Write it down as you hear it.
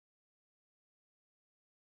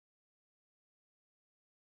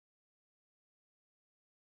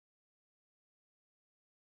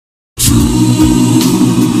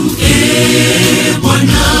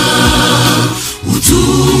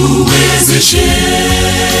unyeshe.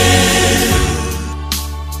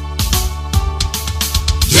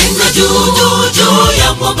 Jenga juu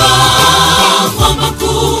ya mwamba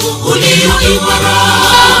mkuu ulio imara,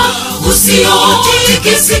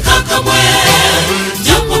 usiotikisika kamwe,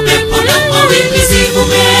 japo pepo na mawimbi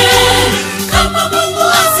zivume. Kama Mungu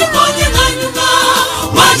asiponyang'anyuka,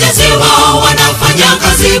 wajenzi wao wanafanya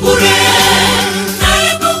kazi bure.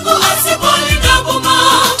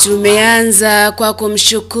 Tumeanza kwa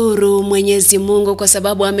kumshukuru Mwenyezi Mungu kwa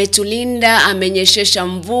sababu ametulinda, amenyeshesha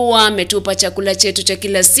mvua, ametupa chakula chetu cha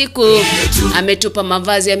kila siku, ametupa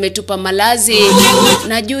mavazi, ametupa malazi,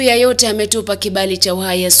 na juu ya yote ametupa kibali cha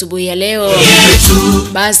uhai asubuhi ya leo.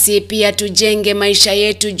 Basi pia tujenge maisha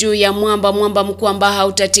yetu juu ya mwamba mkuu ambao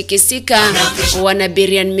hautatikisika. Wana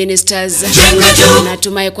Berean Ministers,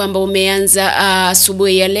 natumai kwamba umeanza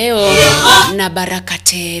asubuhi ya leo na baraka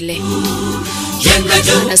tele.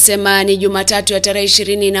 Nasema ni Jumatatu ya tarehe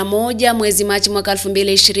 21 mwezi Machi mwaka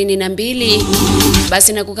 2022.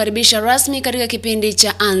 Basi nakukaribisha rasmi katika kipindi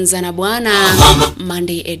cha Anza Na Bwana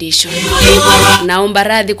Monday edition. Naomba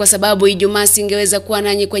radhi kwa sababu Ijumaa singeweza kuwa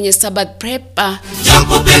nanyi kwenye Sabbath prep,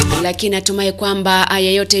 lakini natumai kwamba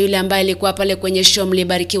yeyote yule ambaye alikuwa pale kwenye show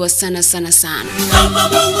mlibarikiwa sana.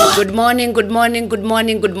 Good morning.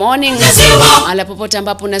 Ala popote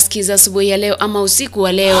ambapo unasikiza asubuhi ya leo ama usiku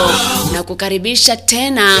wa leo, na kukaribisha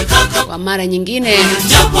tena kwa mara nyingine.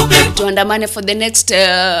 Tuandamane for the next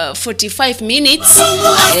 45 minutes.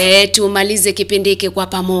 Tumalize kipindi hiki kwa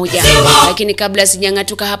pamoja. Lakini kabla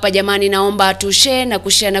sijangatuka hapa jamani, naomba tushare na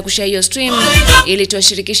kushare hiyo stream ili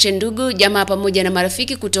tuwashirikishe ndugu, jamaa pamoja na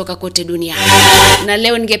marafiki kutoka kote duniani. Na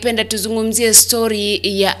leo ningependa tuzungumzie story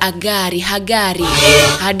ya Hagari,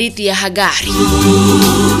 hadithi ya Hagari.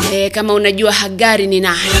 Kama unajua Hagari ni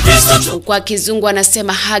nani? Kwa Kizungu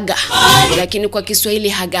anasema Haga, lakini kwa Kiswahili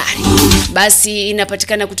Hagari. Basi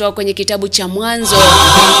inapatikana kutoka kwenye kitabu cha Mwanzo,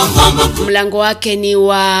 mlango wake ni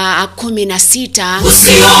wa 16,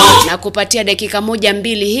 na kupatia dakika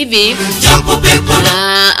 1-2 hivi.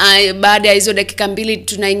 Na baada ya hizo dakika 2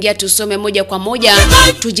 tunaingia tusome moja kwa moja,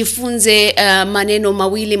 tujifunze maneno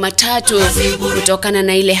 2-3 kutokana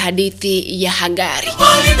na ile hadithi ya Hagari.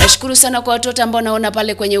 Nashukuru sana kwa watoto ambao naona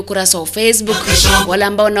pale kwenye ukurasa wa Facebook, wala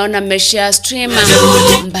ambao naona mmeshare stream,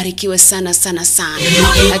 mbarikiwe sana.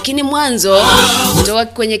 Lakini Mwanzo, kutoka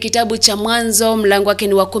kwenye kitabu cha Mwanzo mlango wake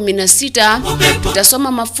ni wa 16,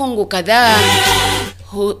 tutasoma mafungu kadhaa.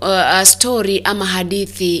 Story ama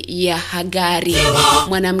hadithi ya Hagari,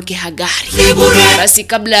 mwanamke Hagari. Basi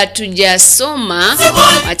kabla tujasoma,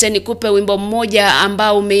 acha nikupe wimbo mmoja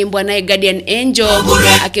ambao umeimbwa naye Guardian Angel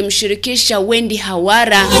akimshirikisha Wendy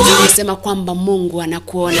Hawara, anasema kwamba Mungu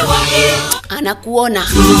anakuona.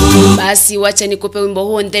 Basi wacha nikupe wimbo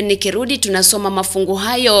huo, then nikirudi tunasoma mafungu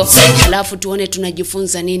hayo, alafu tuone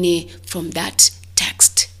tunajifunza nini from that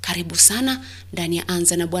text. Karibu sana ndani ya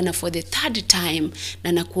Anza Na Bwana for the 3rd time,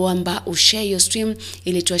 na nakuomba ushare your stream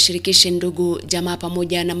ili tuwashirikishe ndugu, jamaa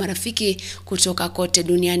pamoja na marafiki kutoka kote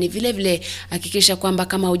duniani. Vile hakikisha kwamba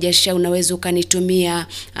kama hujashare unaweza ukanitumia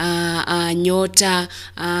nyota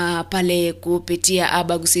pale kupitia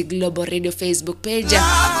Abagusi Global Radio Facebook page.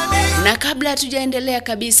 Na kabla hatujaendelea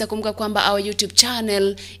kabisa, kumbuka kwamba our YouTube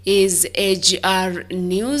channel is HR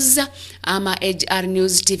News ama HR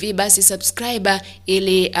News TV. Basi subscribe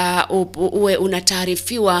ili uwe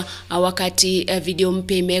unataarifiwa wakati video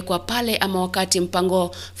mpya imewekwa pale, ama wakati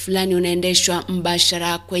mpango fulani unaendeshwa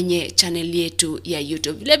mbashara kwenye channel yetu ya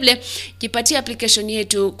YouTube. Vile jipatie application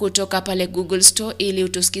yetu kutoka pale Google Store ili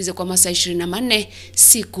utusikize kwa masaa 24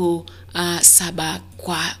 siku 7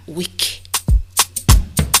 kwa wiki.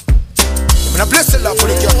 When I bless the Lord for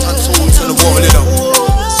the gift and souls to the world, you know.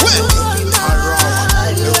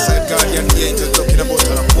 Alright, looks like Guardian Angel talking about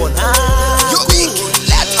Anza Na Bwana. You big,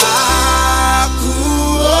 let's go.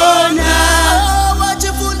 Akuona,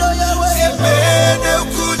 wajifundo yawe. Simene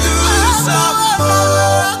ukudusa.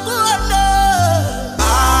 Akuona,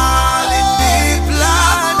 alini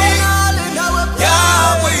plani.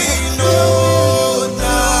 Yawe ino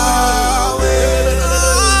nawe.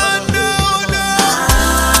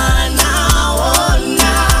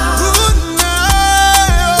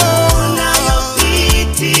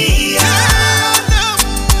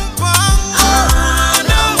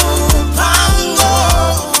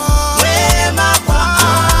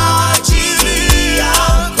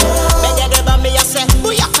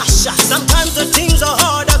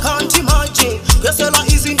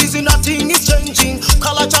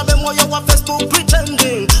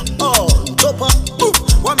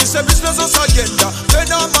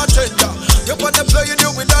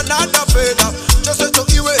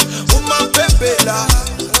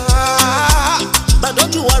 But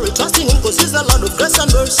don't you worry, trust in him. 'cause he's a Lord of grace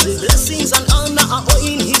and mercy. Blessings and honor are all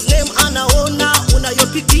in his name. Anaona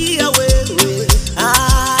unayopitia wewe.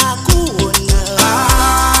 Akuona.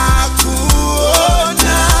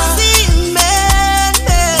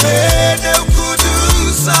 Mene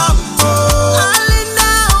ukudusa mo.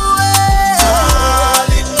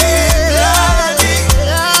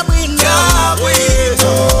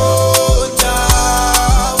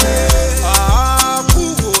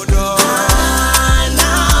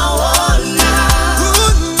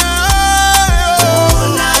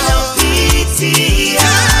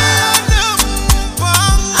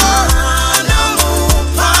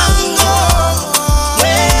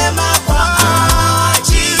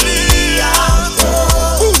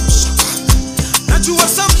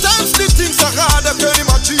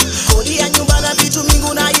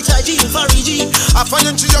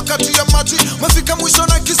 Afanya njia kati ya maji, mafika mwisho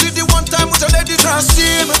na kizidi one time utaledi trust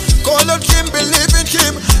him. Call on him, believe in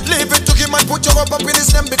him. Leave it to him and put your hope up in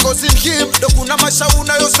his name, because in him ndo kuna maisha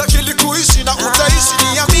unayostahili kuishi na utaishi.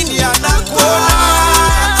 Niamini anakuona.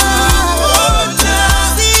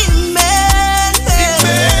 Simene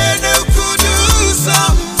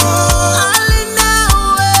ukudusa mo.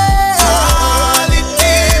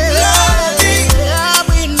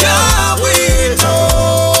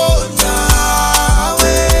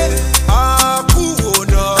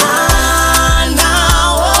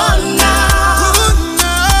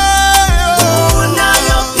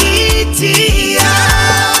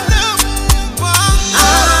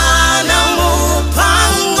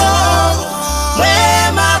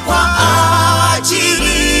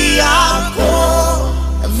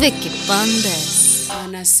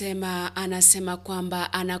 Anasema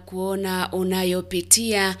kwamba anakuona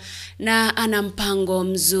unayopitia na ana mpango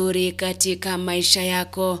mzuri katika maisha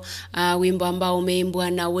yako. Wimbo ambao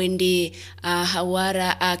umeimbwa na Wendy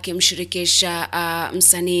Hawara akimshirikisha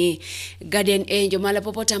msanii Guardian Angel. Mahali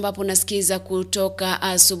popote ambapo unasikiza kutoka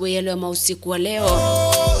asubuhi ya leo ama usiku wa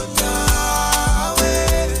leo,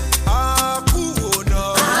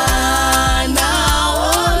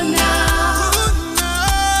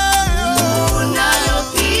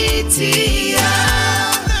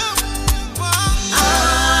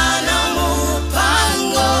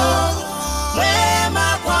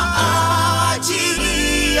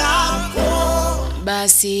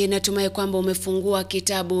 basi natumai kwamba umefungua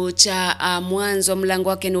kitabu cha Mwanzo, mlango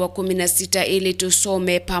wake ni wa 16 ili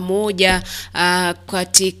tusome pamoja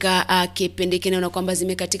katika kipindi kile, na kwamba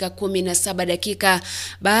zimekatika 17 dakika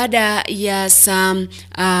baada ya saa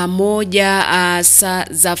 1 saa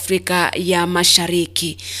za Afrika ya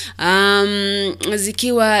Mashariki.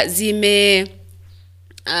 Zikiwa zime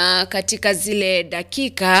katika zile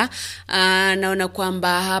dakika, naona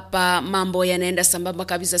kwamba hapa mambo yanaenda sambamba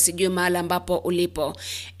kabisa, sijui mahali ambapo ulipo.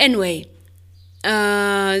 Anyway,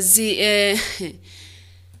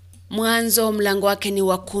 Mwanzo mlango wake ni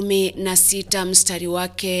wa 16, mstari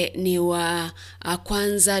wake ni wa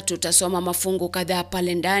kwanza. Tutasoma mafungu kadhaa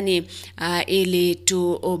pale ndani ili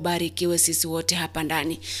tubarikiwe sisi wote hapa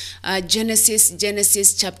ndani.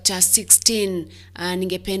 Genesis chapter 16.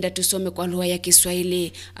 Ningependa tusome kwa lugha ya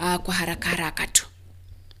Kiswahili kwa haraka tu.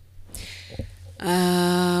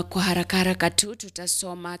 Kwa haraka tu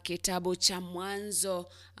tutasoma kitabu cha Mwanzo,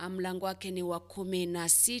 mlango wake ni wa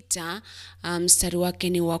 16, mstari wake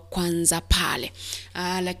ni wa kwanza pale.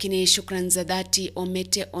 Lakini shukrani za dhati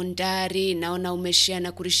Omete Ondari, naona umeshare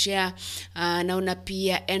na kurishare. Naona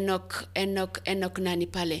pia Enoch nani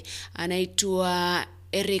pale, anaitwa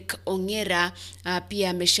Eric Ongera, pia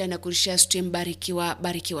ameshare na kurishare stream.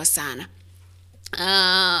 Barikiwa sana.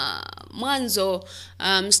 Mwanzo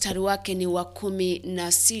mstari wake ni wa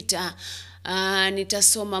 16.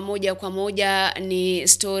 Nitasoma moja kwa moja. Ni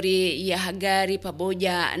story ya Hagari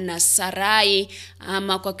pamoja na Sarai,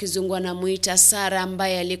 ama kwa kizungu anamuita Sara,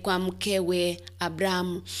 ambaye alikuwa mkewe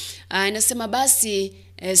Abrahamu. Inasema basi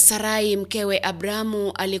Sarai mkewe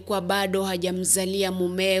Abrahamu alikuwa bado hajamzalia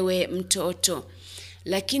mumewe mtoto,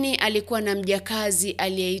 lakini alikuwa na mjakazi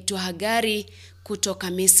aliyeitwa Hagari kutoka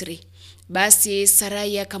Misri. Basi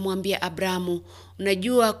Sarai akamwambia Abrahamu,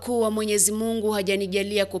 unajua kuwa Mwenyezi Mungu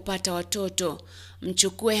hajanijalia kupata watoto.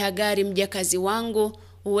 Mchukue Hagari mjakazi wangu,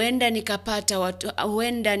 huenda nikapata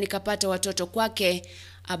watoto kwake.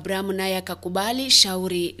 Abrahamu naye akakubali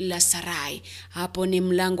shauri la Sarai. Hapo ni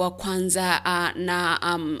mlango wa kwanza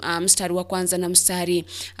na mstari wa kwanza na mstari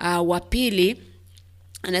wa pili.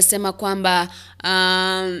 Anasema kwamba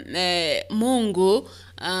Mungu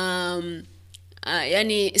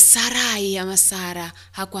yani Sarai ama Sara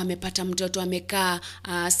hakuwa amepata mtoto. Amekaa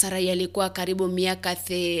Sarai alikuwa karibu miaka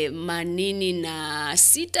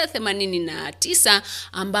 89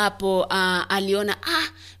 ambapo aliona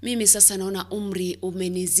mimi sasa naona umri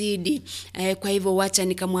umenizidi, kwa hivyo wacha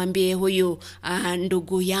nikamwambie huyu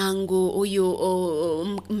ndugu yangu, huyu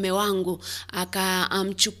mume wangu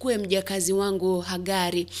akamchukue mjakazi wangu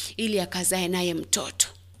Hagari ili akazae naye mtoto.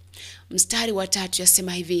 Mstari wa 3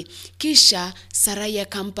 yasema hivi: kisha Sarai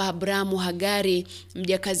akampa Abrahamu Hagari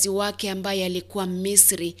mjakazi wake ambaye alikuwa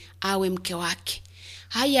Misri awe mke wake.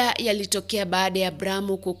 Haya yalitokea baada ya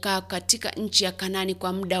Abrahamu kukaa katika nchi ya Kanani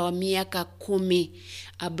kwa muda wa miaka 10.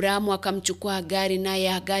 Abrahamu akamchukua Hagari, naye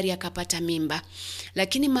Hagari akapata mimba.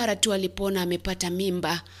 Lakini mara tu alipoona amepata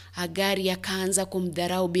mimba, Hagari akaanza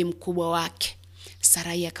kumdharau bi mkubwa wake.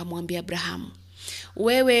 Sarai akamwambia Abrahamu,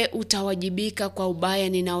 wewe utawajibika kwa ubaya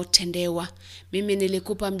ninaotendewa. Mimi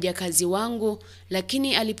nilikupa mjakazi wangu,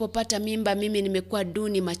 lakini alipopata mimba mimi nimekuwa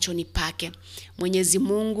duni machoni pake. Mwenyezi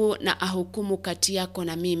Mungu na ahukumu kati yako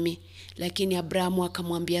na mimi. Lakini Abrahamu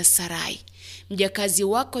akamwambia Sarai, mjakazi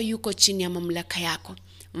wako yuko chini ya mamlaka yako,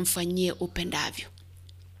 mfanyie upendavyo.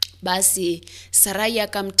 Basi Sarai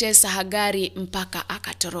akamtesa Hagari mpaka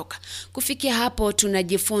akatoroka. Kufikia hapo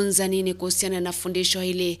tunajifunza nini kuhusiana na fundisho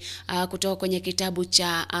hili kutoka kwenye kitabu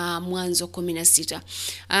cha Mwanzo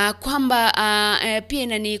 16? Kwamba pia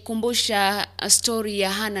inanikumbusha story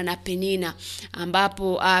ya Hana na Penina,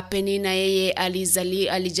 ambapo Penina yeye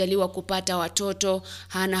alijaliwa kupata watoto,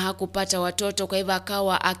 Hana hakupata watoto. Kwa hivyo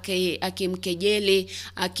akawa akimkejeli,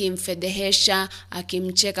 akimfedhehesha,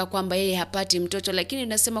 akimcheka kwamba yeye hapati mtoto. Lakini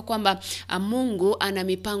nasema kwamba Mungu ana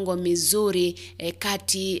mipango mizuri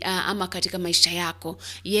ama katika maisha yako.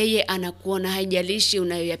 Yeye anakuona, haijalishi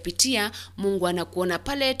unayoyapitia, Mungu anakuona.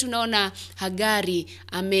 Pale tunaona Hagari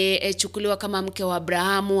amechukuliwa kama mke wa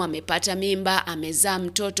Abrahamu, amepata mimba, amezaa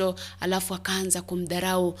mtoto, alafu akaanza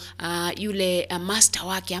kumdharau yule master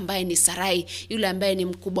wake ambaye ni Sarai, yule ambaye ni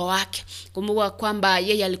mkubwa wake. Kumbuka kwamba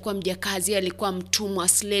yeye alikuwa mjakazi, alikuwa mtumwa,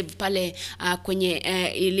 slave pale kwenye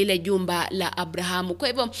lile jumba la Abrahamu. Kwa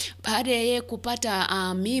hivyo baada ya yeye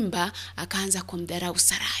kupata mimba akaanza kumdharau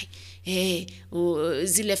Sarai.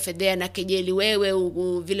 Zile fedhea na kejeli, wewe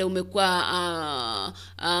vile umekuwa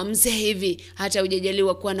mzee hivi hata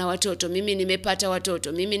hujajaliwa kuwa na watoto, mimi nimepata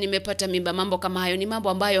watoto, mimi nimepata mimba. Mambo kama hayo ni mambo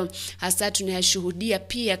ambayo hasa tunayashuhudia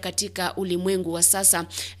pia katika ulimwengu wa sasa,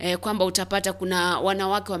 kwamba utapata kuna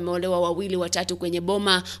wanawake wameolewa 2 3 kwenye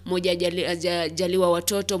boma, mmoja hajajaliwa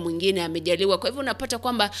watoto, mwingine amejaliwa. Kwa hivyo unapata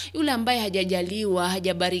kwamba yule ambaye hajajaliwa,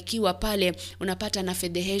 hajabarikiwa pale, unapata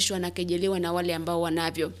anafedheheshwa na kejeliwa na wale ambao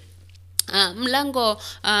wanavyo.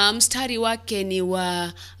 Mstari wake ni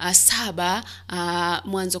wa 7.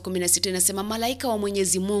 Mwanzo 16 inasema, malaika wa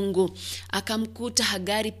Mwenyezi Mungu akamkuta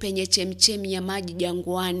Hagari penye chemchemi ya maji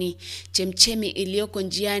jangwani, chemchemi iliyoko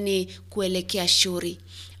njiani kuelekea Shuri.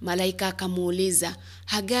 Malaika akamuuliza,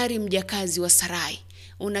 Hagari mjakazi wa Sarai,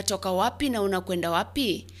 unatoka wapi na unakwenda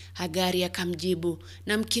wapi? Hagari akamjibu,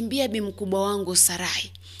 namkimbia bi mkubwa wangu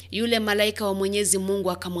Sarai. Yule malaika wa Mwenyezi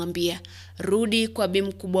Mungu akamwambia, rudi kwa bi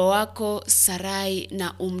mkubwa wako Sarai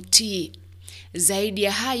na umtii. Zaidi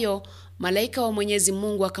ya hayo, malaika wa Mwenyezi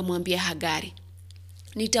Mungu akamwambia Hagari,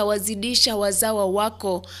 nitawazidisha wazawa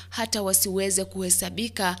wako hata wasiweze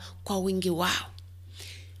kuhesabika kwa wingi wao.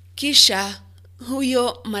 Kisha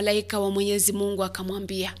huyo malaika wa Mwenyezi Mungu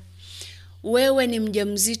akamwambia, wewe ni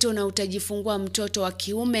mjamzito na utajifungua mtoto wa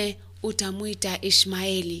kiume, utamuita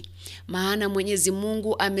Ishmaeli, maana Mwenyezi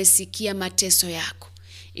Mungu amesikia mateso yako.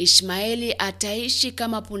 Ishmaeli ataishi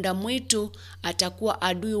kama punda mwitu, atakuwa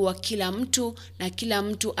adui wa kila mtu na kila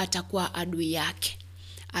mtu atakuwa adui yake.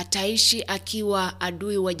 Ataishi akiwa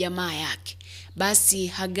adui wa jamaa yake. Basi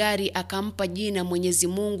Hagari akampa jina Mwenyezi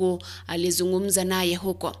Mungu alizungumza naye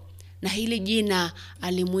huko, na hili jina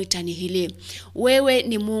alimuita ni hili, wewe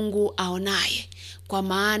ni Mungu aonaye. Kwa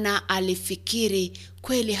maana alifikiri,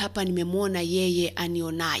 kweli hapa nimemwona yeye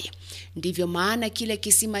anionaye. Ndivyo maana kile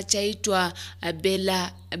kisima chaitwa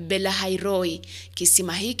Bela Hairoi.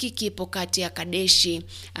 Kisima hiki kipo kati ya Kadeshi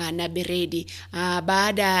na Beredi.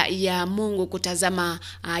 Baada ya Mungu kutazama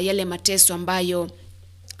yale mateso ambayo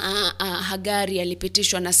Hagari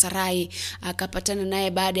alipitishwa na Sarai, akapatana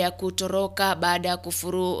naye baada ya kutoroka, baada ya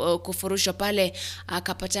kufurushwa pale,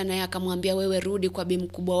 akapatana naye akamwambia, wewe rudi kwa bi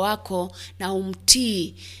mkubwa wako na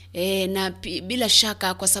umtii. Na bila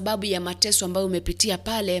shaka kwa sababu ya mateso ambayo umepitia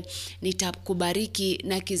pale, nitakubariki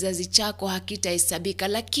na kizazi chako hakitahesabika.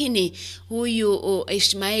 Lakini huyu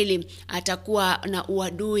Ishmaeli atakuwa na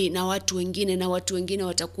uadui na watu wengine, na watu wengine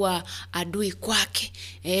watakuwa adui kwake.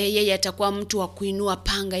 Yeye atakuwa mtu wa kuinua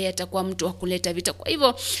panga kupanga, yeye atakuwa mtu wa kuleta vita. Kwa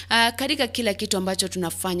hivyo katika kila kitu ambacho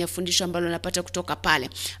tunafanya, fundisho ambalo napata kutoka pale,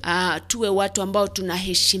 tuwe watu ambao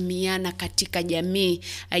tunaheshimiana katika jamii.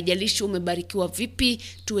 Haijalishi umebarikiwa vipi,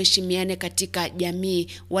 tuheshimiane katika jamii,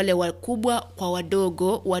 wale wakubwa kwa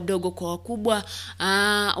wadogo, wadogo kwa wakubwa,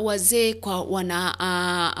 wazee kwa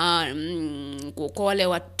kwa wale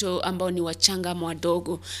watu ambao ni wachanga ama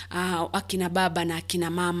wadogo, akina baba na akina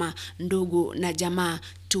mama, ndugu na jamaa,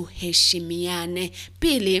 tuheshimiane.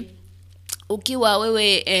 Pili, ukiwa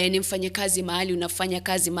wewe ni mfanyakazi mahali, unafanya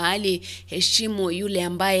kazi mahali, heshimu yule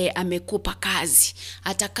ambaye amekupa kazi.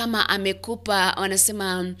 Hata kama amekupa,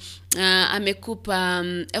 wanasema amekupa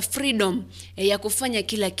freedom ya kufanya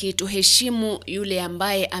kila kitu, heshimu yule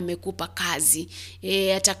ambaye amekupa kazi.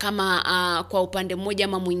 Hata kama kwa upande mmoja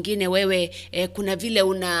ama mwingine wewe kuna vile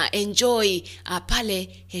una enjoy pale,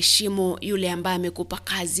 heshimu yule ambaye amekupa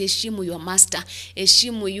kazi, heshimu your master,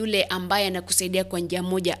 heshimu yule ambaye anakusaidia kwa njia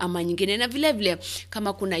moja ama nyingine. Na vile vile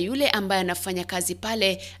kama kuna yule ambaye anafanya kazi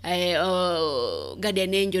pale,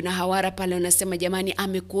 guardian angel na hawara pale, unasema jamani,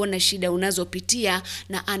 amekuona shida unazopitia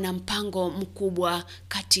na ana mpango mkubwa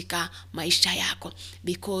katika maisha yako,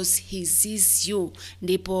 because he sees you.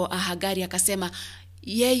 Ndipo Hagari akasema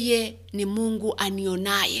yeye ni Mungu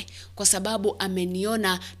anionaye, kwa sababu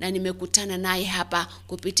ameniona na nimekutana naye hapa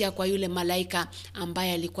kupitia kwa yule malaika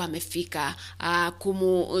ambaye alikuwa amefika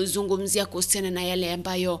kumzungumzia kuhusiana na yale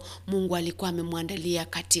ambayo Mungu alikuwa amemwandalia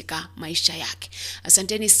katika maisha yake.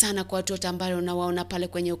 Asanteni sana kwa watu wote ambao unawaona pale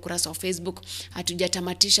kwenye ukurasa wa Facebook.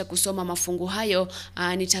 Hatujatamatisha kusoma mafungu hayo,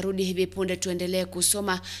 nitarudi hivi punde tuendelee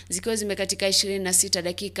kusoma, zikiwa zimekatika 26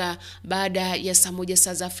 dakika baada ya saa 1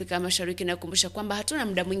 saa za Afrika Mashariki. Na kukumbusha kwamba hatuna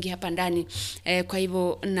muda mwingi hapa ndani, kwa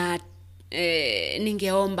hivyo na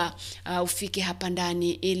ningeomba ufike hapa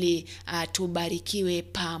ndani ili tubarikiwe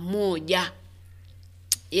pamoja.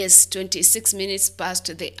 Yes, 26 minutes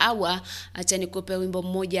past the hour. Acha nikupe wimbo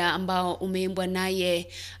mmoja ambao umeimbwa naye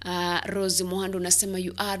Rose Muhando, unasema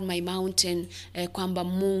you are my mountain, kwamba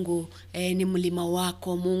Mungu ni mlima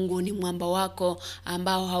wako, Mungu ni mwamba wako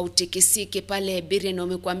ambao hautikisiki. Pale Birian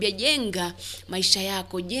wamekuambia jenga maisha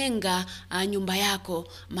yako, jenga nyumba yako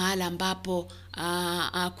mahala ambapo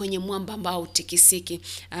kwenye mwamba ambao utikisiki.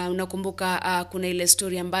 Unakumbuka kuna ile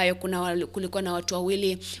story ambayo kulikuwa na watu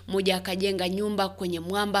wawili, mmoja akajenga nyumba kwenye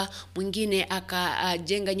mwamba, mwingine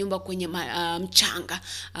akajenga nyumba kwenye mchanga.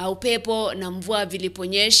 Upepo na mvua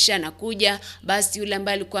viliponyesha na kuja, basi yule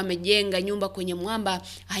ambaye alikuwa amejenga nyumba kwenye mwamba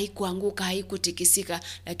haikuanguka, haikutikisika,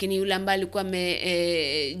 lakini yule ambaye alikuwa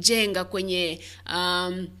amejenga kwenye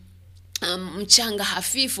mchanga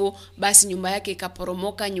hafifu, basi nyumba yake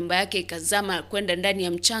ikaporomoka, nyumba yake ikazama kwenda ndani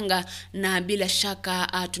ya mchanga. Na bila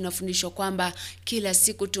shaka tunafundishwa kwamba kila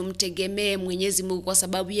siku tumtegemee Mwenyezi Mungu, kwa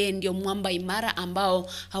sababu yeye ndio mwamba imara ambao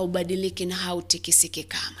haubadiliki na hautikisiki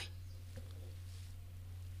kamwe.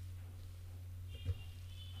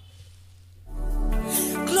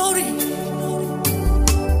 Glory,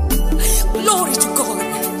 glory to God.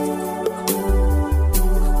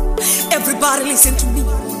 Everybody listen to me.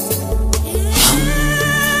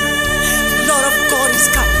 Lord of God is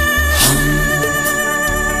coming.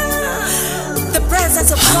 The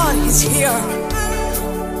presence of God is here.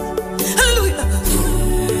 Hallelujah.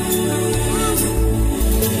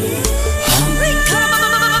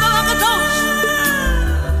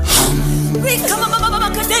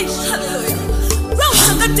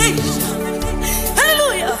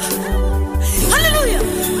 Hallelujah. Hallelujah.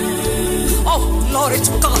 Oh, glory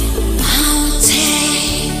to God.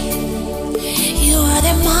 You are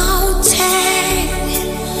the mountain,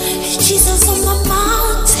 Jesus on the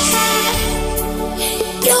mountain.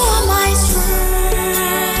 You are my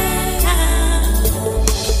strength.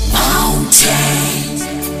 Mountain,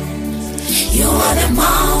 you are the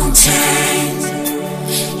mountain,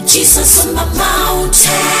 Jesus on the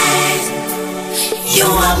mountain. You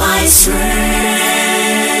are my strength.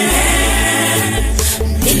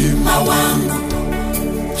 Mlima wangu,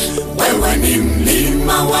 wewe ni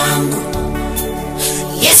mlima wangu.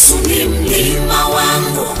 Yesu ni mlima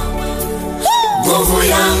wangu, nguvu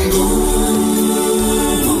yangu.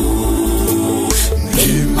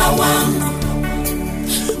 Mlima wangu,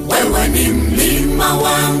 wewe ni mlima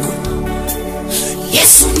wangu.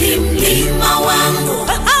 Yesu ni mlima wangu,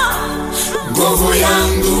 nguvu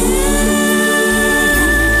yangu.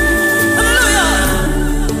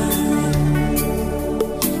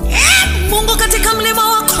 Mungu katika mlima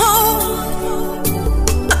wako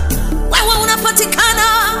wewe unapatikana,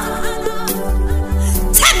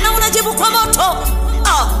 tena unajibu kwa moto.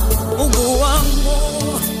 Mungu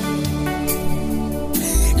wangu,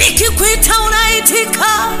 nikikuita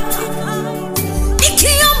unaitika,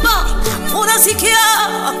 nikiomba unasikia,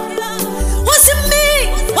 usimi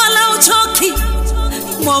wala uchoki,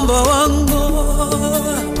 mwamba wangu.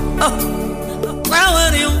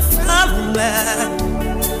 Wewe ni mfalme,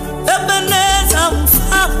 Ebeneza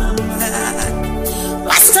mfalme,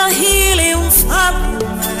 wastahili mfalme,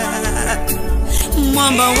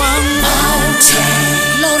 mwamba wangu.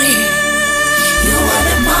 Glory, you are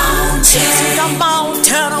the mountain. The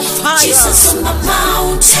mountain of fire. Jesus on the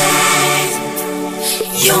mountain,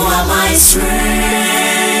 you are my strength.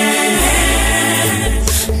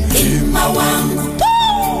 Mlima wangu,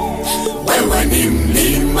 wewe ni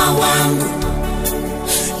mlima wangu.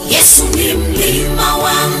 Yesu ni mlima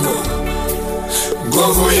wangu,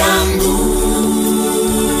 nguvu yangu.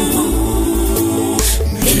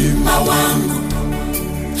 Mlima wangu,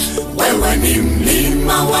 wewe ni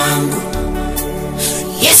mlima wangu.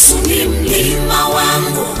 Yesu ni mlima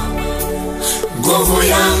wangu, nguvu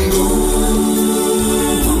yangu.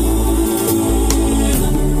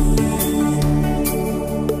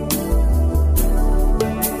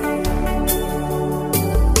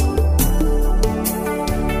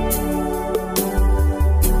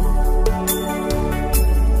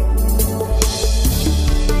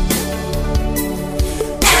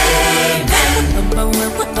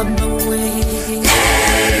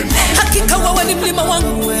 Hakika wewe ni mlima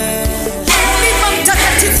wangu, mlima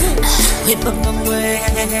mtakatifu.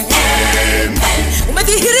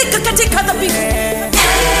 Umedhihirika katika dhabihu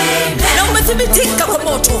na umethibitika kwa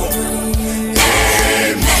moto.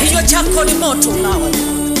 Kinywa chako ni moto nawe.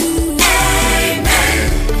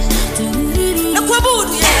 Na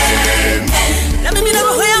kuabudu na mimi na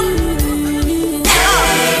roho yangu.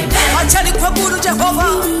 Acha ni kuabudu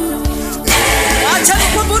Jehova. Acha ni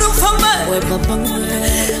kuabudu mfalme.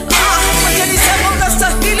 Acha niseme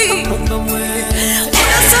unastahili.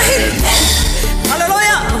 Unastahili.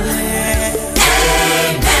 Haleluya.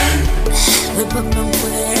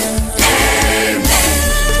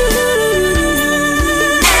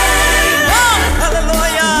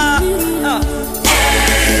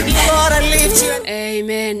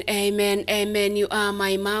 Amen, amen, amen. You are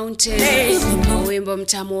my mountain. Wimbo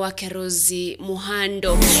mtamu wake Rozi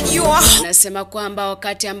Muhando. Nasema kwamba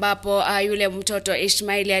wakati ambapo yule mtoto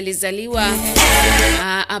Ishmaeli alizaliwa,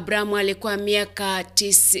 Abrahamu alikuwa miaka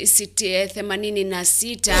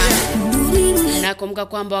 86. Nakumbuka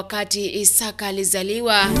kwamba wakati Isaka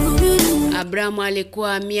alizaliwa, Abrahamu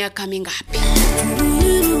alikuwa miaka mingapi?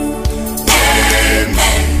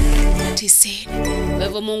 90. Kwa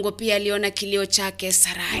hivyo Mungu pia aliona kilio chake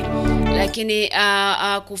Sarai. Lakini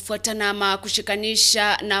kufuatana ama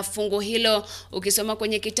kushikanisha na fungu hilo, ukisoma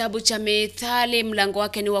kwenye kitabu cha Mithali mlango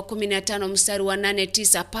wake ni wa 15 mstari wa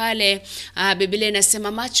 8-9 pale, Biblia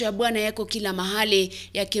inasema macho ya Bwana yako kila mahali,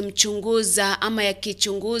 yakimchunguza ama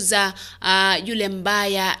yakichunguza yule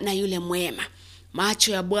mbaya na yule mwema.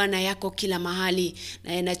 Macho ya Bwana yako kila mahali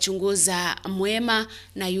na yanachunguza mwema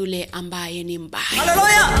na yule ambaye ni mbaya.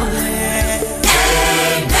 Haleluya.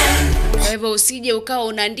 Kwa hivyo usije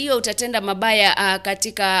ukawa ndio utatenda mabaya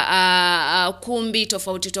katika kumbi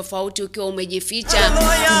tofauti tofauti ukiwa umejificha.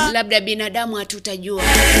 Labda binadamu hatutajua,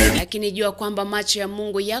 lakini jua kwamba macho ya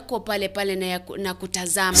Mungu yako pale pale na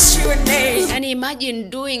kutazama. Yani imagine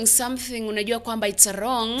doing something, unajua kwamba it's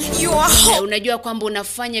wrong. Unajua kwamba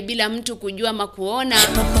unafanya bila mtu kujua ama kuona,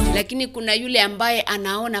 lakini kuna yule ambaye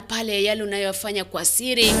anaona pale yale unayofanya kwa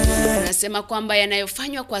siri. Unasema kwamba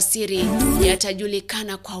yanayofanywa kwa siri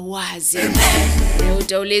yatajulikana kwa wazi.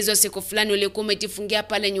 Utaulizwa siku fulani ulikuwa umejifungia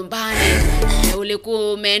pale nyumbani,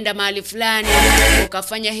 ulikuwa umeenda mahali fulani,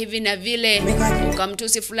 ukafanya hivi na vile,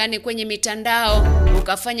 ukamtusi fulani kwenye mitandao,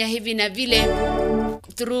 ukafanya hivi na vile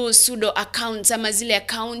through pseudo accounts ama zile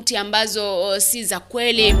account ambazo si za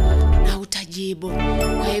kweli, na utajibu.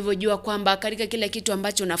 Kwa hivyo jua kwamba katika kila kitu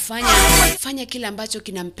ambacho unafanya, fanya kila ambacho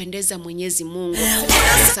kinampendeza Mwenyezi Mungu,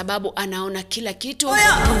 kwa sababu anaona kila kitu,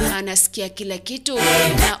 anasikia kila kitu,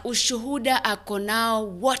 na ushuhuda ako nao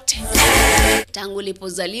wote. Tangu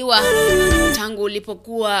ulipozaliwa, tangu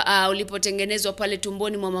ulipokuwa ulipotengenezwa pale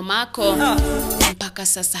tumboni mwa mamako mpaka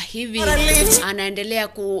sasa hivi, anaendelea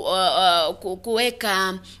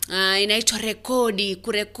kuweka inaitwa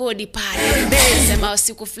kurekodi pale. Sema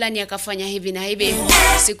siku fulani akafanya hivi na hivi,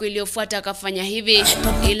 siku iliyofuata akafanya hivi,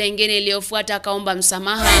 ile nyingine iliyofuata akaomba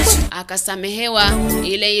msamaha, akasamehewa,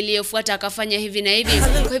 ile iliyofuata akafanya hivi na hivi.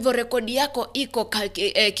 Kwa hivyo rekodi yako iko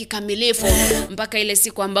kikamilifu mpaka ile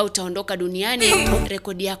siku ambayo utaondoka duniani,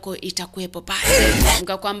 rekodi yako itakuwepo pale.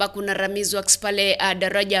 Kumbuka kwamba kuna Ramiz Works pale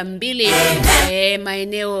daraja 2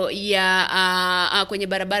 maeneo ya kwenye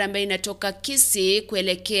barabara ambayo inatoka Kisii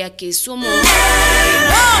kuelekea Kisumu.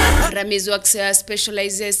 Ramiz Works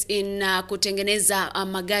specializes in kutengeneza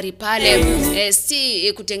magari pale,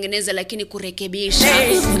 si kutengeneza lakini kurekebisha.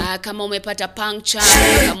 Kama umepata puncture,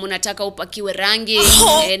 kama unataka upakiwe rangi,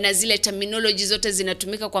 na zile terminology zote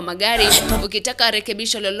zinatumika kwa magari. Ukitaka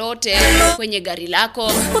rekebisho lolote kwenye gari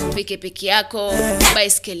lako, pikipiki yako,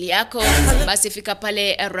 baiskeli yako, basi fika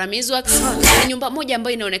pale Ramizworks. Nyumba moja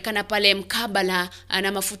ambayo inaonekana pale mkabala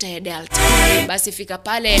na mafuta ya Delta. Basi fika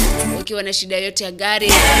pale ukiwa na shida yote ya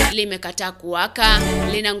gari, limekataa kuwaka,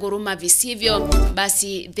 lina nguruma visivyo,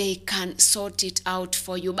 basi they can sort it out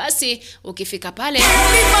for you. Basi ukifika pale,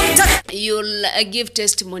 you'll give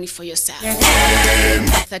testimony for yourself.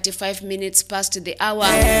 35 minutes past the hour,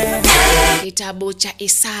 kitabu cha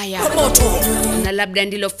Isaya, na labda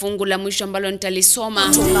ndilo fungu la mwisho ambalo nitalisoma.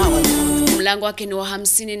 Mlango wake ni wa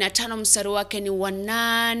 55, mstari wake ni wa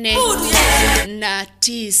 8 na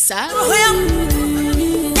 9.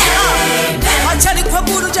 Achani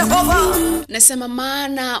kuabudu Jehova. Nasema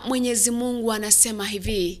maana Mwenyezi Mungu anasema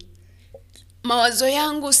hivi: mawazo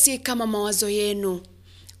yangu si kama mawazo yenu,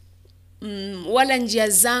 wala njia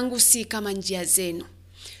zangu si kama njia zenu.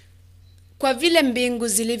 Kwa vile mbingu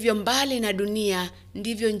zilivyo mbali na dunia,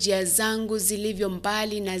 ndivyo njia zangu zilivyo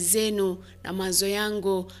mbali na zenu, na mawazo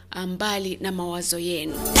yangu mbali na mawazo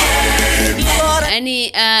yenu.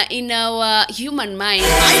 Yani in our human mind,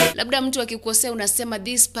 labda mtu akikosea unasema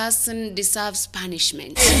this person deserves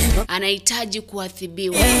punishment, anahitaji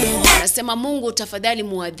kuadhibiwa. Unasema Mungu tafadhali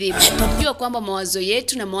muadhibu. Jua kwamba mawazo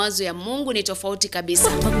yetu na mawazo ya Mungu ni tofauti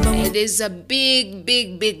kabisa. There's a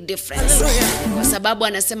big difference. Kwa sababu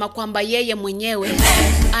anasema kwamba yeye mwenyewe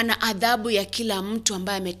ana adhabu ya kila mtu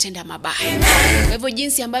ambaye ametenda mabaya. Kwa hivyo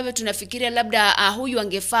jinsi ambavyo tunafikiria labda huyu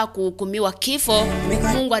angefaa kuhukumiwa kifo,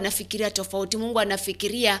 Mungu anafikiria tofauti. Mungu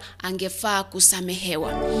anafikiria angefaa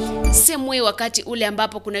kusamehewa. Semwe wakati ule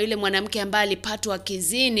ambapo kuna yule mwanamke ambaye alipatwa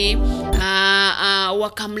kizini,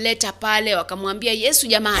 wakamleta pale, wakamwambia Yesu,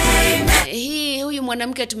 jamani, huyu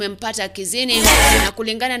mwanamke tumempata kizini, na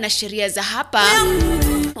kulingana na sheria za hapa,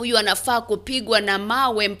 huyu anafaa kupigwa na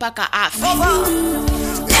mawe mpaka afe.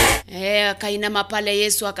 Akainama pale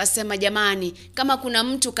Yesu akasema, jamani, kama kuna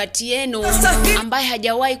mtu kati yenu ambaye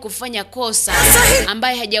hajawahi kufanya kosa,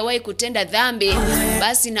 ambaye hajawahi kutenda dhambi,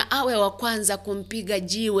 basi na awe wa kwanza kumpiga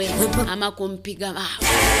jiwe ama kumpiga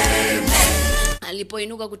mawe.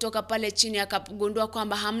 Alipoinuka kutoka pale chini, akagundua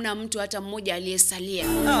kwamba hamna mtu hata mmoja aliyesalia.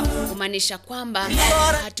 Kumaanisha kwamba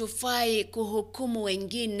hatufai kuhukumu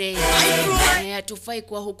wengine, hatufai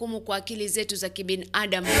kuwahukumu kwa akili zetu za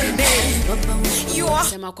kibinadamu.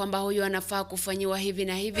 Sema kwamba huyu anafaa kufanyiwa hivi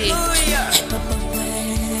na hivi.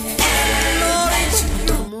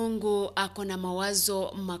 Mungu ako na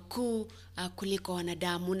mawazo makuu kuliko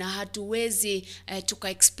wanadamu, na hatuwezi tuka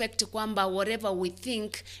expect kwamba whatever we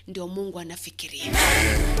think ndio Mungu anafikiria.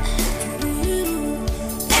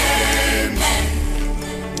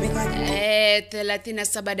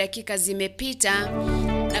 37 dakika zimepita,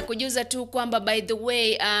 na kujuza tu kwamba by the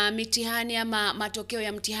way, mitihani ama matokeo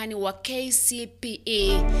ya mtihani wa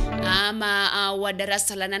KCPE ama wa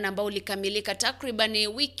darasa la 8 ambao ulikamilika takriban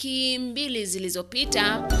wiki 2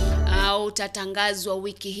 zilizopita, utatangazwa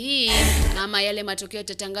wiki hii, ama yale matokeo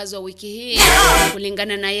yatatangazwa wiki hii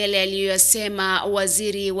kulingana na yale aliyosema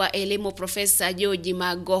waziri wa elimu Profesa George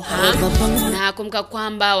Magoha. Na kumbuka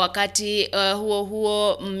kwamba wakati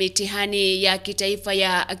huo mitihani ya kitaifa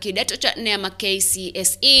ya kidato cha 4 ama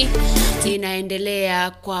KCSE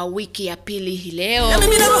inaendelea kwa wiki ya pili hii leo.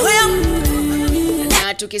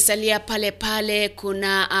 Na tukisalia pale pale,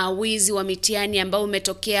 kuna wizi wa mitihani ambao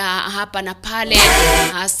umetokea hapa na pale,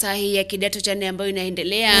 hasa hii ya kidato cha 4 ambayo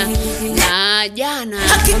inaendelea. Na jana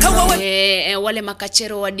wale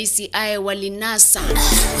makachero wa DCI walinasa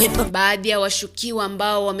baadhi ya washukiwa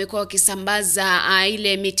ambao wamekuwa wakisambaza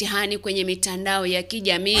ile mitihani kwenye mitandao ya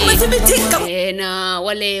kijamii, na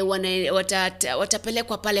wale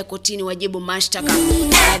watapelekwa pale kotini wajibu mashtaka.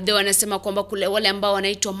 Ndio wanasema kwamba kule wale ambao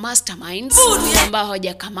wanaitwa masterminds ambao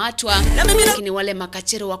hawajakamatwa, lakini wale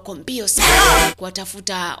makachero wako mbio sana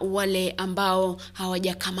kuwatafuta wale ambao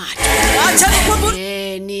hawajakamatwa.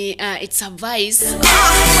 It's a vice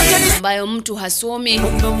ambayo mtu hasomi,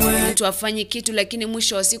 mtu afanyi kitu, lakini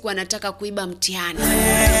mwisho wa siku anataka kuiba mtihani.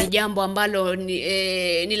 Ni jambo ambalo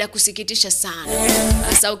ni la kusikitisha sana.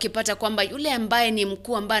 Sasa ukipata kwamba yule ambaye ni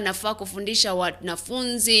mkuu ambaye anafaa kufundisha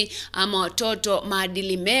wanafunzi ama watoto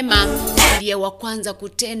maadili mema ndiye wa kwanza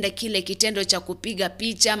kutenda kile kitendo cha kupiga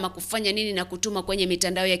picha ama kufanya nini na kutuma kwenye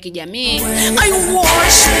mitandao ya kijamii,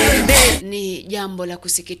 ni jambo la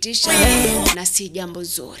kusikitisha na si jambo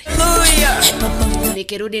zuri. Ni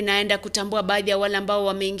Nikirudi naenda kutambua baadhi ya wale ambao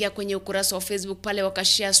wameingia kwenye ukurasa wa Facebook pale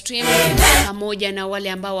wakashare stream, pamoja na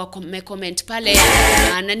wale ambao wamecomment pale.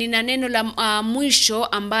 Na nina neno la mwisho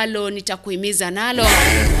ambalo nitakuhimiza nalo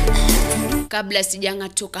kabla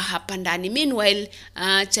sijangatoka hapa ndani. Meanwhile,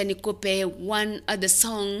 acha nikupe one other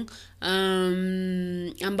song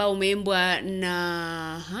ambao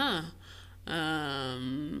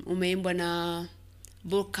umeimbwa na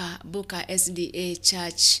Buka SDA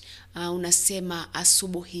Church. Unasema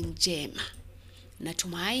asubuhi njema.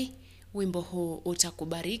 Natumai wimbo huu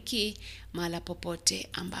utakubariki mahala popote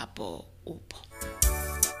ambapo upo.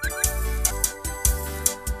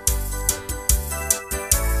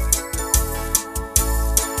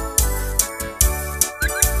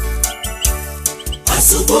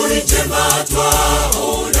 Asubuhi njema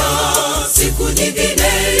twaona, siku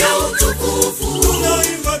nyingine ya utukufu.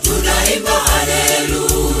 Tunaimba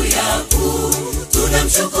haleluya kuu,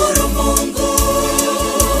 tunamshukuru Mungu.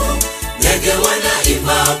 Ndege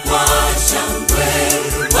wanaimba kwa shangwe,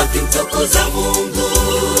 wakimtukuza Mungu.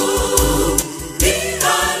 Ni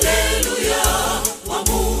haleluya wa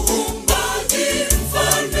Muumbaji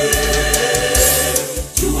Mfalme.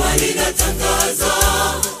 Jua linatangaza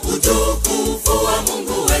utukufu wa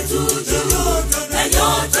Mungu wetu juu, na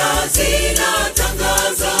nyota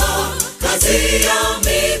zinatangaza kazi ya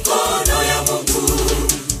mikono ya Mungu.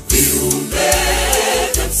 Viumbe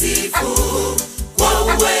vimsifu kwa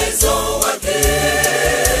uwezo wake.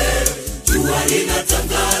 Jua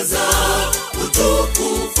linatangaza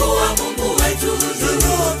utukufu wa Mungu wetu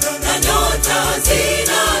juu, na nyota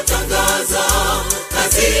zinatangaza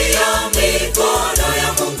kazi ya mikono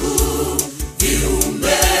ya Mungu.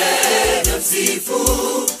 Viumbe vimsifu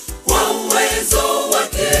kwa uwezo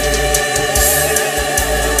wake.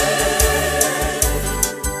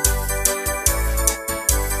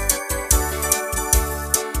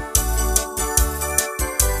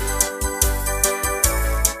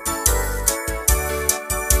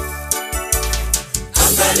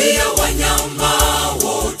 Angalia wanyama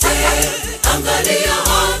wote, angalia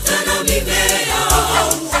hata na mimea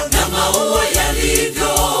na maua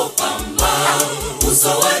yalivyopamba uso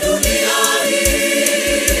wa dunia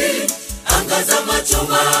hii. Angaza macho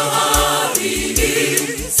baharini,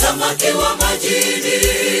 samaki wa majini,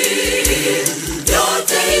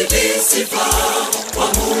 yote hivi sifa kwa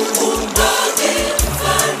Muumbaji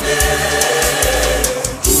Mfalme.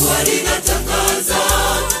 Jua linatangaza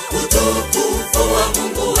utukufu wa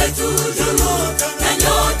Mungu wetu juu, na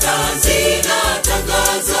nyota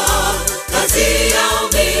zinatangaza kazi ya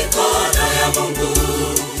mikono ya Mungu.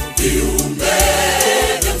 Viumbe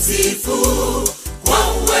vimsifu kwa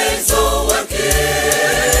uwezo wake.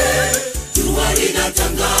 Jua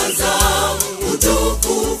linatangaza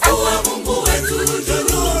utukufu wa Mungu wetu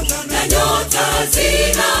juu, na nyota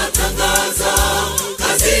zinatangaza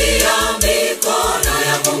kazi ya mikono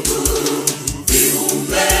ya Mungu.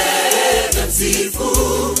 Viumbe vimsifu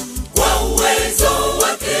kwa uwezo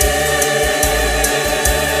wake.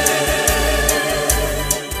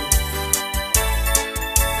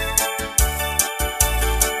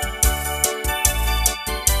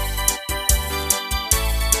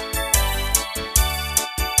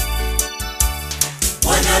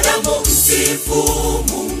 Wanadamu msifu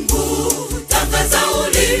Mungu, tangaza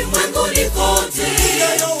ulimwenguni kote.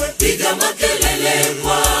 Piga makelele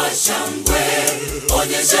kwa shangwe,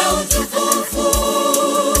 onyesha utukufu.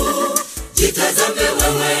 Jitazame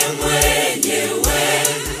wewe mwenyewe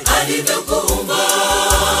alivyokuumba.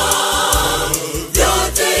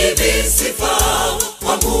 Vyote hivi sifa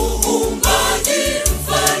kwa Muumbaji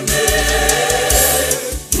Mfalme.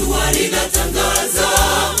 Jua linatangaza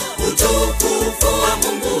utukufu wa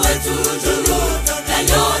Mungu wetu juu, na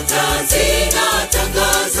nyota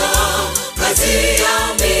zinatangaza kazi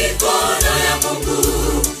ya mikono ya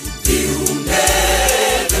Mungu. Viumbe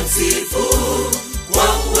vimsifu kwa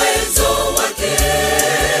uwezo wake.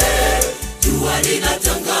 Jua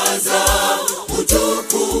linatangaza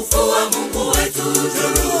utukufu wa Mungu wetu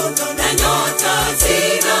juu, na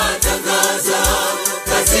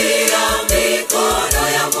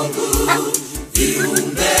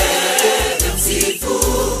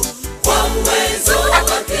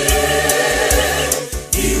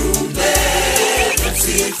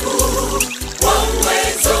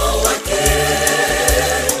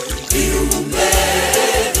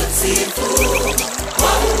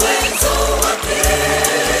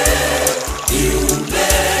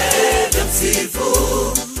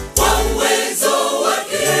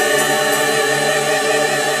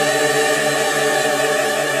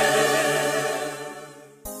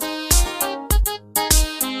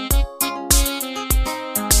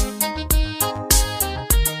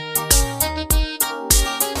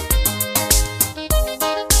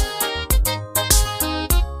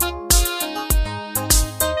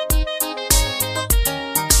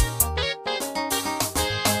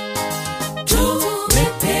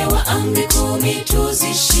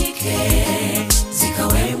tuzishike,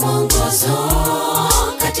 zikawe mwongozo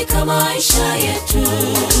katika maisha yetu.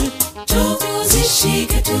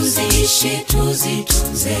 Tuzishike, tuziishi,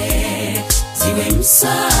 tuzitunze, ziwe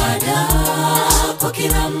msaada kwa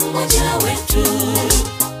kila mmoja wetu.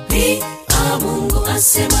 Pia Mungu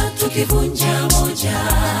asema tukivunja moja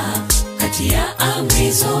kati ya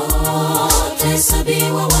amri zote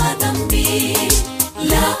hesabiwa wa dhambi.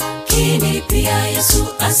 Lakini pia Yesu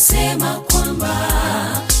asema kwamba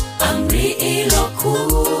amri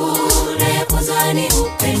ilokuu na ya kwanza ni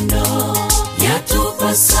upendo.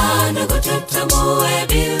 Yatupasa ndugu tutambue,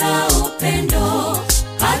 bila upendo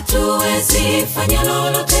hatuwezi fanya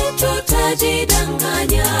lolote,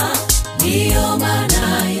 tutajidanganya. Ndiyo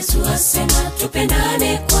maana Yesu asema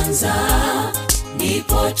tupendane kwanza,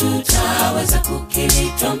 ndipo tutaweza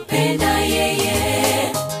kukiri twampenda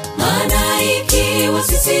yeye. Maana ikiwa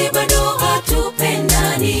sisi bado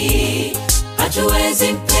hatupendani,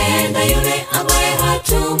 hatuwezi mpenda yule ambaye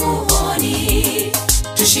hatumuoni.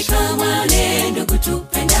 Tushikamane ndugu,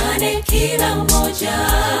 tupendane kila mmoja,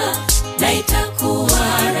 na itakuwa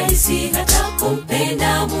rahisi hata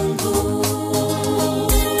kumpenda Mungu.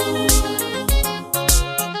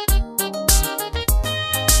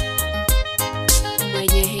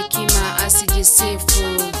 Mwenye hekima asijisifu.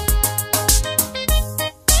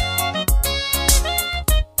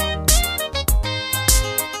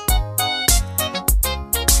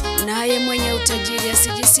 Naye mwenye utajiri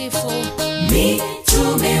asijisifu.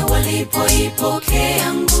 Mitume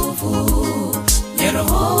walipoipokea nguvu ya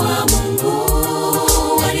Roho wa Mungu,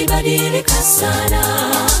 walibadilika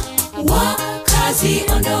sana,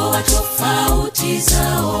 wakaziondoa tofauti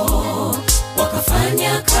zao,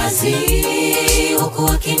 wakafanya kazi huku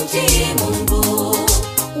wakimtii Mungu.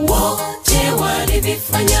 Wote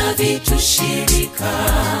walivifanya vitu shirika,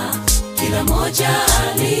 kila moja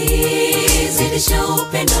alizidisha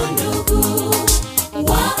upendo ndugu.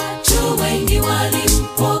 Watu wengi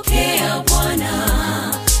walimpokea Bwana,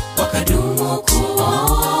 wakadumu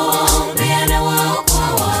kuombeana wao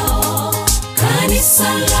kwa wao.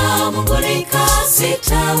 Kanisa la Mungu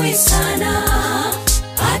likasitawi sana,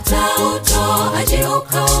 hata utoaji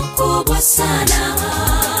ukawa mkubwa sana.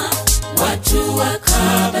 Watu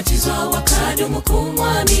wakabatizwa, wakadumu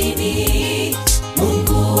kumwamini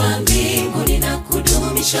Mungu wa mbinguni na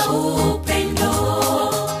kudumisha upendo.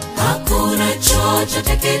 Hakuna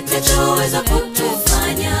chochote kitachoweza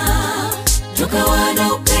kutufanya tukawa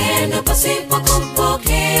na upendo pasipo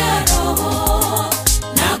kumpokea Roho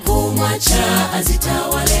na kumwacha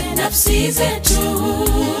azitawale nafsi zetu,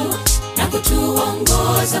 na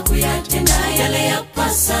kutuongoza kuyatenda yale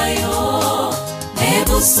yapasayo.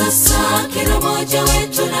 Hebu sasa kila mmoja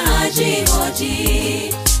wetu na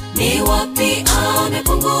ajihoji, ni wapi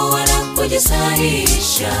amepungua na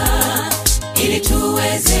kujisahihisha, ili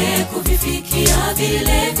tuweze kuvifikia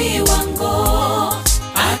vile viwango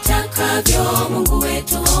atakavyo Mungu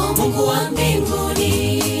wetu, Mungu wa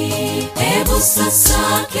mbinguni. Hebu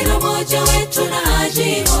sasa kila mmoja wetu na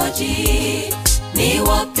ajihoji, ni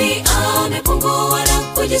wapi amepungua na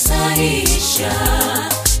kujisahihisha,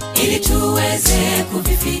 ili tuweze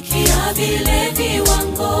kuvifikia vile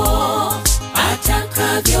viwango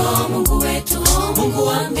atakavyo Mungu wetu, Mungu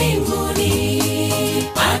wa mbinguni.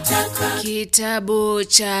 Kitabu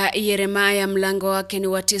cha Yeremia mlango wake ni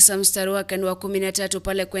wa 9 mstari wake ni wa 13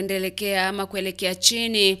 pale kuendelekea ama kuelekea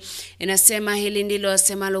chini, inasema hili ndilo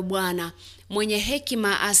asemalo Bwana: mwenye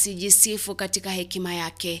hekima asijisifu katika hekima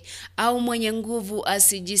yake, au mwenye nguvu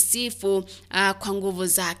asijisifu kwa nguvu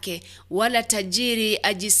zake, wala tajiri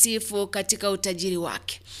ajisifu katika utajiri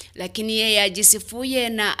wake. Lakini yeye ajisifuye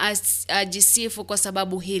na ajisifu kwa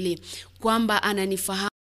sababu hili, kwamba ananifahamu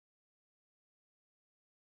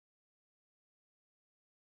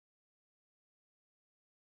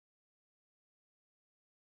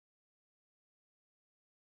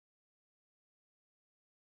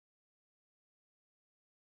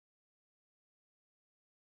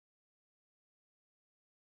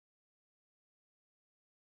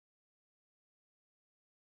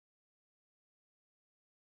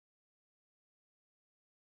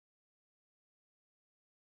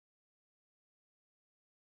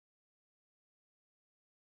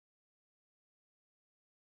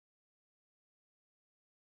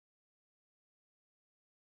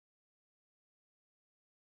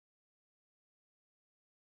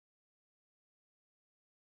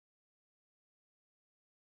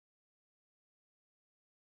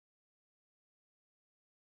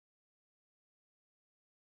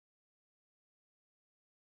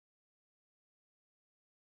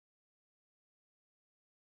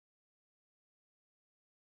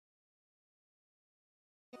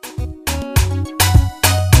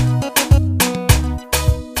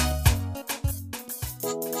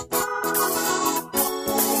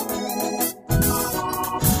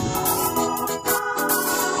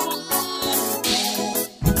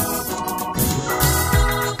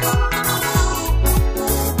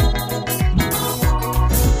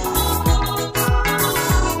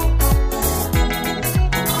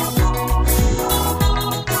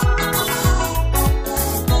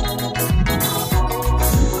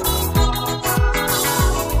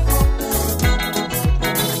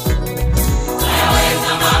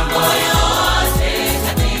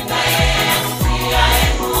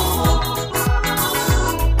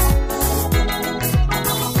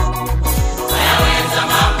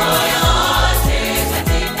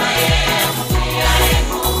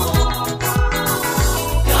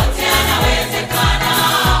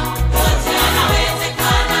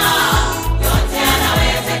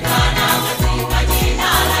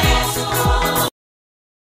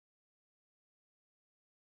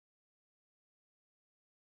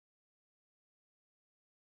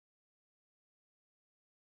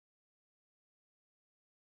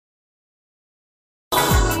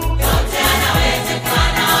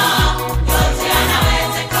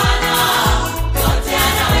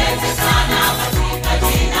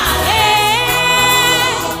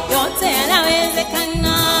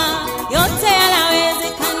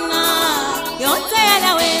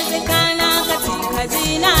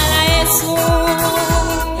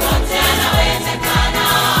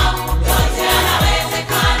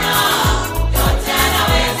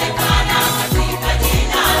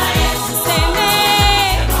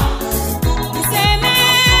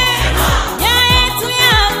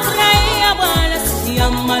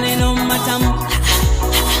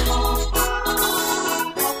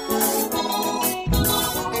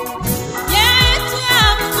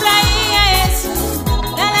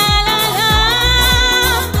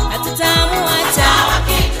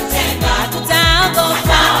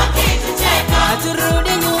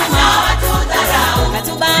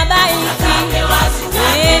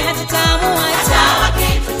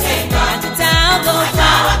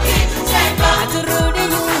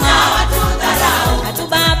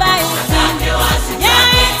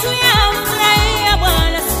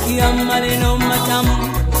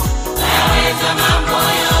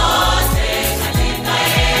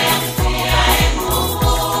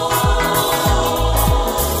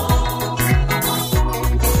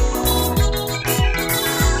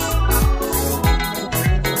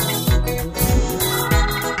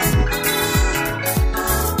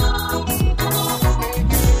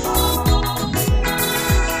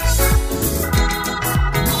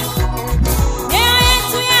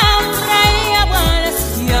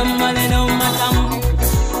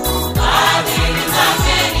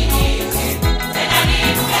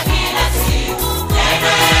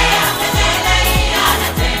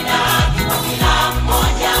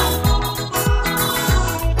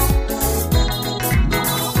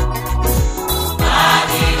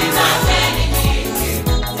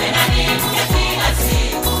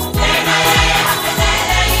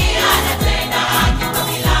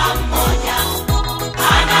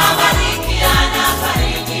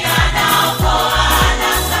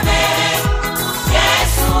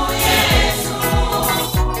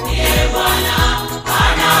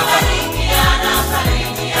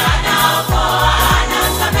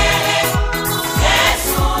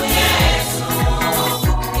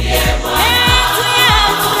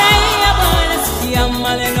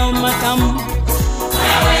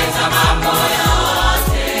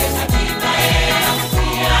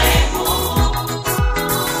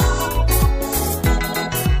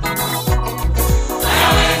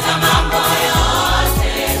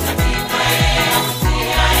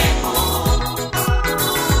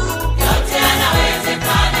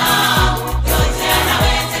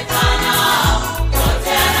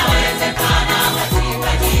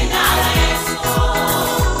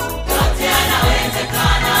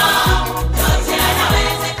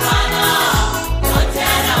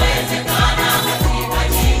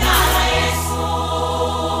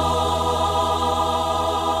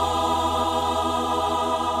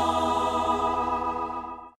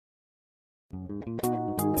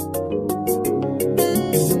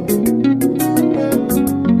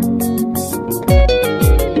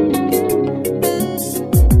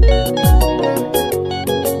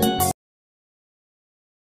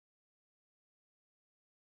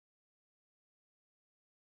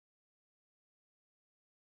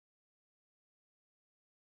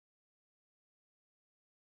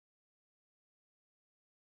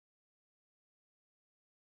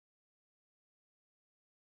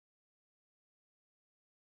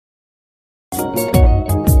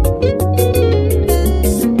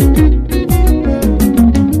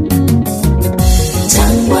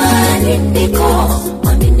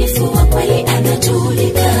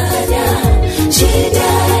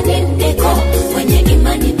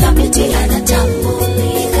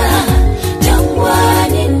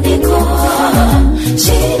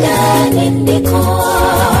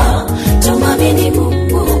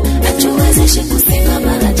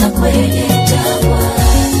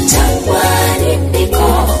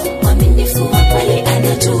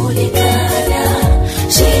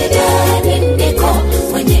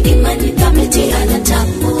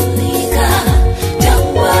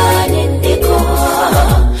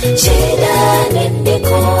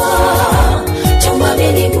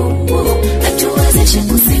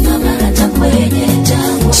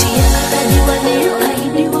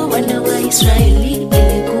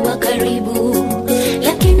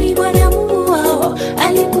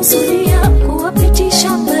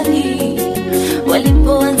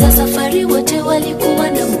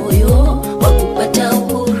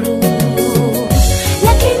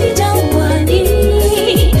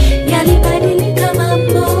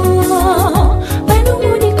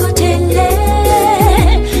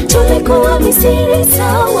Misiri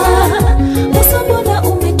sawa. Musa, mbona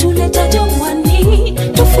umetuleta jangwani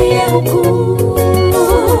tufie huku?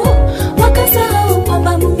 Wakasahau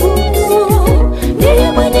kwamba Mungu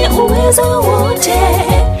ndiye mwenye uwezo wote.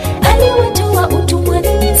 Aliwatoa utumwani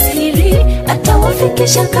Misri,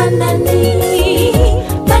 atawafikisha Kanaani.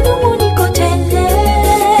 Manung'uniko tele,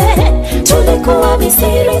 tulikuwa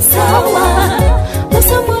Misri sawa.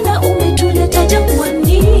 Musa, mbona umetuleta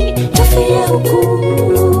jangwani tufie huku?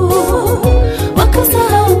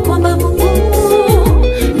 Wakasahau kwamba Mungu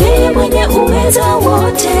ndiye mwenye uwezo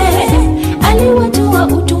wote. Aliwatoa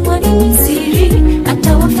utumwani Misri,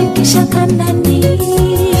 atawafikisha Kanaani.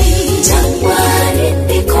 Jangwani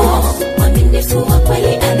ndiko mwaminifu wa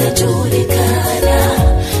kweli anajulikana.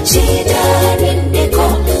 Shidani ndiko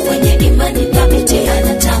mwenye imani thabiti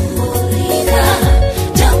anatambulika.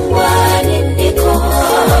 Jangwani ndiko,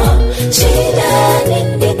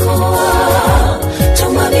 shidani ndiko,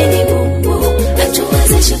 tumwamini Mungu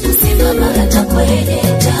atuwezeshe kusimama hata kwenye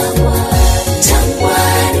jangwa.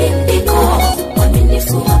 Jangwani ndiko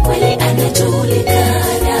mwaminifu wa kweli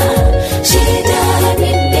anajulikana.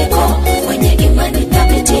 Shidani ndiko mwenye imani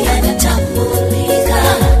thabiti anatambulika.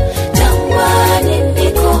 Jangwani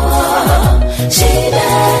ndiko,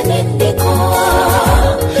 shidani ndiko,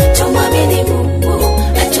 tumwamini Mungu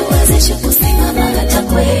atuwezeshe kusimama hata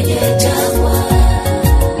kwenye jangwa.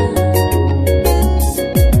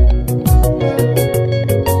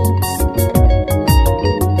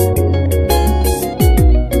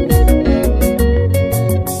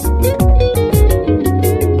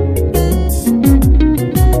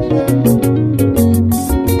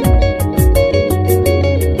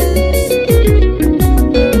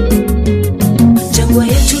 Jangwa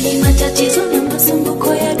yetu ni matatizo na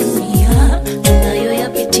masumbuko ya dunia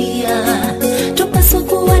tunayoyapitia. Tupaswa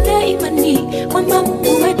kuwa na imani kwamba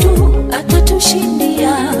Mungu wetu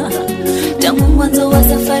atatushindia. Tangu mwanzo wa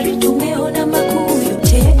safari tumeona makuu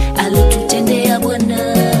yote alotutendea Bwana.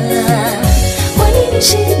 Kwa nini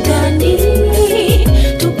shidani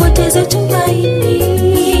tupoteze tumaini?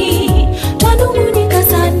 Twanung'unika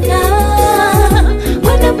sana,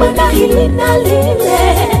 Bwana hili na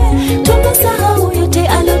lile. Tumesahau yote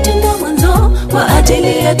alotenda mwanzo kwa ajili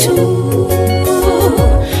yetu.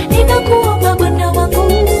 Ninakuomba Bwana wangu,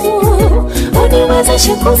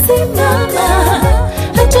 uniwezeshe kusimama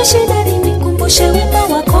hata shidani. Nikumbushe wema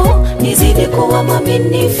wako, nizidi kuwa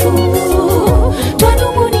mwaminifu.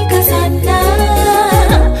 Twanung'unika sana,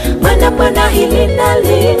 Bwana hili na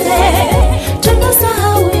lile.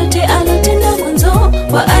 Tunasahau yote alotenda mwanzo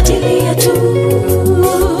kwa ajili yetu.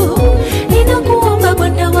 Ninakuomba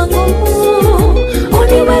Bwana wangu,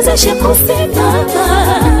 uniwezeshe kusimama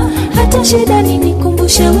hata shidani.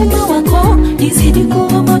 Nikumbushe wema wako, nizidi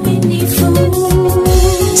kuwa mwaminifu.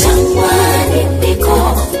 Jangwani ndiko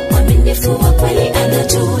mwaminifu wa kweli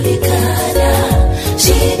anajulikana.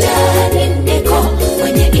 Shidani ndiko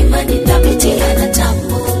mwenye imani thabiti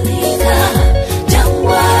anatambulika.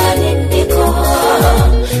 Jangwani ndiko,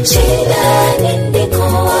 shidani ndiko,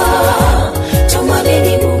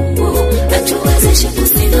 tumwamini Mungu atuwezeshe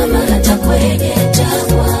kusimama hata kwenye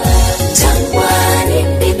jangwa. Jangwani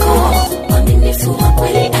ndiko mwaminifu wa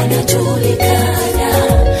kweli anajulikana.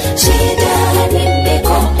 Shidani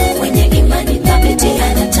ndiko mwenye imani thabiti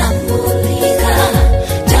anatambulika.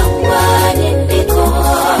 Jangwani ndiko,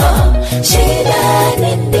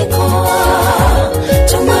 shidani ndiko,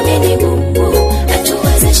 tumwamini Mungu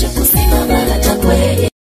atuwezeshe kusimama hata kwenye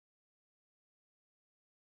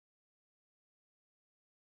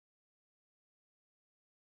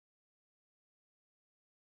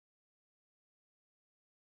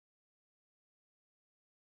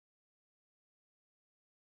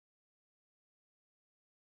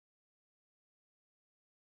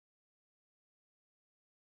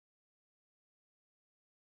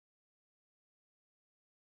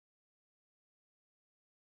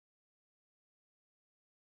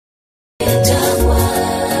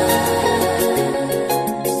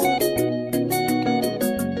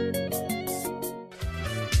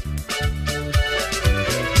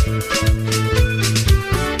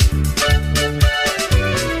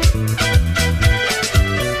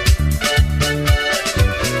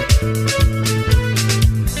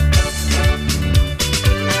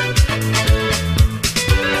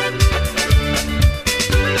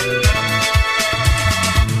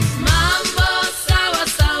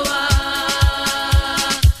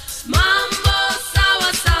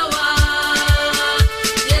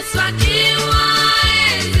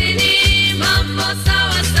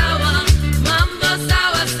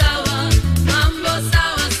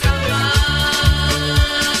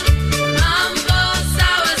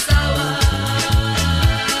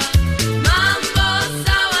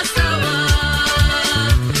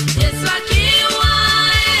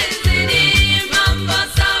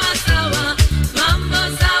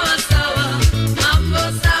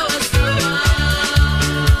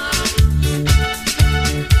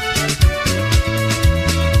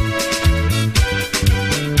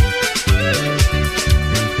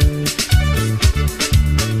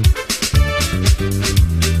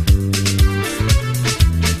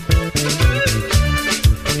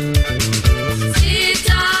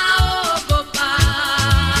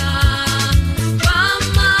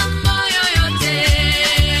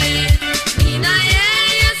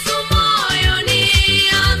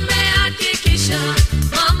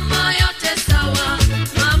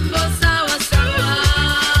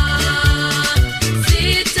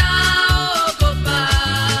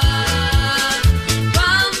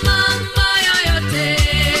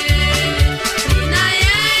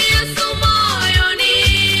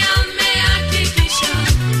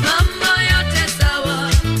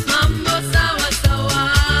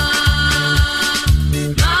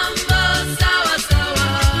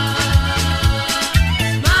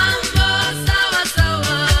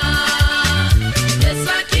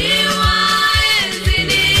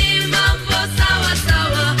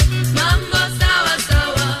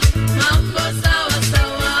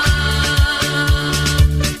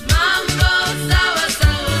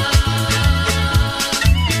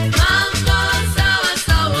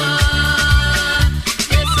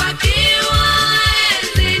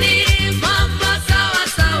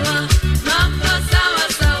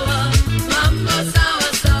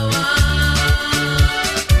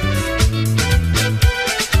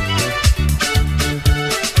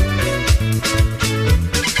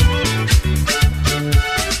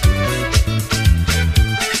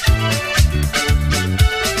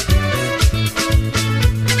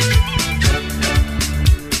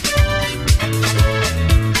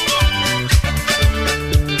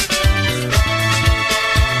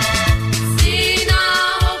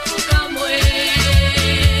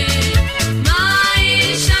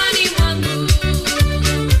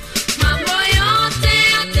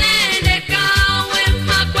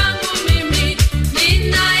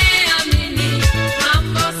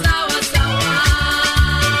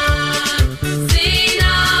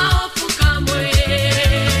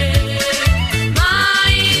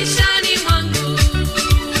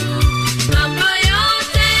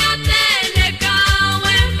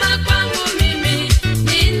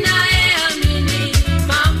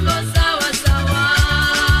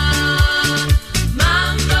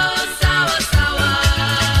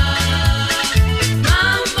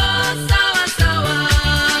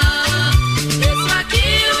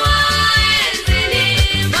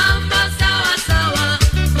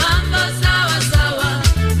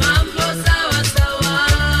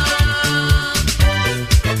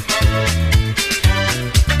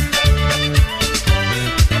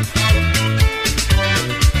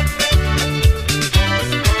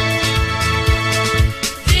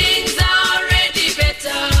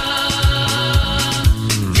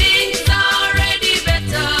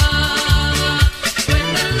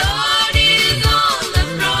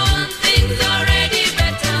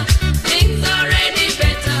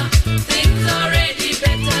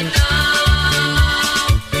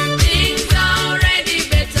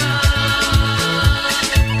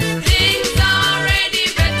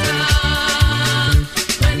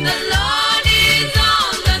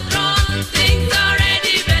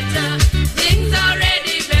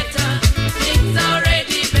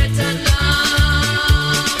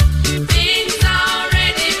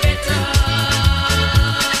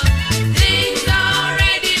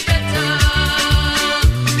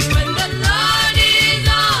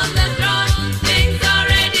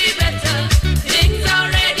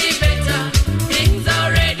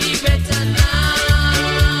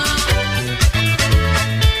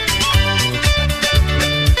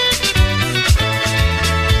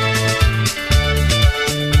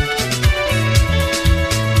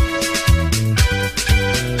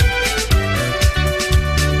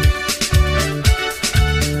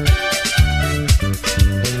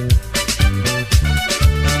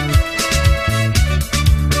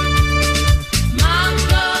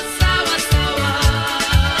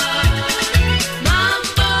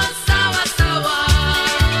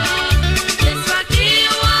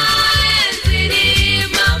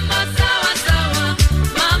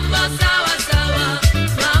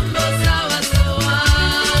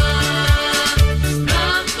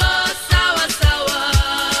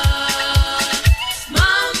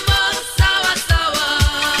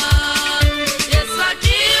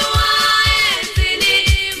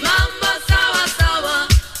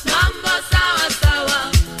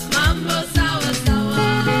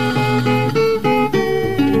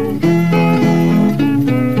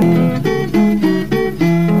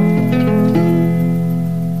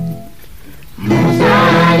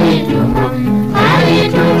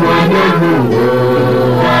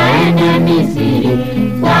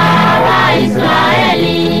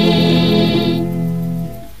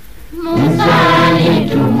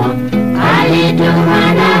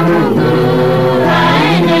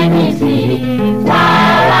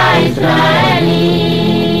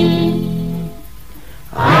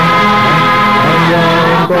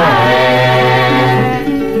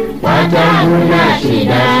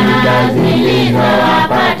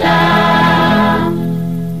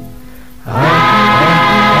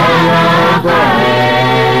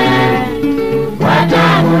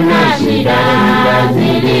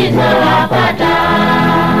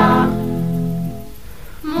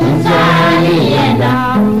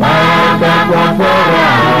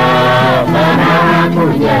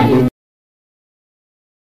kujali.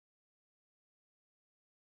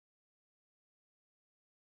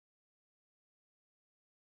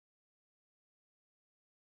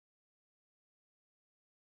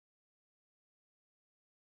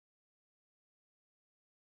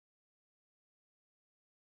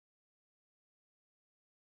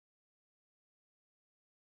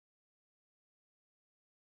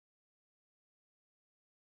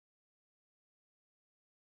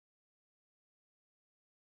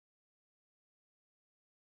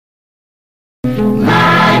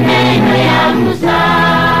 Maneno ya Musa,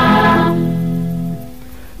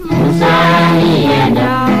 Musa alienda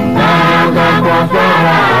mpaka kwa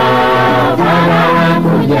Farao, Farao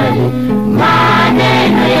hakujali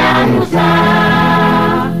maneno ya Musa.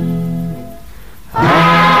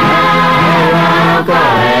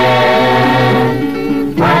 Hawaokoe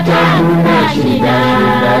watabu na shida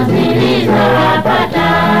zilizowapata.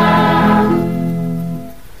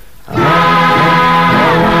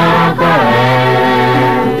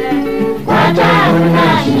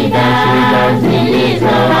 Kuna shida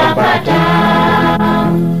zilizowapata.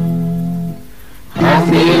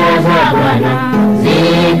 Hasira za Bwana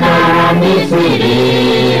zikawa Misri,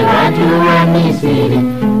 watu wa Misri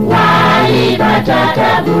walipata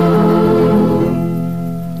tabu.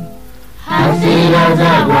 Hasira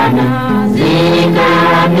za Bwana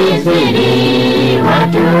zikawa Misri,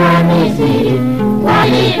 watu wa Misri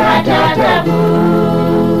walipata tabu.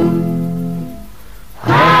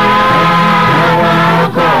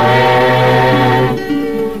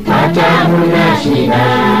 Tabu na shida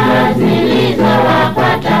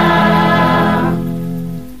zilizowapata.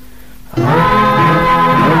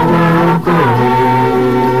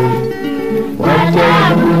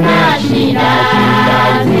 Tabu na shida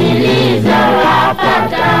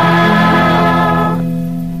zilizowapata.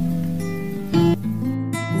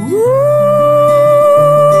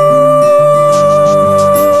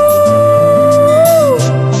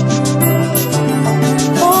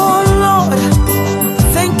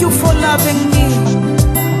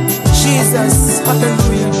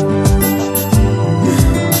 Hallelujah.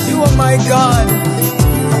 You are my God.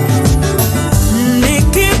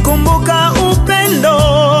 Nikikumbuka upendo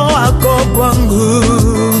wako kwangu,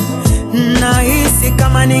 nahisi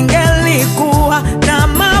kama ningelikuwa na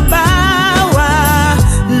mabawa,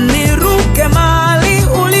 niruke mahali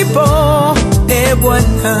ulipo, e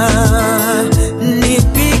Bwana,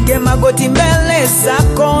 nipige magoti mbele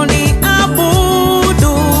zako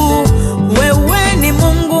niabudu. Wewe ni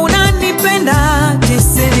Mungu unanipenda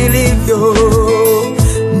jinsi nilivyo,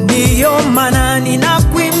 ndiyo maana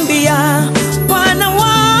ninakuimbia Bwana wangu.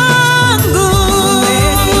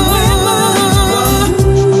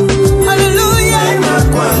 Hallelujah.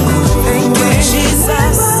 Thank you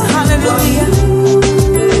Jesus. Hallelujah.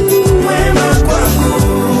 Wema kwangu,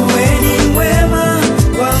 wewe ni wema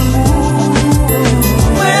kwangu.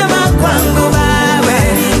 Wema kwangu Baba,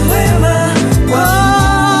 wewe ni wema kwangu.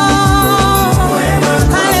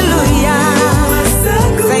 Hallelujah.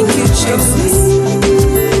 Thank you Jesus.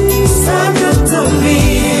 So good to me,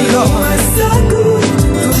 Lord. So good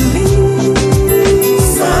to me.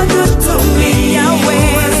 So good to me,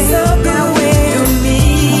 Yahweh. So good to me,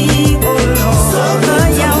 oh Lord. So good,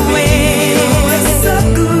 Yahweh. So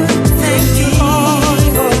good. Thank you, oh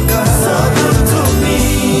God. So good to me.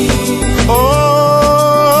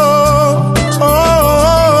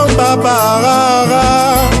 Oh, Baba,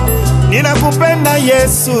 ninakupenda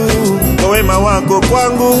Yesu, kwa wema wako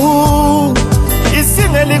kwangu.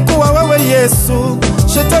 Isingelikuwa wewe Yesu,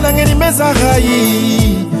 shetani angenimeza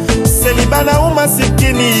hai. Selibana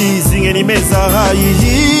umasikini zingenimeza hai.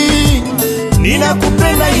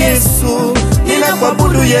 Ninakupenda Yesu,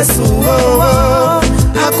 ninakuabudu Yesu, oh, oh.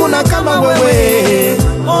 Hakuna kama wewe,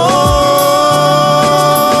 oh.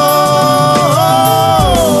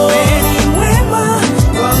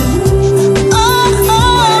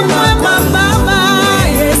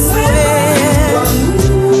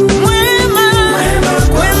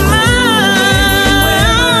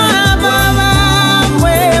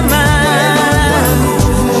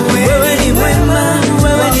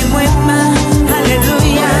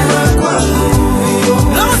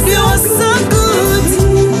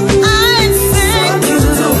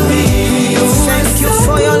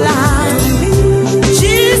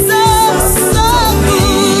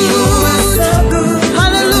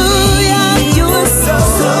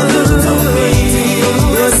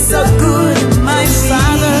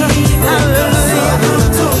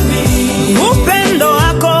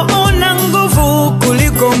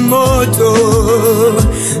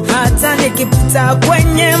 nikipita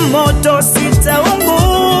kwenye moto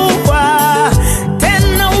sitaungua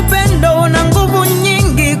tena. Upendo una nguvu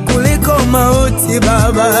nyingi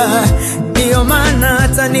Bwana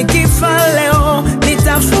hata nikifa leo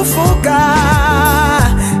nitafufuka.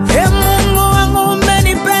 Ee Mungu wangu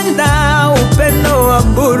umenipenda upendo wa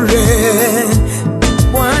bure.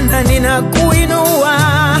 Bwana ninakuinua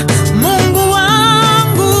Mungu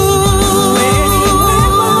wangu.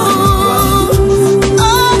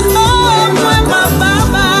 Mwema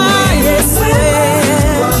Baba Yesu,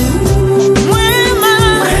 mwema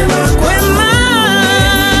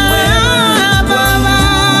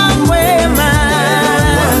Baba, mwema.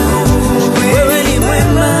 Wewe ni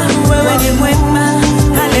mwema, wewe ni mwema,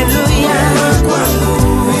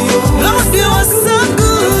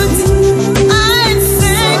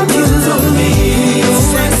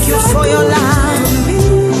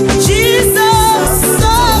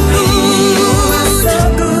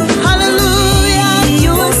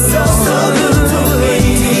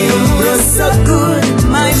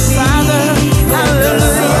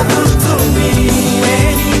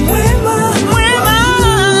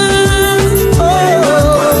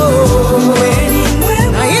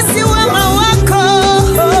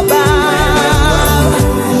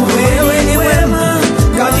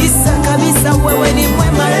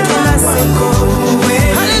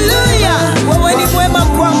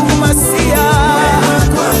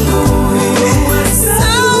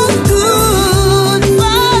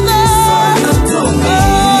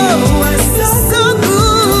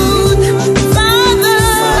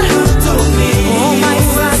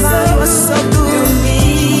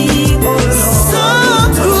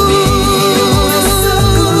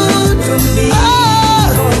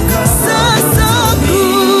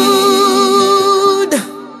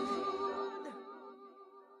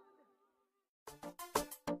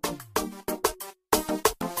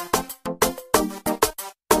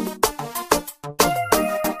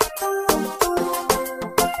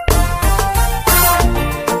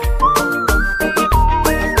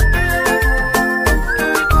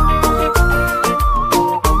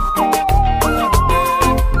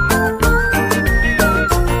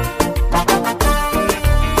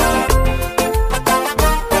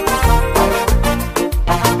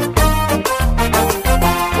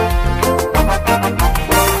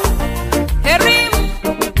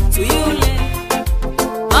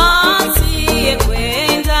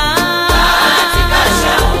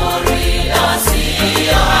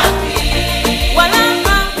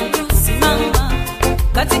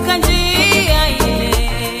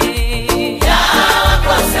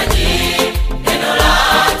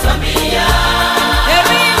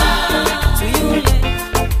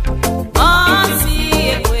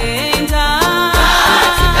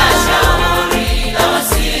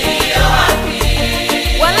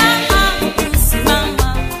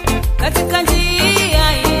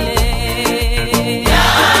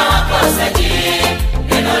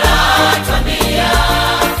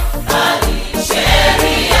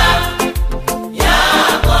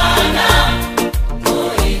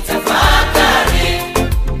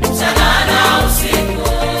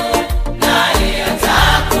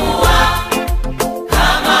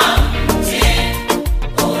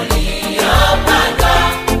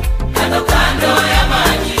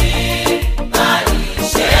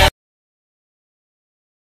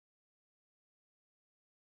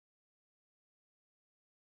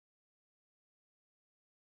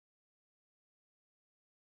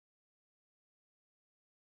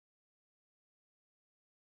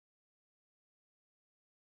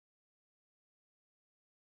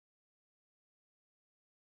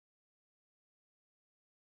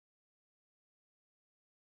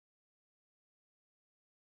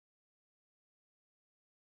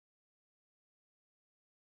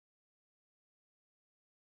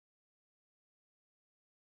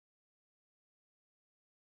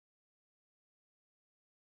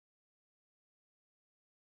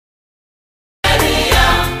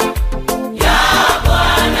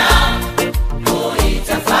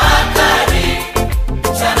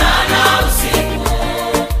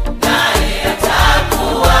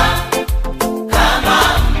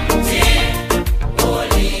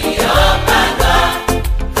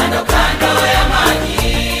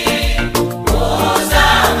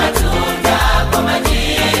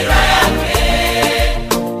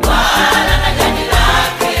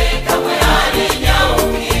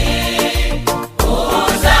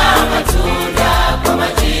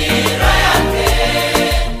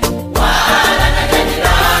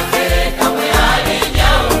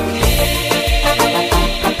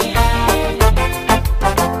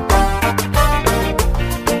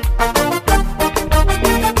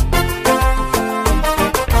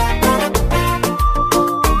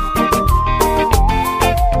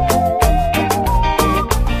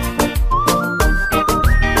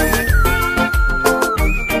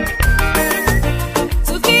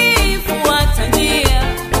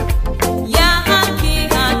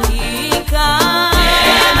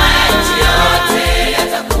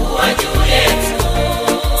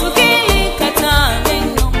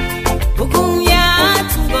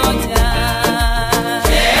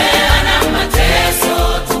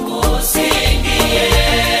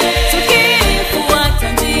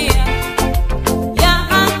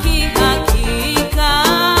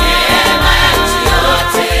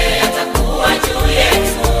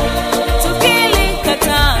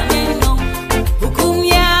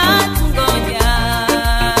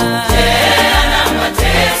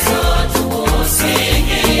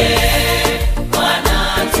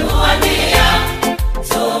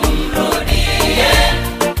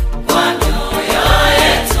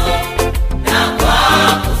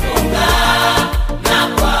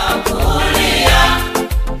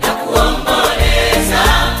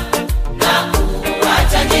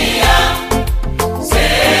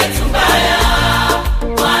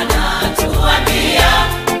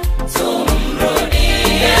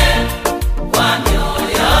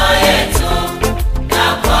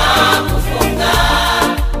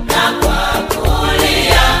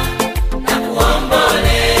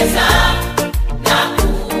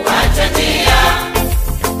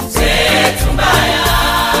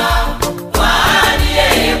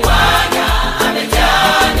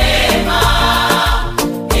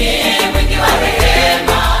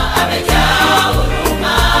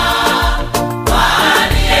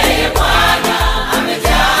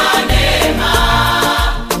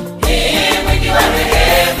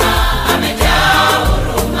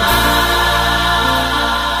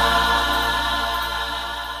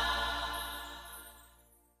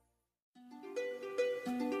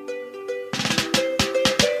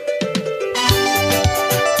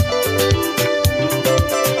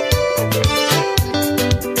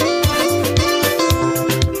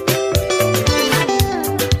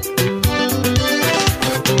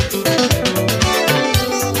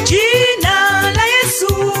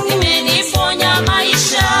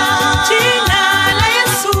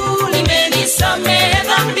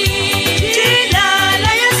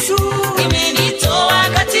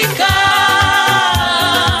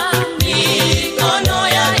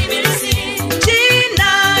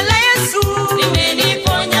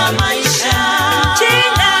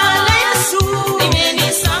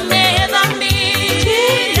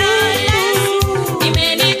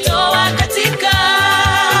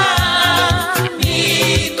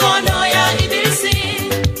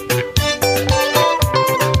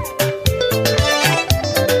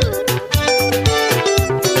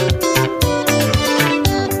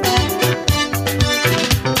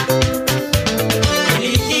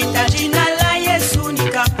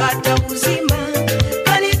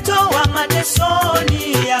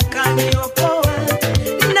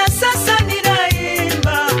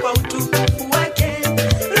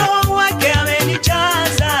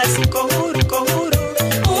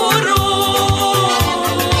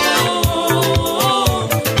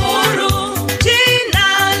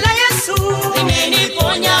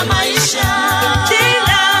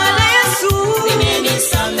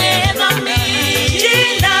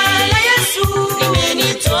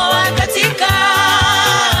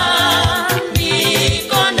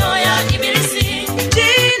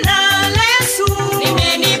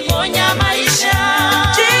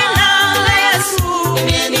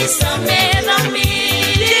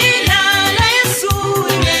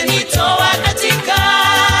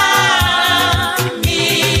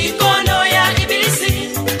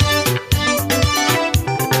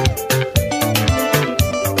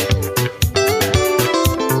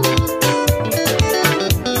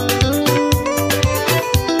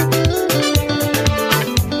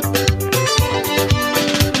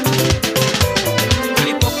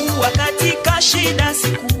 tena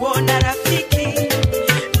sikuona rafiki.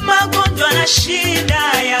 Magonjwa na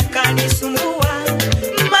shida yakanisumbua,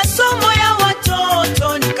 masomo ya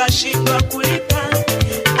watoto nikashindwa kulipa,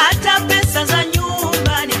 hata pesa za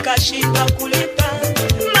nyumba nikashindwa kulipa.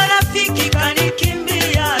 Marafiki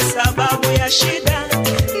kanikimbia sababu ya shida,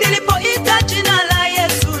 nilipoita jina la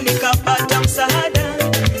Yesu nikapata msaada,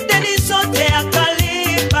 deni zote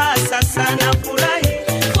akalipa. Sasa nafurahi,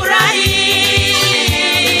 furahi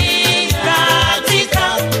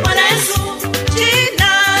katika Bwana Yesu.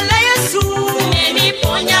 Jina la Yesu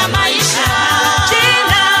limeniponya maisha,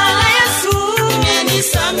 jina la Yesu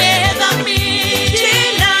limenisamehe dhambi,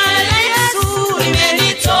 jina la Yesu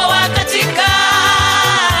limenitoa katika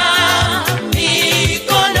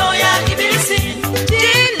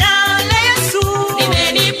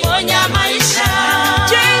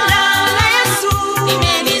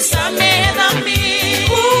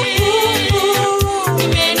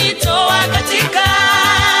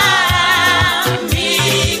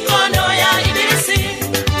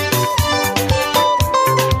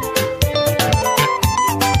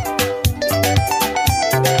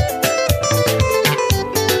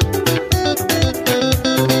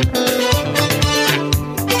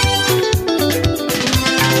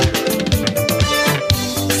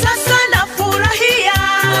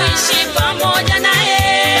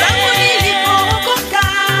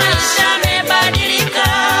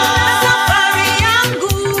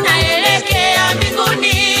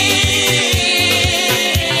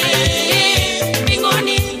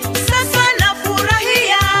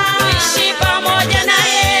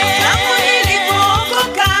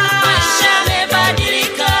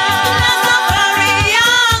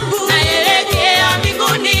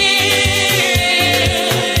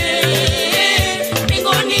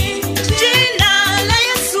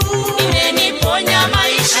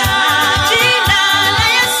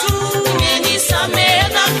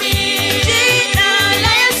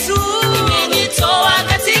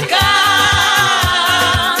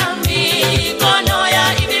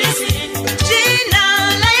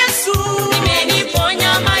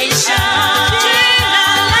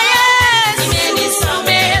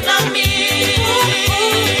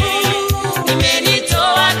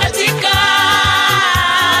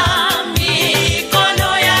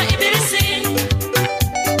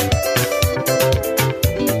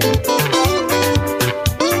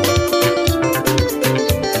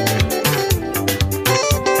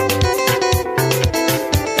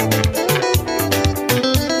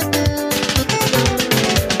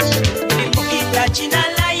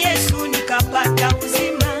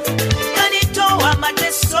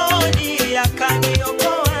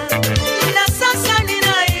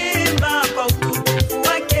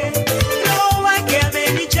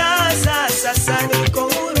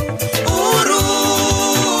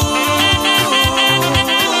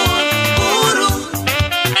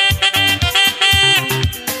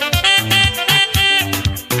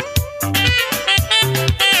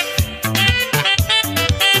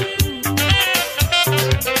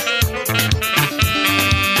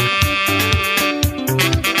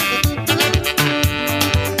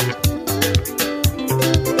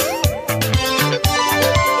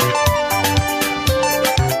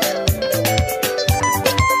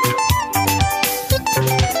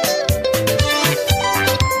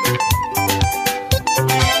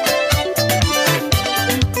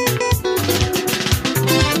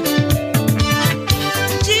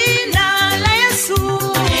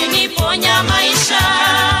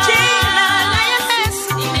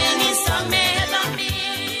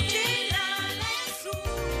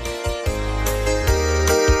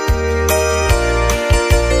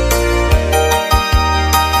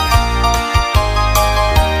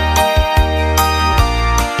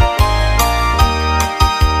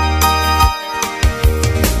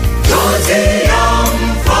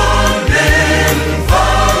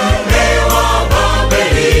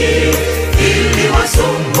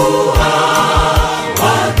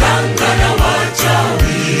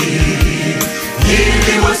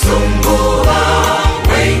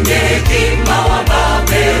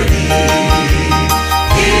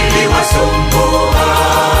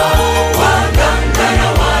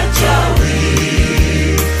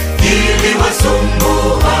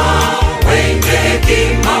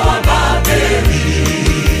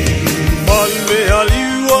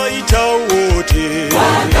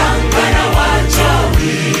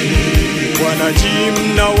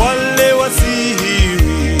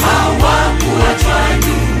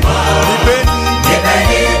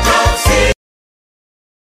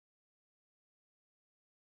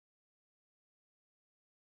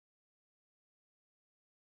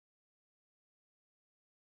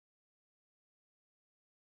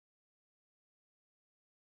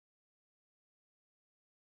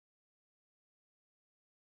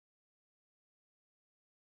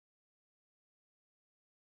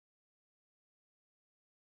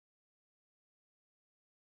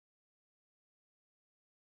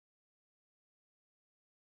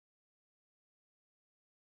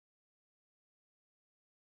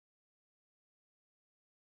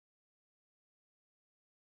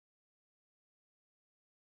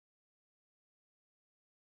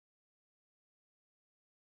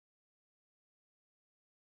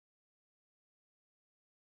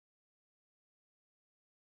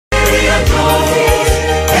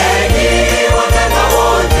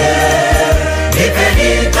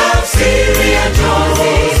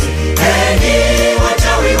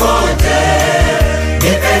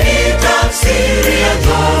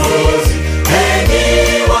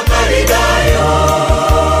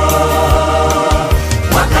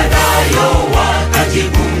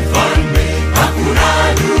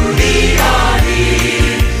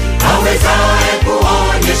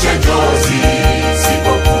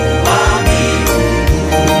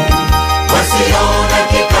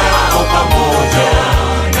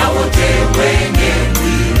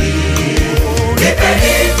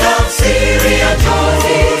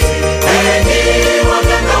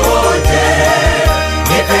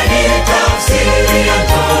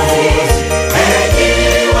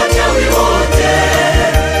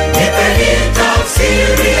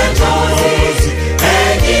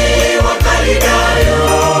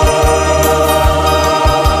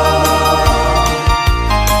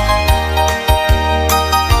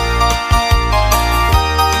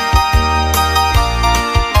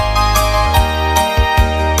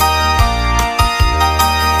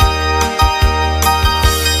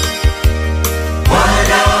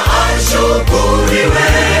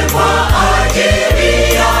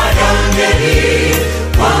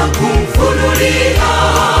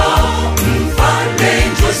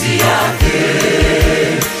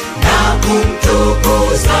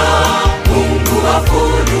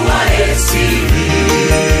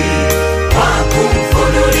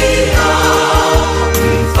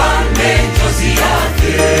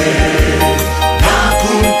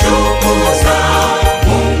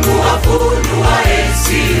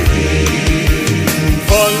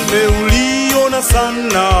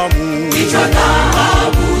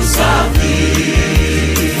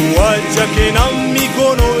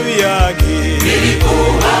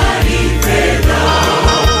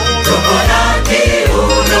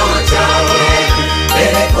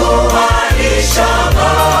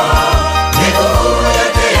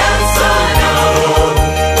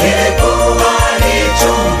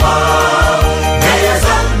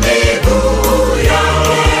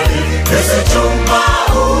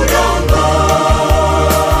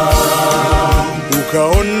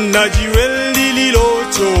ukaona jiwe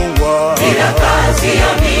lililochongwa bila kazi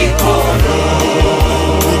ya mikono,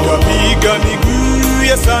 ikapiga miguu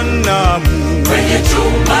ya sanamu kwenye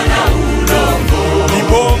chuma na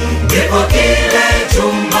udongo. Ndipo kile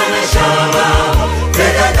chuma na shaba,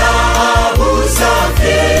 fedha dhahabu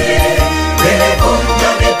safi,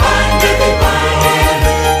 vilivunjwa vipande vipande,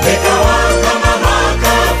 vikawa kama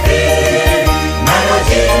makapi. Nalo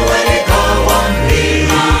jiwe likawa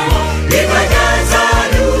mlima, likajaza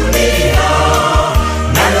dunia.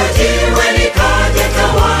 Nalo jiwe likaja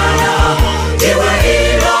tawala, jiwe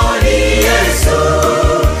hilo ni Yesu.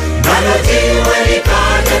 Nalo jiwe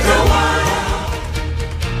likaja tawala.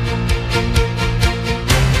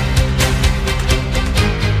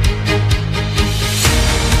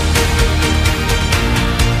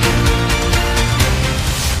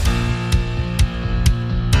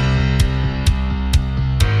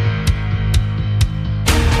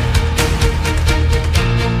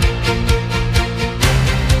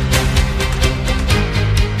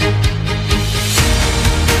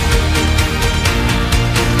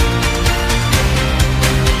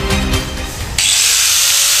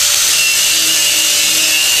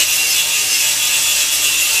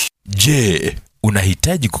 Je,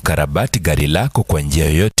 unahitaji kukarabati gari lako kwa njia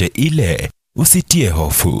yoyote ile? Usitie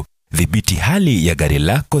hofu. Dhibiti hali ya gari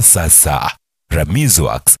lako sasa.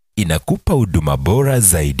 Ramizworks inakupa huduma bora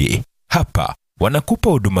zaidi. Hapa wanakupa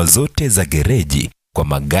huduma zote za gereji kwa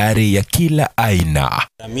magari ya kila aina.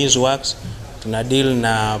 Ramizworks tuna deal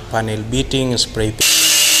na panel beating, spray.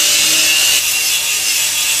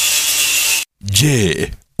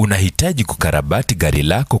 Je, unahitaji kukarabati gari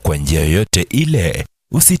lako kwa njia yoyote ile?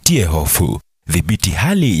 Usitie hofu. Dhibiti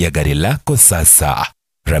hali ya gari lako sasa.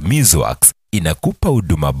 Ramizworks inakupa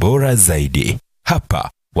huduma bora zaidi. Hapa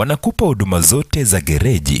wanakupa huduma zote za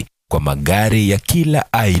gereji kwa magari ya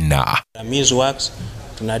kila aina. Ramizworks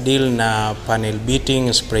tuna deal na panel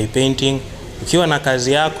beating, spray painting. Ukiwa na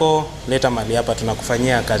kazi yako, leta mali hapa,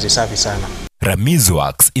 tunakufanyia kazi safi sana.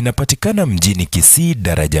 Ramizworks inapatikana mjini Kisii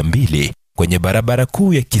daraja 2 kwenye barabara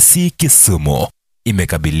kuu ya Kisii Kisumu.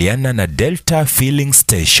 Imekabiliana na Delta Filling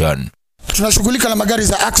Station. Tunashughulika na magari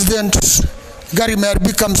za accident. Gari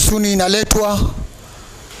imeharibika msuni inaletwa.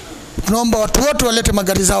 Tunaomba watu wote walete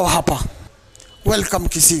magari zao hapa. Welcome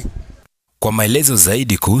Kisii. Kwa maelezo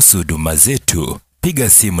zaidi kuhusu huduma zetu, piga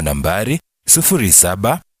simu nambari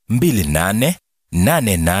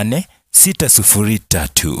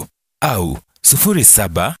 0728888603 au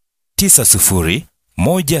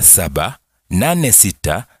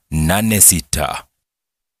 0790178686.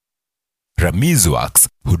 Ramizworks,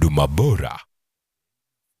 huduma bora.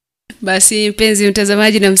 Basi mpenzi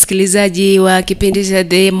mtazamaji na msikilizaji wa kipindi cha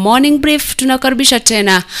The Morning Brief, tunakaribisha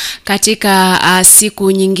tena katika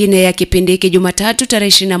siku nyingine ya kipindi hiki, Jumatatu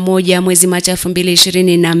tarehe 21 mwezi Machi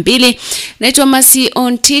 2022. Naitwa Masi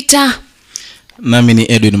Ontita. Nami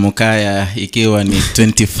ni Edwin Mukaya, ikiwa ni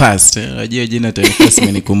 21st. Unajua jina 21st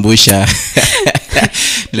imenikumbusha.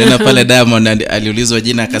 Niliona pale Diamond aliulizwa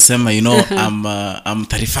jina akasema I'm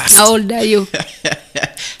 31st. How old are you?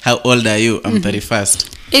 How old are you? I'm 31st.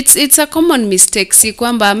 It's a common mistake. Si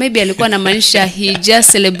kwamba maybe alikuwa anamaanisha he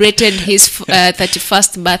just celebrated his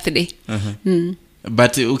 31st birthday.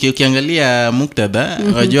 But ukiangalia muktadha,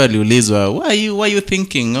 wajua aliulizwa why you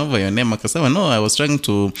thinking over your name, akasema no, I was trying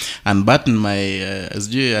to unbutton my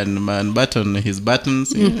unbutton his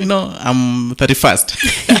buttons. I'm 31st.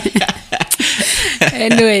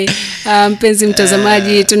 Anyway, mpenzi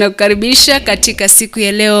mtazamaji, tunakukaribisha katika siku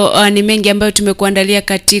ya leo. Ni mengi ambayo tumekuandalia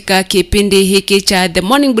katika kipindi hiki cha The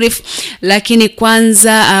Morning Brief, lakini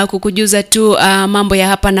kwanza kukujuza tu mambo ya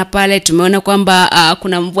hapa na pale. Tumeona kwamba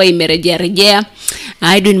kuna mvua imerejea.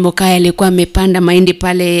 Edwin Mukaya alikuwa amepanda mahindi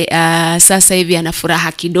pale, sasa hivi ana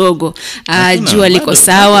furaha kidogo. Jua liko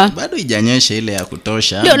sawa. Bado haijanyesha ile ya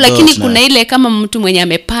kutosha. Ndio, lakini kuna ile kama mtu mwenye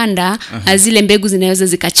amepanda, zile mbegu zinaweza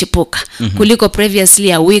zikachipuka. Kuliko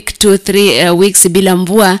previously a week 2-3 weeks bila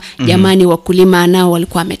mvua. Jamani, wakulima nao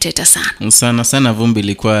walikuwa wameteta sana. Vumbi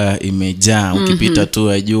ilikuwa imejaa. Ukipita tu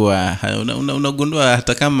ajua unagundua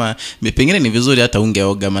hata kama pengine ni vizuri hata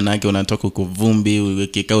ungeoga, manake unatoka kuvumbi.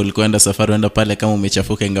 Ukikao ulikwenda safari uenda pale kama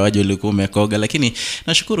umechafuka, ingawaje ulikuwa umekoga. Lakini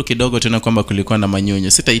nashukuru kidogo tena kwamba kulikuwa na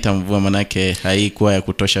manyunyu. Sitaita mvua manake haikuwa ya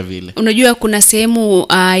kutosha vile. Unajua kuna sehemu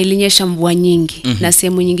ilinyesha mvua nyingi na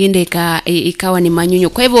sehemu nyingine ikawa ni manyunyu.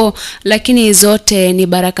 Kwa hivyo lakini zote ni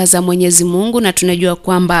baraka za Mwenyezi Mungu, na tunajua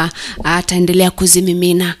kwamba ataendelea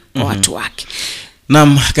kuzimimina kwa watu wake.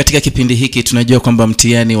 Naam, katika kipindi hiki tunajua kwamba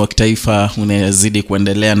mtihani wa kitaifa unazidi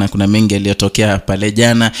kuendelea na kuna mengi yaliyotokea pale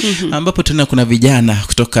jana ambapo kuna vijana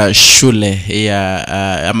kutoka shule ya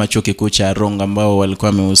ama chuo kikuu cha Rongo ambao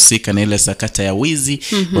walikuwa wamehusika na ile sakata ya wizi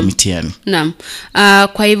wa mitihani. Naam.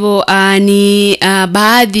 Kwa hivyo ni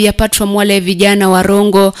baadhi ya patron wale vijana wa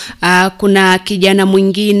Rongo, kuna kijana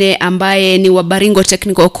mwingine ambaye ni wa Baringo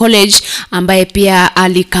Technical College ambaye pia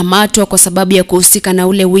alikamatwa kwa sababu ya kuhusika na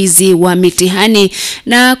ule wizi wa mitihani.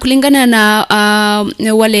 Na kulingana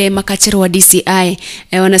na wale makachero wa DCI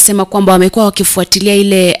wanasema kwamba wamekuwa wakifuatilia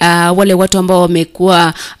ile wale watu ambao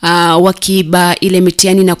wamekuwa wakiiba ile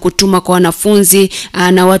mitihani na kutuma kwa wanafunzi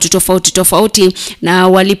na watu tofauti, na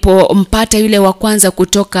walipompata yule wa kwanza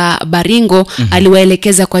kutoka Baringo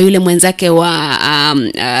aliwaelekeza kwa yule mwenzake wa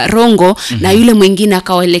Rongo na yule mwingine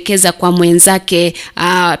akawaelekeza kwa mwenzake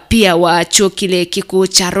pia wa chuo kile kikuu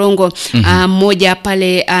cha Rongo. Mmoja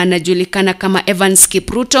pale anajulikana kama Evans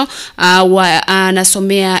Kipruto,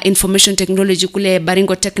 anasomea information technology kule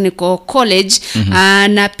Baringo Technical College.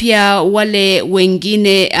 Na pia wale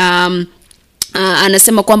wengine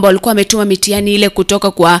anasema kwamba walikuwa wametuma mitihani ile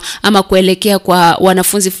kutoka kwa ama kuelekea kwa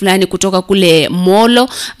wanafunzi fulani kutoka kule Molo,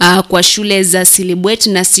 kwa shule za Silibwet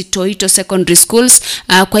na Sitoito Secondary Schools.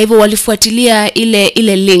 Kwa hivyo walifuatilia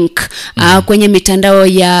ile link kwenye mitandao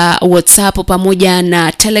ya WhatsApp pamoja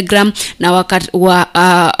na Telegram na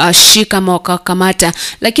wakashika ama wakakamata.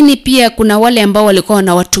 Lakini pia kuna wale ambao walikuwa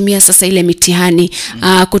wanawatumia sasa ile mitihani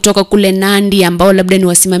kutoka kule Nandi ambao labda ni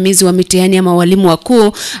wasimamizi wa mitihani ama walimu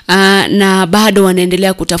wakuu, na bado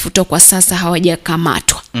wanaendelea kutafutwa, kwa sasa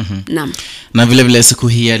hawajakamatwa. Naam. Na vile vile siku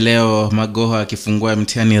hii ya leo Magoha akifungua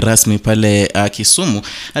mtihani rasmi pale Kisumu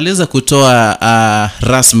aliweza kutoa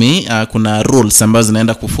rasmi kuna rules ambazo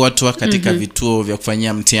zinaenda kufuatwa katika vituo vya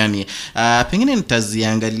kufanyia mtihani. Pengine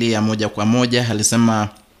nitaziangalia moja kwa moja. Alisema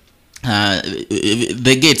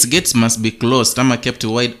the gates must be closed ama kept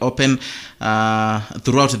wide open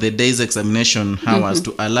throughout the day's examination hours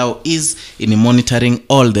to allow ease in monitoring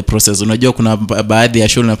all the process. Unajua kuna baadhi ya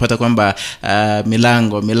shule unapata kwamba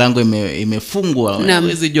milango imefungwa.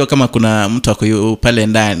 Huwezi jua kama kuna mtu ako pale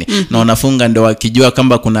ndani na wanafunga ndio wakijua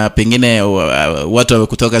kama kuna pengine watu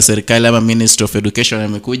kutoka serikali ama Ministry of Education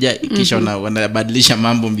amekuja kisha wanabadilisha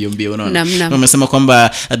mambo mbio unaona. Wamesema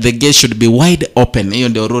kwamba the gate should be wide open. Hiyo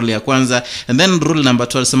ndio rule ya kwanza. And then rule number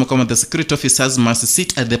 2 alisema kwamba the security officers must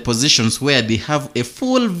sit at the positions where they have a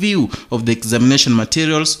full view of the examination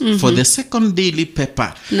materials for the second daily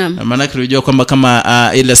paper. Maana tunajua kwamba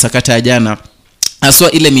kama ile sakata ya jana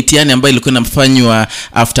aswa ile mitihani ambayo ilikuwa inafanywa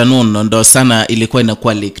afternoon ndo sana ilikuwa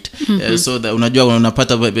inakuwa leaked. So unajua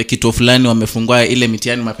unapata kitu fulani wamefungua ile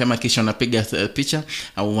mitihani mapema kisha wanapiga picha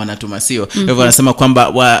au wanatuma sio. Hivyo wanasema kwamba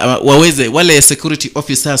waweze wale security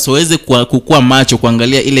officers waweze kukua macho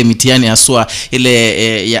kuangalia ile mitihani aswa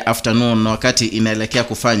ile ya afternoon wakati inaelekea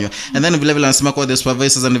kufanywa. And then vile vile wanasema kwa the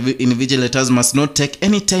supervisors and invigilators must not take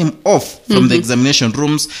any time off from the examination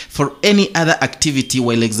rooms for any other activity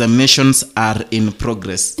while examinations are in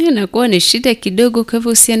progress. Inakuwa ni shida kidogo, kwa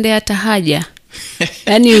hivyo usiende hata haja.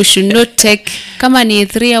 Yani you should not take kama ni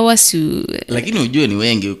 3 hours lakini ujue ni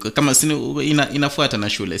wengi kama inafuata na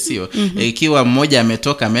shule sio. Ikiwa mmoja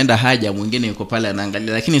ametoka ameenda haja mwingine yuko pale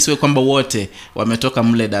anaangalia, lakini sio kwamba wote wametoka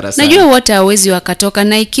mle darasani. Najua wote hawezi wakatoka,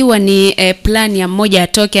 na ikiwa ni plan ya mmoja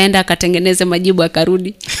atoke aenda akatengeneze majibu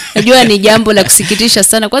akarudi. Najua ni jambo la kusikitisha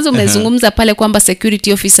sana. Kwanza umezungumza pale kwamba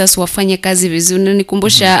security officers wafanye kazi vizuri.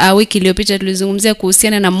 Nikumbusha wiki iliyopita tulizungumzia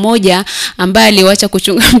kuhusiana na mmoja ambaye aliacha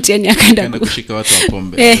kuchunga mtihani akaenda kushika watu wa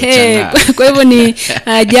pombe. Kwa hivyo ni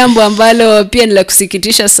jambo ambalo pia ni la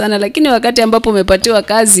kusikitisha sana, lakini wakati ambapo umepatiwa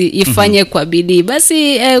kazi ifanye kwa bidii.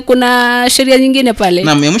 Basi kuna sheria nyingine pale.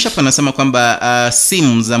 Na mwisho hapa anasema kwamba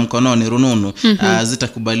simu za mkononi rununu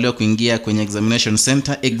zitakubaliwa kuingia kwenye examination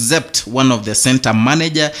center except one of the center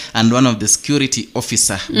manager and one of the security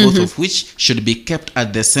officer, both of which should be kept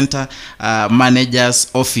at the center manager's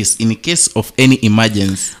office in case of any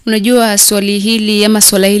emergency. Unajua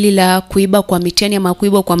swala hili la kuiba kwa mitihani ama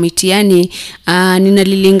kuiba kwa mitihani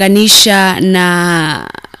ninalilinganisha na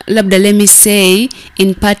labda let me say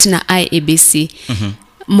in part na IEBC.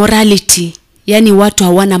 Morality, yani watu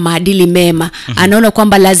hawana maadili mema. Anaona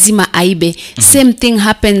kwamba lazima aibe. Same thing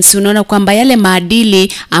happens, unaona kwamba yale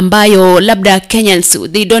maadili ambayo labda Kenyans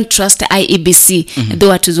they don't trust IEBC,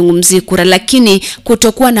 though atuzungumzie kura, lakini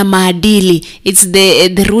kutokuwa na maadili it's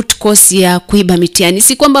the root cause ya kuiba mitihani.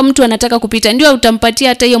 Si kwamba mtu anataka kupita ndio utampatia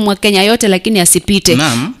hata hiyo Mkenya yote lakini asipite.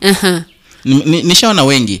 Nishaona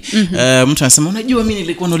wengi. Mtu anasema unajua mimi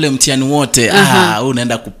nilikuwa na ule mtihani wote.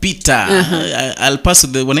 Unaenda kupita. I'll pass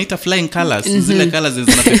the wanaita flying colors. Zile colors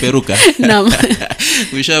zinapeperuka. Naam.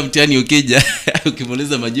 Mwisho mtihani ukija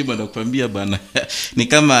ukimuuliza majibu anakuambia bana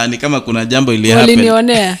ni kama kuna jambo ili happen.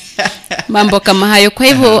 Walinionea. Mambo kama hayo. Kwa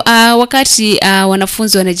hivyo wakati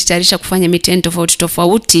wanafunzi wanajitayarisha kufanya mitihani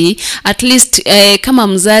tofauti, at least kama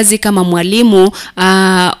mzazi, kama mwalimu,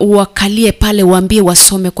 wakalie pale, waambie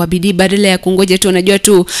wasome kwa bidii badala ya kungoja tu. Unajua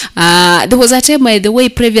tu there was a time by the way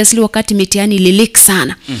previously wakati mitihani ilileak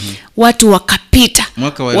sana. Watu wakapita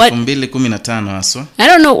mwaka wa 2015 haswa. I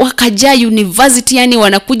don't know, wakaja university, yani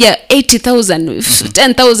wanakuja 80,000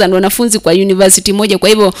 10,000 wanafunzi kwa university moja. Kwa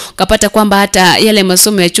hivyo ukapata kwamba hata yale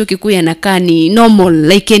masomo ya chuo kikuu yanakaa ni normal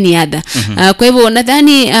like any other. Kwa hivyo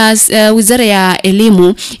nadhani Wizara ya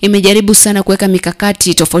Elimu imejaribu sana kuweka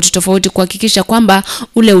mikakati tofauti kuhakikisha kwamba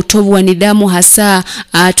ule utovu wa nidhamu, hasa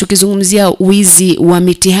tukizungumzia wizi wa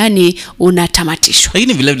mitihani, unatamatishwa.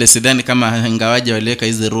 Lakini vile vile sidhani kama ingawaje waliweka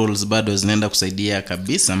hizi rules bado zinaenda kusaidia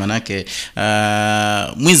kabisa, manake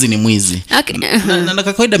mwizi ni mwizi. Okay. Na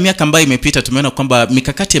kwa kawaida miaka ambayo imepita tumeona kwamba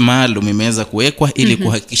mikakati maalum imeweza kuwekwa ili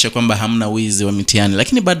kuhakikisha kwamba hamna wizi wa mitihani,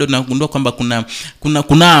 lakini bado nagundua kwamba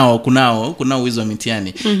kunao wizi wa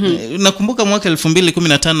mitihani. Nakumbuka mwaka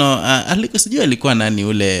 2015 sijui alikuwa nani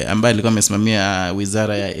ule ambaye alikuwa amesimamia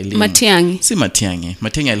Wizara ya Elimu. Matiang'i. Si Matiang'i.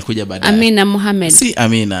 Matiang'i alikuja baadaye. Amina Mohamed. Si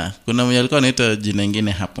Amina. Kuna mmoja alikuwa anaitwa jina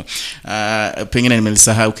lingine hapo. Pengine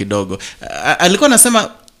nimelisahau kidogo. Alikuwa anasema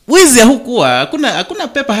wizi hakuwa, hakuna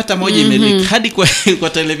pepa hata moja imelika. Hadi kwa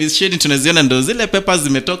televisheni tunaziona ndo zile pepa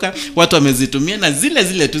zimetoka, watu wamezitumia na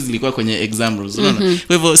zile tu zilikuwa kwenye exam rules. Unaona?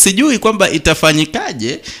 Kwa hivyo sijui kwamba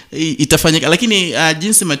itafanyikaje, lakini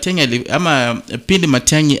jinsi Matiang'i ama pindi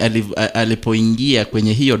Matiang'i alipoingia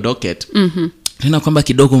kwenye hiyo docket, nina kwamba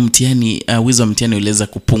kidogo wizi wa mtihani uliweza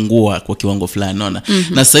kupungua kwa kiwango fulani, unaona.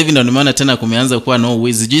 Na sasa hivi ndio nimeona tena kumeanza kuwa no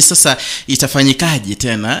wizi. Juu sasa itafanyikaje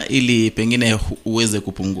tena ili pengine uweze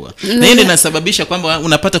kupungua. Na hili linasababisha kwamba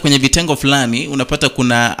unapata kwenye vitengo fulani, unapata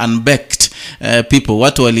kuna unbacked people,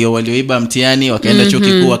 watu walioiba mtihani wakaenda chuo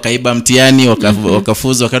kikuu wakaiba mtihani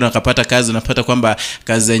wakafuzu wakapata kazi. Unapata kwamba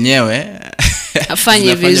kazi yenyewe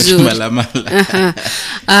afanye vizuri.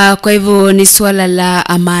 Kwa hivyo ni swala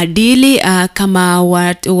la maadili, kama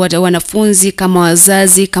wanafunzi, kama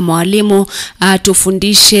wazazi, kama walimu,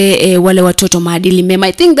 tufundishe wale watoto maadili mema.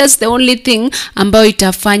 I think that's the only thing ambayo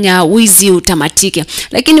itafanya wizi utamatike.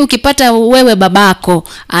 Lakini ukipata wewe babako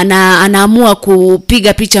anaamua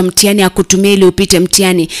kupiga picha mtihani akutumie ili upite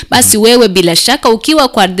mtihani, basi wewe bila shaka ukiwa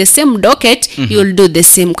kwa the same docket you'll do the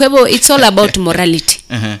same. Kwa hivyo it's all about morality.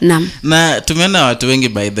 Na tumeona watu wengi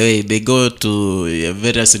by the way they go to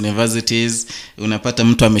various universities, unapata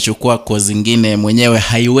mtu amechukua course zingine mwenyewe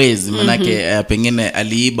haiwezi, manake pengine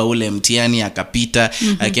aliiba ule mtihani akapita,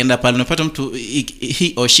 akienda pale unapata mtu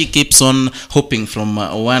he or she keeps on hopping from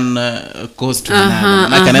one course to another.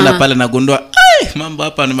 Manake anaenda pale na gundua mambo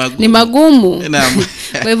hapa ni magumu.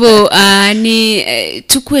 Kwa hivyo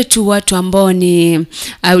tukue tu watu ambao ni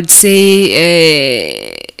I would say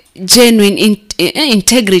genuine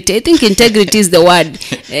integrity. I think integrity is the word.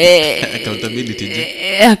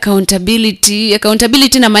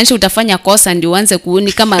 Accountability na maanisha utafanya kosa ndio uanze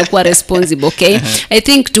kuuni kama kuwa responsible, okay? I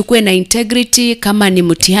think tukue na integrity. Kama ni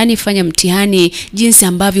mtihani, fanya mtihani jinsi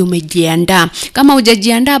ambavyo umejiandaa. Kama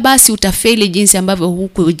hujajiandaa basi utafeli jinsi ambavyo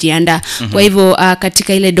hukujiandaa. Kwa hivyo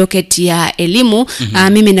katika ile docket ya elimu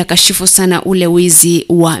mimi nakashifu sana ule wizi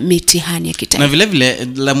wa mitihani ya kitaifa. Na vile vile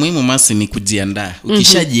la muhimu masi ni kujiandaa.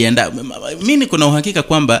 Ukishajiandaa, mimi kuna uhakika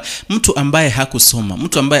kwamba mtu ambaye hakusoma,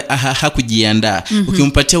 mtu ambaye hakujiandaa,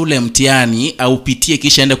 ukimpatia ule mtihani au pitie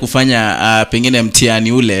kisha aende kufanya pengine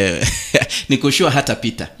mtihani ule ni kushua hata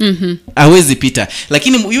pita. Hawezi pita.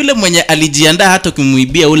 Lakini yule mwenye alijiandaa hata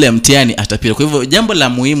ukimuibia ule mtihani atapita. Kwa hivyo jambo la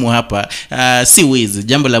muhimu hapa si wizi.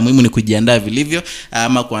 Jambo la muhimu ni kujiandaa vilivyo,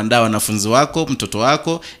 ama kuandaa wanafunzi wako, mtoto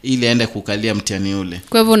wako ili aende kukalia mtihani ule.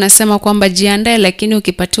 Kwa hivyo unasema kwamba jiandae, lakini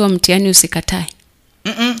ukipatiwa mtihani usikatae.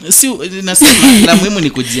 Si nasema la muhimu ni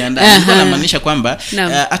kujiandaa. Nilikuwa namaanisha kwamba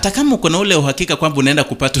hata kama uko na ule uhakika kwamba unaenda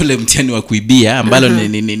kupata ule mtihani wa kuibia ambalo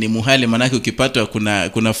ni muhali, manake ukipatwa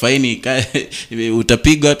kuna faini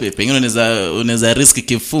utapigwa, pengine unaweza risk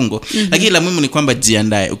kifungo. Lakini la muhimu ni kwamba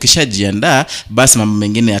jiandae. Ukishajiandaa basi mambo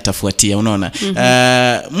mengine yatafuatia, unaona.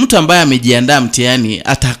 Mtu ambaye amejiandaa mtihani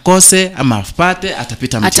atakose ama apate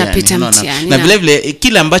atapita mtihani, unaona. Na vile vile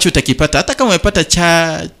kile ambacho utakipata hata kama umepata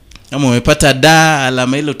Kama umepata da,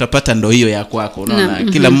 alama ile utapata ndo hiyo ya kwako,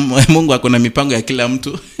 unaona. Kila Mungu akona mipango ya kila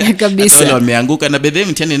mtu. Kabisa. Wale wameanguka na bedhe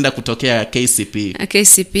mtihani inaenda kutokea KCP.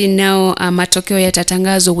 KCP nao matokeo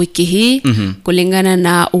yatatangazwa wiki hii kulingana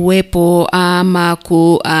na uwepo ama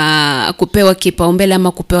kupewa kipaumbele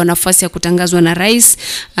ama kupewa nafasi ya kutangazwa na rais.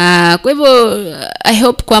 Kwa hivyo I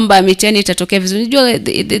hope kwamba mitihani itatokea vizuri. Unajua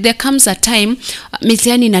there comes a time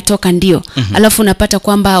mitihani inatoka ndio. Alafu unapata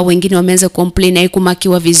kwamba wengine wameanza complain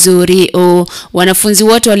haikumakiwa vizuri, wanafunzi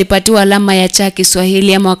wote walipatiwa alama ya cha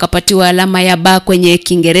Kiswahili ama wakapatiwa alama ya ba kwenye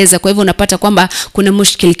Kiingereza. Kwa hivyo unapata kwamba kuna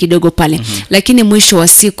mushkili kidogo pale. Lakini mwisho wa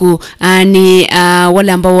siku ni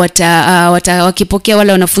wale ambao wakipokea,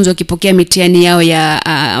 wale wanafunzi wakipokea mitihani yao ya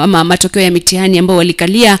ama matokeo ya mitihani ambao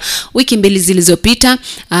walikalia wiki 2 zilizopita,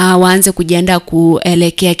 waanze kujiandaa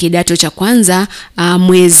kuelekea kidato cha kwanza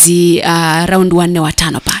mwezi round 4 wa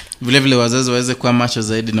 5 pale. Vile vile wazazi waweze kuwa macho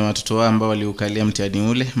zaidi na watoto wao ambao waliukalia mtihani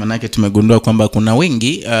ule, manake tumegundua kwamba kuna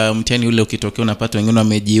wengi mtihani ule ukitokea unapata wengine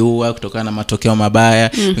wamejiua kutokana na matokeo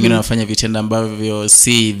mabaya, wengine wanafanya vitendo ambavyo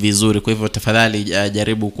si vizuri. Kwa hivyo tafadhali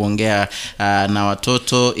jaribu kuongea na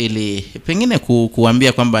watoto ili pengine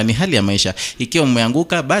kuambia kwamba ni hali ya maisha. Ikiwa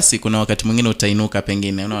umeanguka basi kuna wakati mwingine utainuka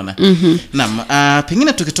pengine, unaona. Naam,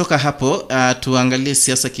 pengine tukitoka hapo tuangalie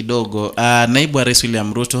siasa kidogo. Naibu wa Rais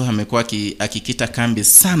William Ruto amekuwa akikita kambi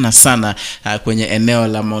sana kwenye eneo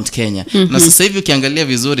la Mount Kenya. Na sasa hivi ukiangalia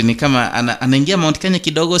vizuri ni kama anaingia Mount Kenya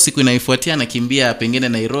kidogo, siku inayofuatia anakimbia pengine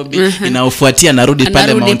Nairobi, inaofuatia narudi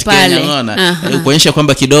pale Mount Kenya, unaona. Kuonyesha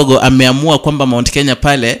kwamba kidogo ameamua kwamba Mount Kenya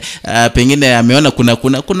pale pengine ameona kuna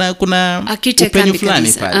upenyo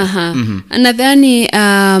fulani pale. Nadhani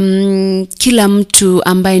kila mtu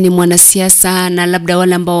ambaye ni mwanasiasa na labda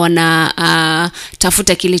wale ambao wana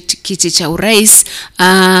tafuta kile kiti cha urais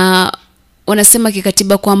wanasema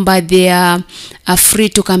kikatiba kwamba they are free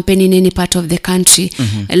to campaign in any part of the country.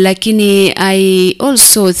 Lakini I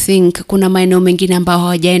also think kuna maeneo mengine ambao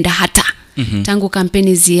hawajaenda hata tangu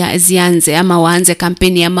kampeni zianze ama waanze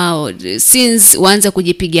kampeni ama since waanze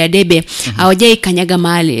kujipigia debe hawajai kanyaga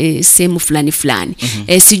mahali sehemu fulani.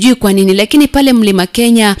 Sijui kwa nini, lakini pale Mlima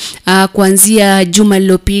Kenya kuanzia juma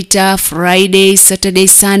lililopita, Friday, Saturday,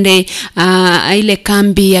 Sunday, ile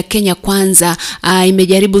kambi ya Kenya Kwanza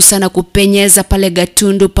imejaribu sana kupenyeza pale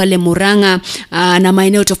Gatundu, pale Murang'a na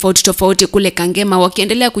maeneo tofauti kule Kangema,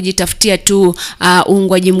 wakiendelea kujitafutia tu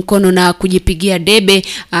uungwaji mkono na kujipigia debe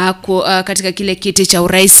katika kile kiti cha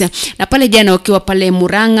urais. Na pale jana wakiwa pale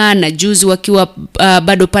Murang'a na juzi wakiwa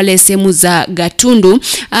bado pale sehemu za Gatundu,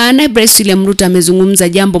 Naibu Rais William Ruto amezungumza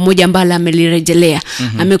jambo moja ambalo amelirejelea.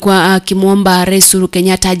 Amekuwa akimuomba Rais Uhuru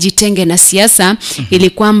Kenyatta ajitenge na siasa ili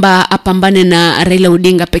kwamba apambane na Raila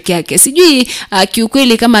Odinga peke yake. Sijui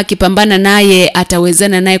kiukweli kama akipambana naye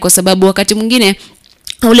atawezana naye, kwa sababu wakati mwingine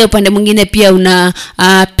ule upande mwingine pia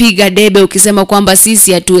piga debe ukisema kwamba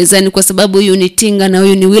sisi hatuwezani kwa sababu huyu ni tinga na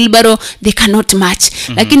huyu ni wheelbarrow, they cannot match.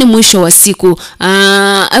 Lakini mwisho wa siku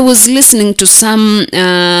I was listening to some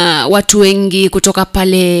watu wengi kutoka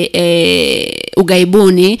pale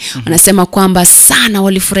ugaibuni wanasema kwamba sana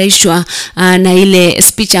walifurahishwa na ile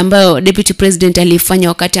speech ambayo Deputy President alifanya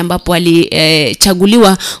wakati ambapo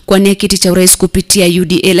alichaguliwa kwa kiti cha urais kupitia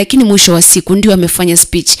UDA. Lakini mwisho wa siku ndio amefanya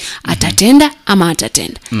speech, atatenda ama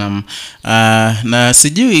atatenda. Naam. Na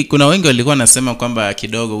sijui kuna wengi walikuwa nasema kwamba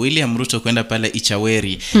kidogo William Ruto kwenda pale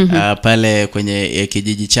Ichaweri pale kwenye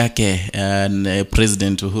kijiji chake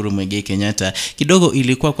President Uhuru Muigai Kenyatta kidogo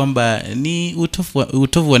ilikuwa kwamba ni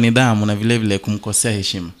utovu wa nidhamu na vile vile kumkosea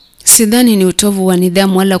heshima. Sidhani ni utovu wa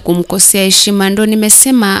nidhamu wala kumkosea heshima. Ndo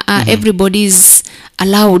nimesema everybody is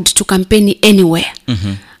allowed to campaign anywhere.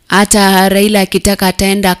 Hata Raila akitaka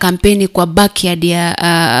ataenda kampeni kwa backyard ya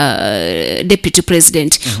Deputy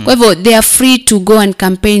President. Kwa hivyo they are free to go and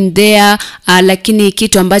campaign there, lakini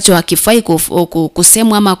kitu ambacho hakifai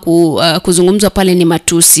kusemwa ama kuzungumzwa pale ni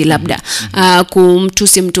matusi, labda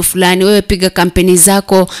kumtusi mtu fulani. Wewe piga kampeni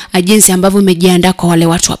zako jinsi ambavyo umejiandaa kwa wale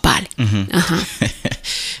watu wa pale.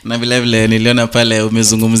 Na vile vile niliona pale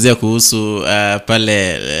umezungumzia kuhusu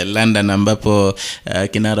pale London ambapo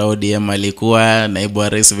kinara ODM alikuwa, naibu wa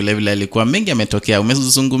rais vile vile alikuwa, mengi ametokea.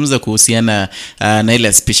 Umezungumza kuhusiana na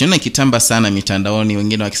ile speech. Una kitamba sana mitandaoni,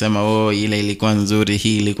 wengine wakisema ile ilikuwa nzuri,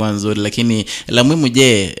 hii ilikuwa nzuri, lakini la muhimu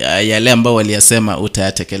je, yale ambao waliyasema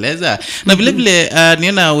utayatekeleza? Na vile vile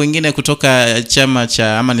niona wengine kutoka chama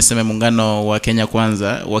cha ama niseme muungano wa Kenya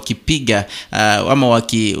Kwanza wakipiga ama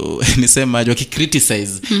nisema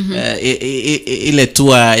wakicriticize ile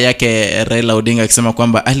tour yake Raila Odinga akisema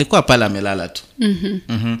kwamba alikuwa pale amelala tu.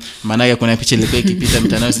 Maana yake kuna picha ilikuwa ikipita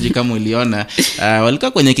mtandao, sijui kama uliona,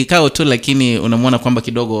 walikuwa kwenye kikao tu, lakini unamwona kwamba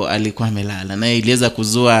kidogo alikuwa amelala, na iliweza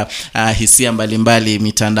kuzua hisia mbalimbali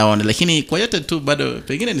mitandaoni. Lakini kwa yote tu bado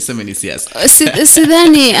pengine niseme ni siasa.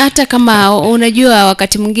 Sidhani hata kama unajua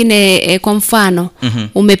wakati mwingine kwa mfano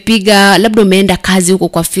umepiga labda umeenda kazi huko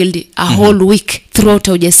kwa field a whole week throughout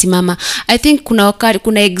hujasimama. I think kuna wakati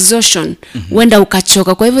kuna exhaustion, wenda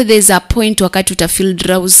ukachoka. Kwa hivyo there is a point wakati uta feel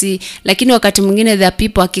drowsy, lakini wakati mwingine the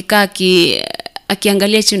people akikaa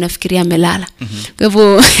akiangalia chini unafikiria amelala. Kwa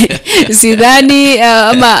hivyo sidhani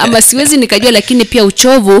ama siwezi nikajua, lakini pia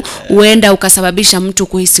uchovu huenda ukasababisha mtu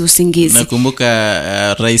kuhisi usingizi.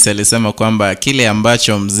 Nakumbuka rais alisema kwamba kile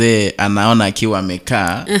ambacho mzee anaona akiwa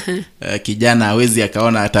amekaa kijana hawezi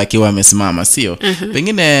akaona hata akiwa amesimama, sio?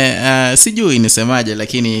 Pengine sijui nisemaje,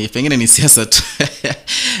 lakini pengine ni siasa tu.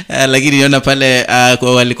 Lakini niona pale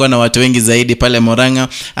walikuwa na watu wengi zaidi pale Moranga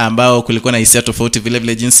ambao kulikuwa na hisia tofauti vile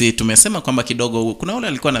vile, jinsi tumesema kwamba kidogo kuna wale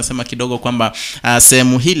alikuwa anasema kidogo kwamba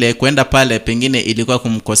sehemu hile kwenda pale pengine ilikuwa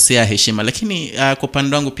kumkosea heshima, lakini kwa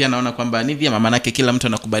upande wangu pia naona kwamba ni vyema, maana yake kila mtu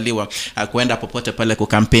anakubaliwa kwenda popote pale kwa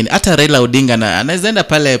campaign. Hata Raila Odinga anaweza enda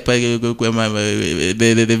pale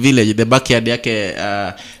the village, the backyard yake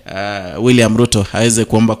William Ruto aweze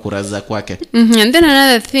kuomba kura za kwake. And then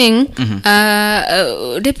another thing,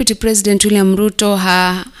 Deputy President William Ruto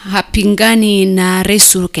hapingani na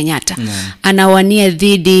Rais Uhuru Kenyatta. Anawania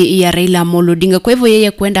dhidi ya Raila Odinga. Kwa hivyo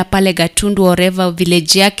yeye kwenda pale Gatundu wherever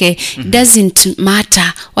village yake doesn't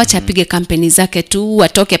matter. Wacha apige kampeni zake tu,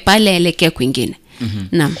 watoke pale elekee kwingine.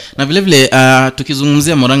 Na vile vile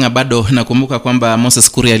tukizungumzia Moranga bado nakumbuka kwamba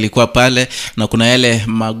Moses Kuria alikuwa pale, na kuna yale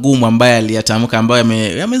magumu ambayo aliyatamka ambayo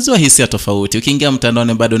yamezua hisia tofauti. Ukiingia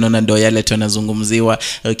mtandaoni bado unaona ndio yale tu yanazungumziwa.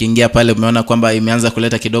 Ukiingia pale umeona kwamba imeanza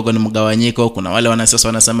kuleta kidogo ni mgawanyiko. Kuna wale wanasiasa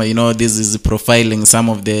wanasema this is profiling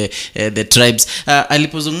some of the tribes.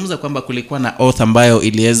 Alipozungumza kwamba kulikuwa na oath ambayo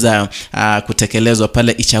iliweza kutekelezwa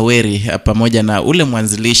pale Ichaweri pamoja na ule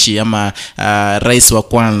mwanzilishi ama rais wa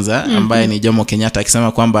kwanza ambaye ni Jomo Kenyatta,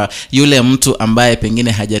 akisema kwamba yule mtu ambaye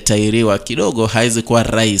pengine hajatairiwa kidogo haizi kuwa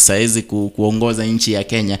rais, haizi kuongoza nchi ya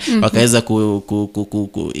Kenya. Wakaweza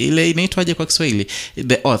ile inaitwaje kwa Kiswahili,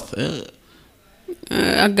 the oath,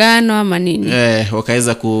 agano ama nini,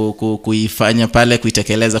 wakaweza kuifanya pale,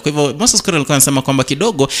 kuitekeleza. Kwa hivyo Moses Kuria alikuwa anasema kwamba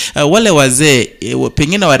kidogo wale wazee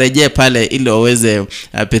pengine warejee pale ili waweze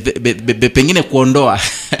pengine kuondoa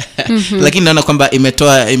lakini naona kwamba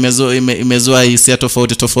imezua hisia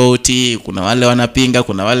tofauti. Kuna wale wanapinga,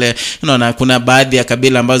 kuna wale kuna baadhi ya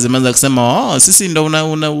kabila ambazo zimeanza kusema sisi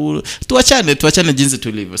ndio tuachane jinsi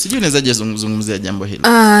tulivyo. Sijui unawezaje zungumzia jambo hili.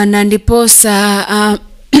 Na ndiposa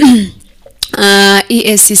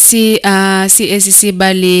CACC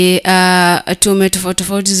bali tume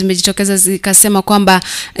tofauti zimejitokeza zikasema kwamba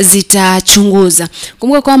zitachunguza.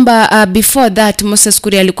 Kumbuka kwamba before that Moses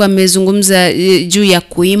Kuria alikuwa amezungumza juu ya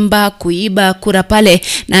kuiba kura pale,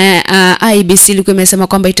 na IBC ilikuwa imesema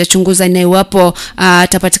kwamba itachunguza, na iwapo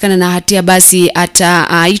atapatikana na hatia basi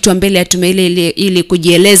ataitwa mbele ya tume ile ili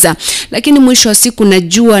kujieleza. Lakini mwisho wa siku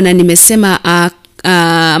najua na nimesema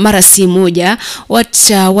mara si moja,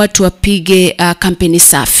 wacha watu wapige kampeni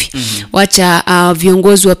safi. Wacha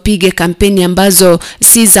viongozi wapige kampeni ambazo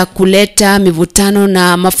si za kuleta mivutano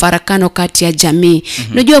na mafarakano kati ya jamii.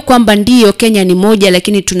 Unajua kwamba ndio Kenya ni moja,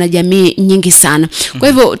 lakini tuna jamii nyingi sana. Kwa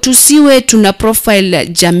hivyo tusiwe tuna profile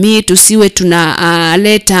jamii, tusiwe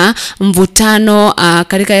tunaleta mvutano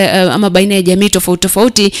katika ama baina ya jamii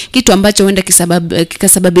tofauti, kitu ambacho huenda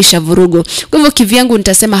kikasababisha vurugo. Kwa hivyo kivyangu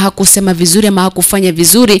nitasema hakusema vizuri ama hakufanya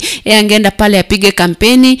vizuri. Yeye angeenda pale apige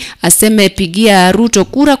kampeni, aseme pigia Ruto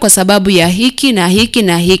kura kwa sababu ya hiki na hiki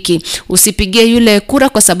na hiki, usipigie yule kura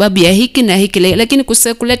kwa sababu ya hiki na hiki. Lakini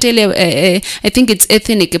kuleta ile I think it's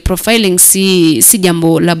ethnic profiling si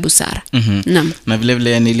jambo la busara. Na vile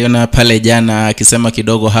vile niliona pale jana akisema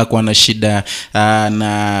kidogo hakuwa na shida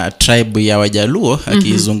na tribe ya Wajaluo,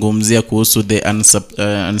 akizungumzia kuhusu the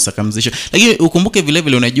uncircumcision. Lakini ukumbuke vile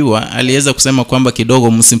vile, unajua aliweza kusema kwamba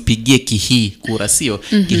kidogo msimpigie Kihii kura, sio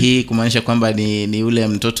Kihii kumaanisha kwamba ni ule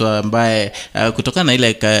mtoto ambaye kutokana na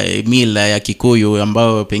ile mila ya Kikuyu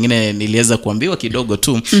ambao pengine niliweza kuambiwa kidogo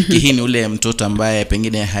tu, Kihii ni ule mtoto ambaye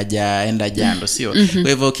pengine hajaenda jando, sio? Kwa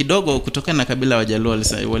hivyo kidogo kutokana na kabila Wajaluo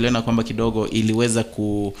waliona kwamba kidogo iliweza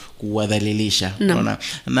kuwadhalilisha. Unaona,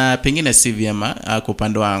 na pengine si vyema kwa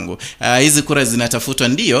upande wangu. Hizi kura zinatafutwa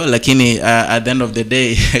ndio, lakini at the end of the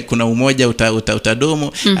day kuna umoja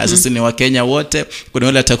utadumu. Sisi ni Wakenya wote. Kuna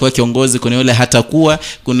yule atakuwa kiongozi, kuna yule atakuwa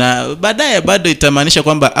kuna baadaye bado itamaanisha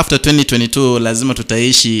kwamba after 2022 lazima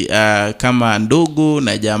tutaishi kama ndugu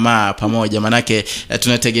na jamaa pamoja, manake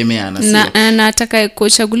tunategemeana, sio? Na ataka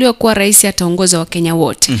kuchaguliwa kuwa rais ataongoza Wakenya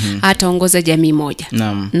wote, ataongoza jamii moja.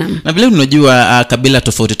 Naam. Na vile unajua kabila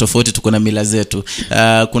tofauti tofauti tuko na mila zetu.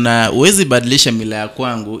 Kuna uwezi badilisha mila ya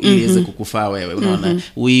kwangu ili iweze kukufaa wewe, unaona?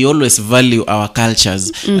 We always value our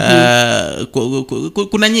cultures.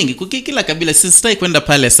 Kuna nyingi kila kabila, sisi kwenda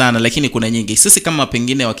pale sana, lakini kuna nyingi. Sisi kama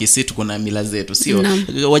pengine Wakisitu kuna mila zetu, sio?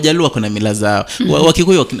 Wajaluo kuna mila zao,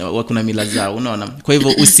 Wakikuyu kuna mila zao, unaona? Kwa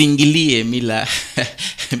hivyo usiingilie mila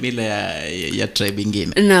ya tribe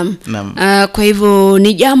nyingine. Naam. Kwa hivyo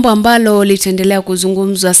ni jambo ambalo litaendelea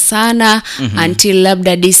kuzungumzwa sana until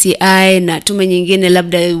labda DCI na tume nyingine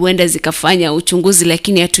labda huenda zikafanya uchunguzi,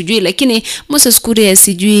 lakini hatujui. Lakini Moses Kuria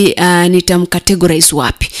sijui nitamcategorize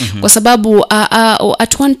wapi, kwa sababu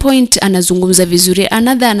at one point anazungumza vizuri,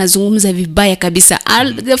 another anazungumza vibaya kabisa,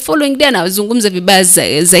 the following day anazungumza vibaya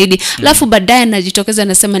zaidi, alafu baadaye anajitokeza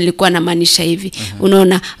anasema nilikuwa namaanisha hivi.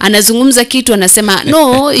 Unaona, anazungumza kitu anasema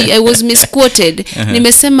no, I was misquoted.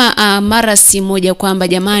 Nimesema mara si moja kwamba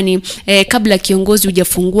jamani, kabla kiongozi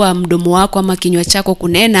hujafungua mdomo wako ama kinywa chako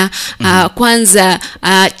kunena, kwanza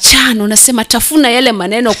chano unasema tafuna yale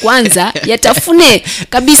maneno kwanza, yatafune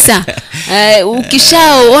kabisa.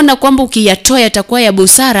 Ukishaona kwamba ukiyatoa yatakuwa ya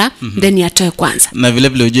busara, then yatoe kwanza. Na vile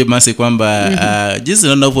vile ujue Masi kwamba jinsi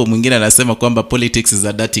naona hapo mwingine anasema kwamba politics is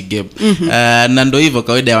a dirty game. Na ndio hivyo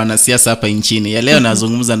kawaida ya wanasiasa hapa nchini. Ya leo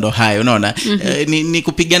nazungumza ndo hayo, unaona? Ni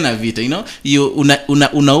kupigana vita, you know?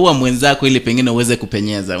 Unaua mwenzako ili pengine uweze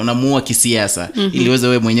kupenyeza. Unamuua kisiasa ili uweze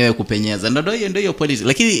wewe mwenyewe kupenyeza. Ndio hiyo politics.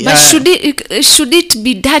 Lakini but should it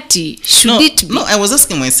be dirty? No, I was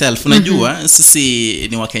asking myself, unajua sisi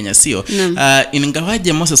ni Wakenya, sio?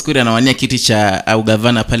 Ingawaje Moses Kuria anawania kiti cha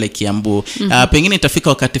ugavana pale Kiambu, pengine itafika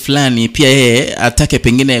wakati fulani pia yeye atake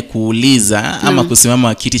pengine kuuliza ama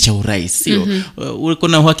kusimama kiti cha urais, sio?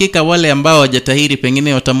 Kuna uhakika wale ambao hawajatahiri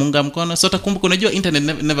pengine watamunga mkono. So utakumbuka, unajua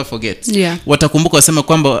internet never forgets. Watakumbuka wasema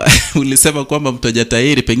kwamba ulisema kwamba mtu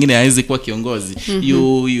hajatahiri pengine hawezi kuwa kiongozi.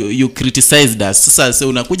 You criticized us. Sasa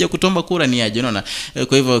unakuja kutomba kura ni aje, unaona?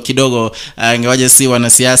 Kwa hivyo kidogo ingawaje si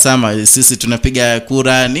wanasiasa ama sisi tunapiga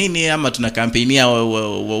kura nini ama tuna kampenia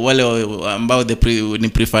wale ambao ni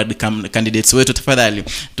preferred candidates wetu, tafadhali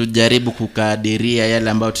tujaribu kukadiria yale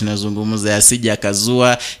ambao tunazungumza, asije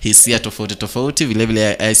akazua hisia tofauti, vile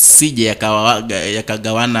vile asije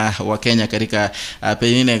yakagawana Wakenya katika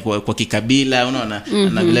pengine kwa kikabila, unaona?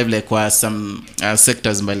 Na vile vile kwa some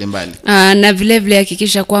sectors mbalimbali. Na vile vile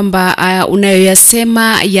hakikisha kwamba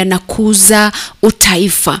unayoyasema yanakuza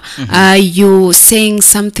utaifa. You saying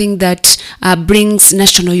something that brings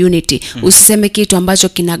national unity. Usiseme kitu ambacho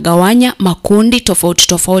kinagawanya makundi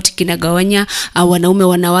tofauti, kinagawanya wanaume,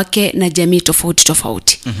 wanawake na jamii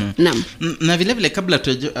tofauti. Naam. Na vile vile kabla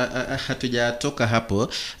hatujatoka hapo,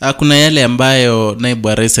 kuna yale ambayo naibu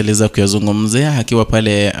wa rais aliweza kuyazungumzia akiwa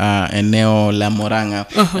pale eneo la Murang'a.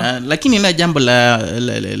 Lakini ina jambo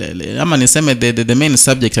ama niseme the main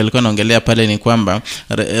subject alikuwa anaongelea pale ni kwamba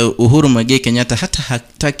Uhuru Muigai Kenyatta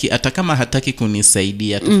hata kama hataki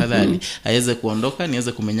kunisaidia, tafadhali aweze kuondoka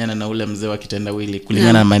niweze kumenyana na ule mzee wa kitendawili,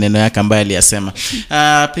 kulingana na maneno yake ambayo aliyasema.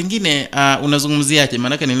 Pengine unazungumziaje?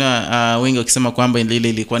 Maana niliona wengi wakisema kwamba ile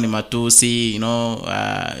ilikuwa ni matusi, you know?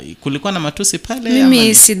 Kulikuwa na matusi pale?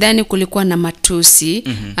 Mimi sidhani kulikuwa na matusi.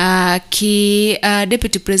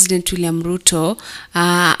 Deputy President William Ruto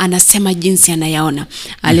anasema jinsi anayaona.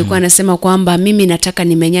 Alikuwa anasema kwamba mimi nataka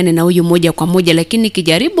nimenyane na huyu moja kwa moja, lakini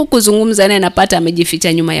kijaribu kuzungumza naye napata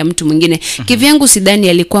amejificha nyuma ya mtu mwingine. Kivyangu sidhani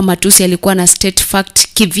alikuwa matusi, alikuwa na state fact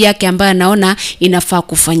kivyake ambaye anaona inafaa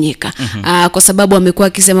kufanyika. Kwa sababu amekuwa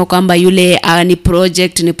akisema kwamba yule ni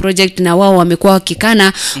project na wao wamekuwa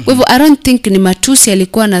wakikana. Kwa hivyo I don't think ni matusi,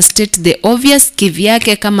 alikuwa na state the obvious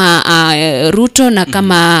kivyake kama Ruto na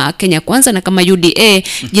kama Kenya Kwanza na kama UDA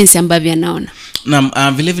jinsi ambavyo anaona.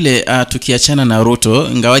 Na vile vile tukiachana na Ruto,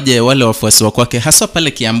 ingawaje wale wafuasi wa kwake hasa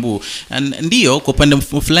pale Kiambu, ndio kwa upande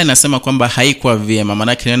fulani nasema kwamba haikuwa vyema,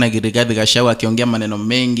 maana kinaona Rigathi Gachagua akiongea maneno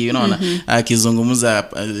mengi, unaona, akizungumza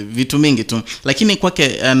vitu mingi tu. Lakini kwake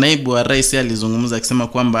naibu wa rais alizungumza akisema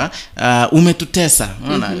kwamba umetutesa,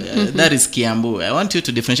 unaona? That is Kiambu. I want you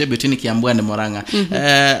to differentiate between Kiambu and Murang'a.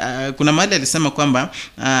 Kuna mahali alisema kwamba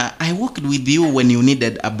I worked with you when you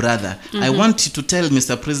needed a brother. I want you to tell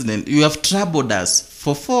Mr. President, you have troubled us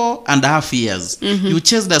for 4.5 years. You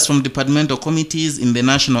chased us from departmental committees in the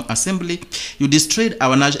National Assembly. You destroyed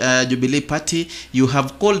our Jubilee Party. You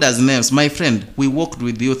have called us names. My friend, we worked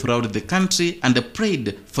with you throughout the country and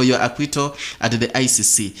prayed for your acquittal at the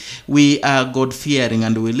ICC. We are God-fearing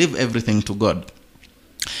and we leave everything to God.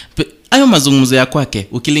 Hayo mazungumzo ya kwake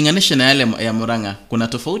ukilinganisha na yale ya Murang'a, kuna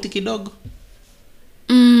tofauti kidogo?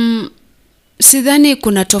 Sidhani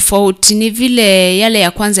kuna tofauti, ni vile yale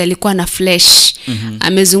ya kwanza ilikuwa na flesh.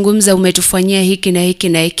 Amezungumza umetufanyia hiki na hiki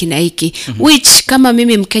na hiki na hiki, which kama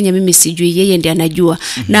mimi Mkenya mimi sijui, yeye ndiye anajua.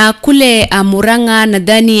 Na kule Murang'a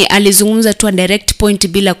nadhani alizungumza tu direct point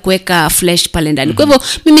bila kuweka flesh pale ndani. Kwa hivyo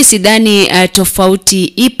mimi sidhani tofauti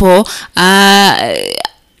ipo.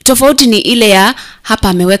 Tofauti ni ile ya hapa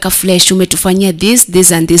ameweka flesh, umetufanyia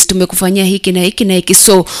this and this, tumekufanyia hiki na hiki na hiki,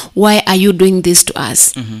 so why are you doing this to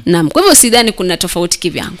us? Naam, kwa hivyo sidhani kuna tofauti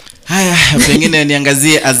kivyangu. Haya, pengine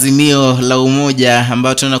niangazie Azimio la Umoja,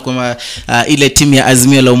 ambao tunaona kwamba ile timu ya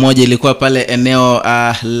Azimio la Umoja ilikuwa pale eneo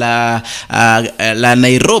la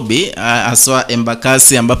Nairobi, haswa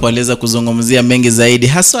Embakasi, ambapo aliweza kuzungumzia mengi zaidi.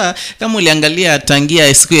 Haswa kama uliangalia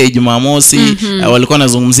tangia siku ya Jumamosi, walikuwa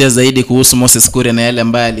wanazungumzia zaidi kuhusu Moses Kuria na yale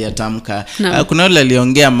ambayo aliyatamka. Kuna wale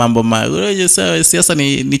aliongea mambo siasa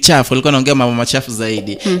ni chafu, alikuwa anaongea mambo machafu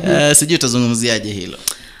zaidi. Sijui utazungumziaje hilo?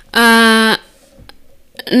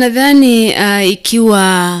 Nadhani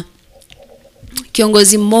ikiwa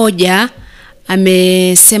kiongozi mmoja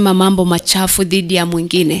amesema mambo machafu dhidi ya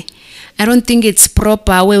mwingine, I don't think it's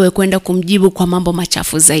proper wewe kwenda kumjibu kwa mambo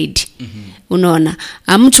machafu zaidi. Unaona,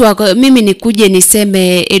 mtu wako, mimi nikuje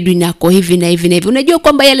niseme Edwin ako hivi na hivi na hivi, unajua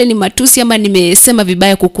kwamba yale ni matusi ama nimesema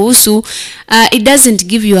vibaya kukuhusu, it doesn't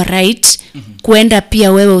give you a right kuenda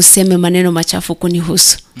pia wewe useme maneno machafu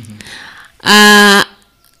kunihusu.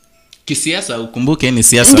 Kisiasa ukumbuke ni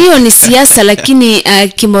siasa. Ndio ni siasa, lakini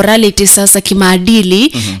kimorality sasa,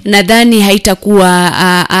 kimaadili, nadhani haitakuwa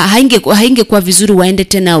haingekuwa vizuri waende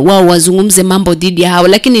tena wao wazungumze mambo dhidi ya hao,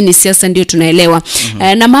 lakini ni siasa, ndio tunaelewa.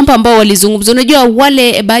 Na mambo ambao walizungumza, unajua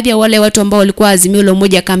wale baadhi ya wale watu ambao walikuwa Azimio la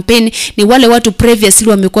Umoja campaign ni wale watu previously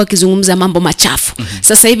wamekuwa kizungumza mambo machafu.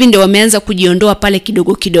 Sasa hivi ndio wameanza kujiondoa pale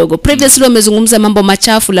kidogo kidogo. Previously wamezungumza mambo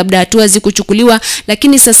machafu, labda hatua zikuchukuliwa,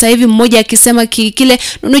 lakini sasa hivi mmoja akisema kile,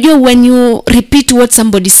 unajua when you repeat what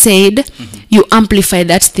somebody said, you amplify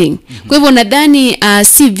that thing. Kwa hivyo nadhani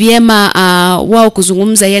si vyema wao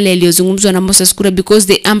kuzungumza yale yaliyozungumzwa na Moses Kuria, because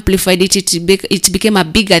they amplified it became a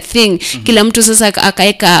bigger thing. Kila mtu sasa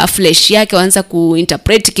akaeka flesh yake, waanza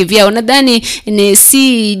kuinterpret kivyao. Nadhani ni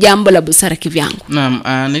si jambo la busara kivyangu.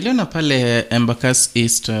 Naam, niliona pale Embakasi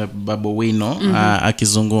East Babu Wino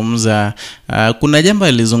akizungumza, kuna jambo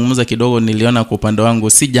alizungumza kidogo niliona kwa upande wangu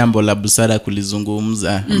si jambo la busara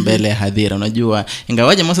kulizungumza mbele ya hadhira. Unajua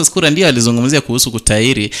ingawaje Moses Kuria ndio alizungumzia kuhusu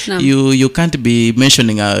kutairi, you can't be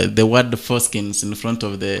mentioning the word foreskins in front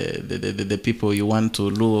of the people you want to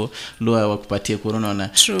lure wakupatie corona. Na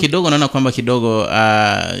kidogo naona kwamba kidogo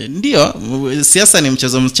ndio siasa ni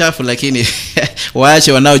mchezo mchafu, lakini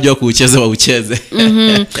waache wanaojua kuucheza waucheze.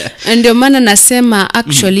 Ndio maana nasema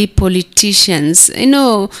actually politicians, you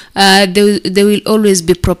know, they will always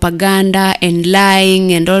be propaganda and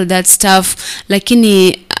lying and all that stuff,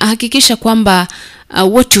 lakini hakikisha kwamba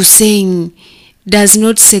what you saying does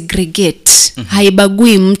not segregate,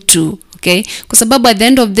 haibagui mtu. Okay, kwa sababu at the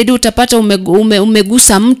end of the day utapata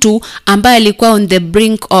umegusa mtu ambaye alikuwa on the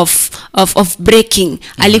brink of breaking.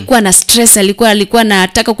 Alikuwa na stress, alikuwa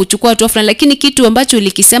anataka kuchukua hatua fulani, lakini kitu ambacho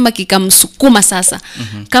ulikisema kikamsukuma sasa.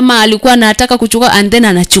 Kama alikuwa anataka kuchukua and then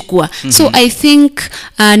anachukua. So I think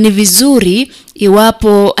ni vizuri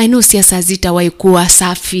iwapo, I know siasa zitawahi kuwa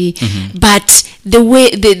safi, but the way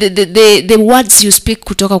the words you speak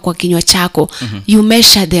kutoka kwa kinywa chako, you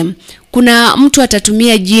measure them. Kuna mtu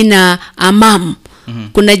atatumia jina mom,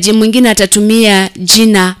 kuna mwingine atatumia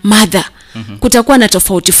jina mother. Kutakuwa na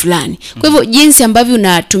tofauti fulani. Kwa hivyo jinsi ambavyo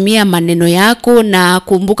unatumia maneno yako, na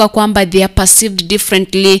kumbuka kwamba they are perceived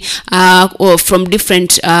differently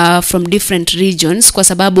from different regions, kwa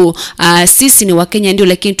sababu sisi ni Wakenya ndio,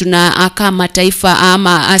 lakini tunakaa mataifa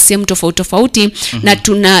ama sehemu tofauti tofauti, na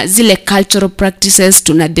tuna zile cultural practices,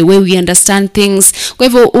 tuna the way we understand things. Kwa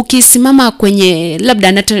hivyo ukisimama kwenye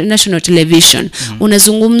labda national television,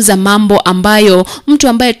 unazungumza mambo ambayo mtu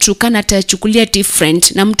ambaye Turkana atachukulia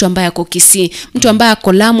different na mtu ambaye ako mtu ambaye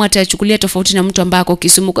ako Lamu atachukulia tofauti na mtu ambaye ako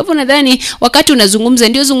Kisumu. Kwa hivyo nadhani wakati unazungumza,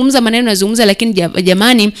 ndio zungumza maneno unazungumza, lakini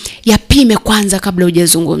jamani yapime kwanza kabla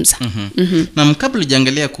hujazungumza. Na kabla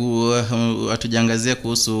hujaangalia atujangazia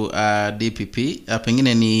kuhusu DPP,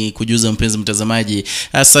 pengine ni kujuza mpenzi mtazamaji,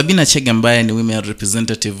 Sabina Chege ambaye ni women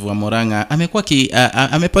representative wa Murang'a amekuwa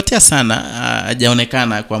amepotea sana,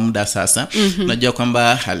 hajaonekana kwa muda sasa. Unajua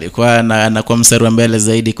kwamba alikuwa anakuwa mstari wa mbele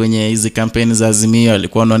zaidi kwenye hizi kampeni za Azimio,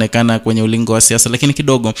 alikuwa anaonekana kwenye ulingo wa siasa, lakini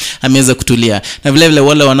kidogo ameweza kutulia. Na vile vile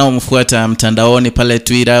wale wanaomfuata mtandaoni pale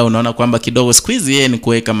Twitter, unaona kwamba kidogo siku hizi yeye ni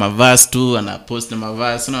kuweka mavazi tu, anapost na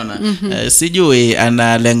mavazi, unaona sijui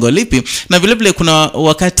ana lengo lipi. Na vile vile kuna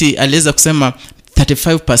wakati aliweza kusema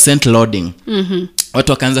 35% loading.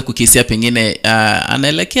 Watu wakaanza kukisia pengine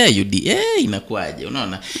anaelekea UDA inakuaje,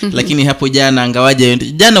 unaona. Lakini hapo jana angawaje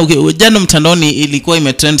jana mtandaoni ilikuwa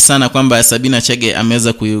imetrend sana kwamba Sabina Chege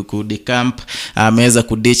ameweza kudecamp, ameweza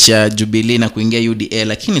kudicha Jubilee na kuingia UDA,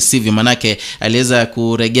 lakini sivyo, manake aliweza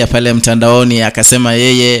kuregea pale mtandaoni akasema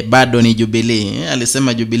yeye bado ni Jubilee.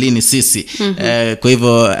 Alisema Jubilee ni sisi. Kwa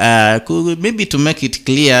hivyo maybe to make it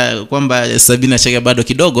clear kwamba Sabina Chege bado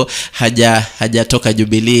kidogo hajatoka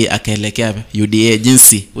Jubilee akaelekea UDA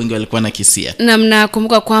jinsi wengi walikuwa na kisia. Na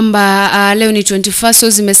mnakumbuka kwamba leo ni 21st, so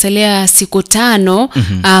zimesalia siku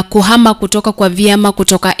 5 kuhama kutoka kwa vyama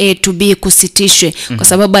kutoka A to B kusitishwe, kwa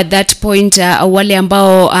sababu at that point wale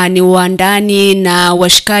ambao ni wandani na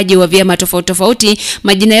washikaji wa vyama tofauti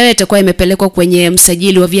majina yao yatakuwa yamepelekwa kwenye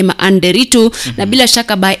msajili wa vyama Anderitu, na bila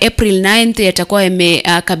shaka by April 9th yatakuwa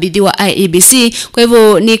yamekabidhiwa IEBC. Kwa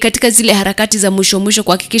hivyo ni katika zile harakati za mwisho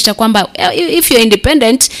kuhakikisha kwamba if you're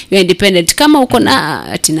independent, you're independent. Kama uko na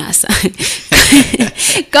tinasa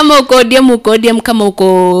kama uko ODM, kama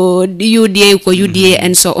uko UDA uko UDA,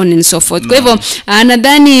 and so on and so forth. Kwa hivyo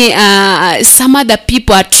nadhani some other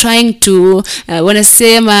people are trying to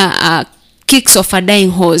wanasema kicks of a dying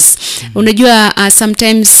horse. Unajua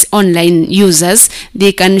sometimes online users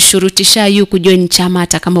they can shurutisha you kujoin chama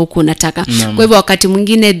hata kama uko unataka. Kwa hivyo wakati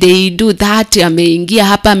mwingine they do that, ameingia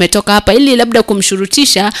hapa ametoka hapa, ili labda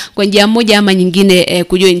kumshurutisha kwa njia moja ama nyingine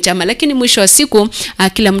kujoin chama, lakini mwisho wa siku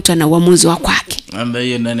kila mtu ana uamuzi wa kwake.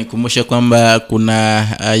 Ambaye nani kumbusha kwamba kuna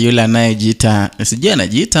yule anayejiita, sijui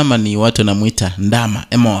anajiita ama ni watu namuita Ndama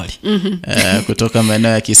Emoli kutoka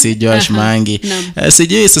maeneo ya Kisii, Josh Mangi.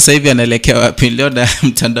 Sijui sasa hivi anaelekea wapi. Leo na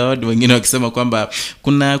mtandaoni wengine wakisema kwamba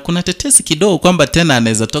kuna tetesi kidogo kwamba tena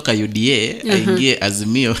anaweza toka UDA aingie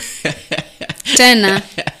Azimio tena.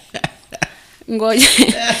 Ngoja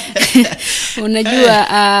unajua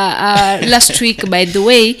last week by the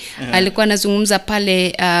way alikuwa anazungumza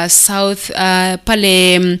pale South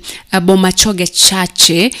pale Bomachoge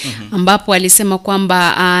Chache, ambapo alisema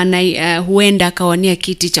kwamba huenda akawania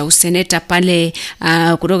kiti cha useneta pale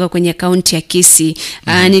kutoka kwenye kaunti ya Kisii.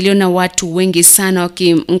 Niliona watu wengi sana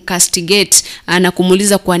wakimcastigate na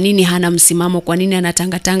kumuuliza kwa nini hana msimamo, kwa nini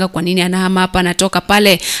anatangatanga, kwa nini anahama hapa anatoka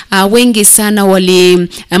pale. Wengi sana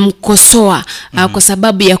walimkosoa kwa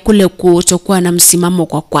sababu ya kule kutokuwa na msimamo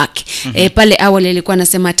kwa kwake. Pale awali alikuwa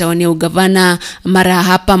anasema atawania ugavana mara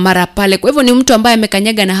hapa mara pale. Kwa hivyo ni mtu ambaye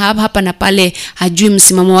amekanyaga na hapa na pale, hajui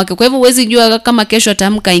msimamo wake. Kwa hivyo huwezi jua kama kesho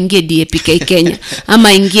atamka ingie DAPK Kenya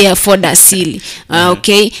ama ingie Ford Asili.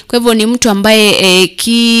 Okay, kwa hivyo ni mtu ambaye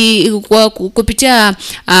kupitia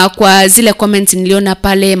kwa zile comments niliona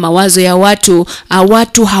pale, mawazo ya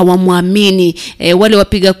watu hawamwamini. Wale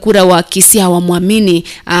wapiga kura wa Kisii hawamwamini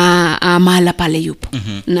mahala pale yupo.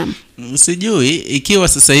 Naam. Sijui ikiwa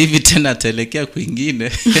sasa hivi tena ataelekea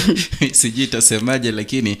kwingine sijui itasemaje,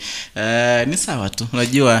 lakini ni sawa tu.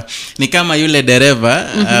 Unajua ni kama yule dereva,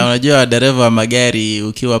 unajua dereva wa magari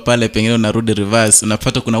ukiwa pale pengine unarudi reverse,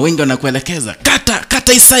 unapata kuna wengi wanakuelekeza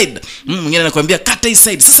kata east side, mwingine anakuambia kata east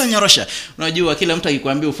side, sasa nyorosha. Unajua kila mtu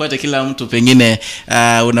akikwambia ufuate kila mtu, pengine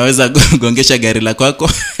unaweza gongesha gari la kwako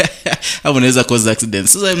au unaweza cause accident.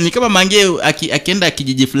 Sasa ni kama Mange akienda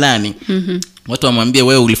kijiji fulani, watu wamwambie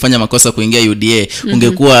wewe ulifanya makosa kuingia UDA,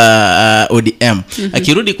 ungekuwa ODM.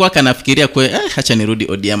 Akirudi kwake anafikiria acha nirudi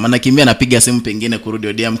ODM, anakimbia anapiga simu pengine kurudi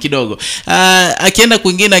ODM kidogo. Akienda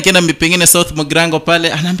kwingine, akienda pengine South Mogrango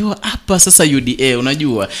pale, anaambiwa hapa sasa UDA.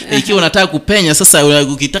 Unajua ikiwa unataka kupenya sasa,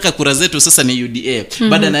 ukitaka kura zetu sasa ni UDA.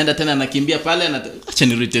 Baada anaenda tena anakimbia pale na acha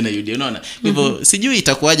nirudi tena UDA, unaona. Hivyo sijui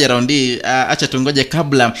itakuwaje raundi. Acha tungoje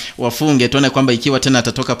kabla wafunge tuone kwamba ikiwa tena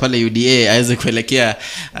atatoka pale UDA aweze kuelekea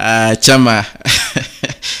chama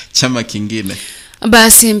kingine.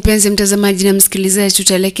 Basi mpenzi mtazamaji na msikilizaji,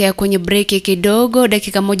 tutaelekea kwenye break kidogo,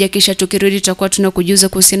 dakika moja, kisha tukirudi tutakuwa tunakujuza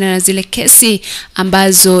kuhusiana na zile kesi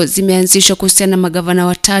ambazo zimeanzishwa kuhusiana na magavana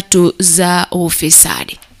 3 za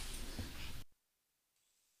ufisadi.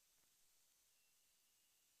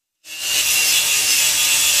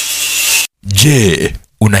 Je,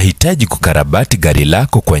 unahitaji kukarabati gari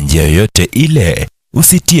lako kwa njia yoyote ile?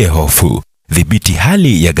 Usitie hofu. Dhibiti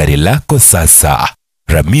hali ya gari lako sasa.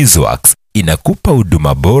 Ramizworks inakupa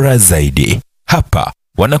huduma bora zaidi. Hapa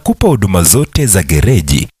wanakupa huduma zote za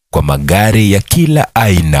gereji kwa magari ya kila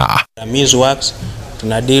aina. Ramizworks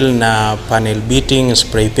tuna deal na panel beating,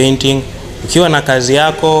 spray painting. Ukiwa na kazi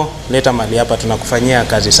yako, leta mali hapa, tunakufanyia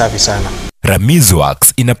kazi safi sana.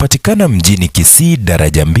 Ramizworks inapatikana mjini Kisii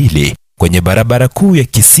daraja 2 kwenye barabara kuu ya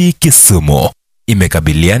Kisii Kisumu.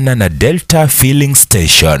 Imekabiliana na Delta Filling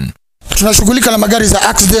Station. Tunashughulika na magari za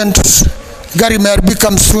accident. Gari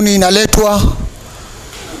imeharibika msuni inaletwa.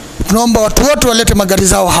 Tunaomba watu wote walete magari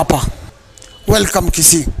zao hapa. Welcome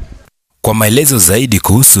Kisii. Kwa maelezo zaidi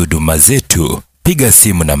kuhusu huduma zetu, piga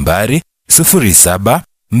simu nambari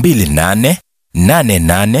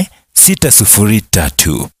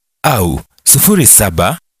 0728888603 au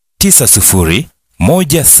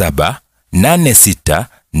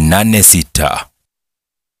 0790178686.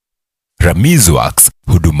 Ramizworks,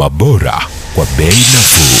 huduma bora kwa bei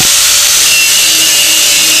nafuu.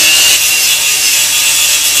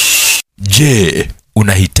 Je,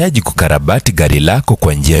 unahitaji kukarabati gari lako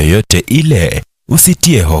kwa njia yoyote ile?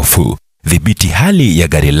 Usitie hofu. Dhibiti hali ya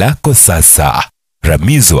gari lako sasa.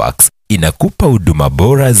 Ramizworks inakupa huduma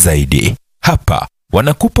bora zaidi. Hapa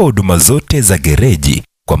wanakupa huduma zote za gereji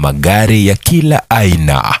kwa magari ya kila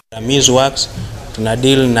aina. Ramizworks tuna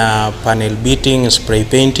deal na panel beating, spray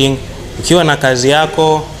painting. Ukiwa na kazi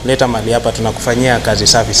yako, leta mali hapa, tunakufanyia kazi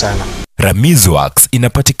safi sana. Ramizworks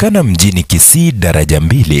inapatikana mjini Kisii daraja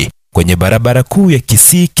 2 kwenye barabara kuu ya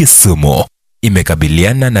Kisii Kisumu.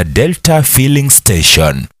 Imekabiliana na Delta Filling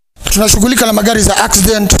Station. Tunashughulika na magari za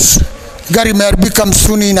accident. Gari imeharibika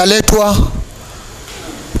msuni inaletwa.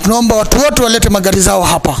 Tunaomba watu wote walete magari zao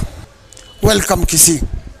hapa. Welcome Kisii.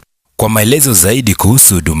 Kwa maelezo zaidi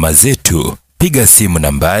kuhusu huduma zetu, piga simu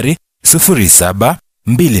nambari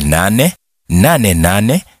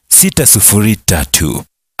 0728888603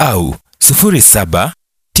 au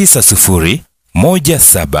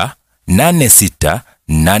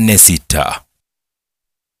 0790178686.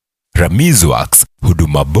 Ramizworks,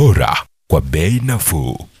 huduma bora kwa bei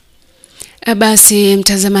nafuu. Basi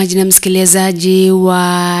mtazamaji na msikilizaji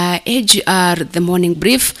wa AGR The Morning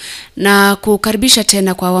Brief, na kukaribisha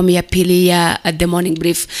tena kwa awamu ya pili ya The Morning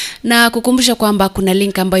Brief, na kukumbusha kwamba kuna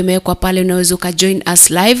link ambayo imewekwa pale, unaweza ukajoin us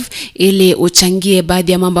live ili uchangie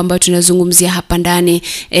baadhi ya mambo ambayo tunazungumzia hapa ndani.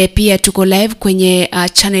 Pia tuko live kwenye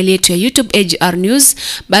channel yetu ya YouTube AGR News.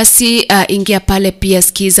 Basi ingia pale, pia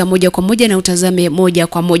sikiza moja kwa moja na utazame moja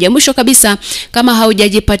kwa moja. Mwisho kabisa, kama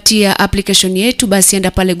haujajipatia application yetu, basi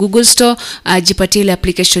enda pale Google Store, jipatie ile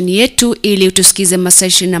application yetu ili utusikize masaa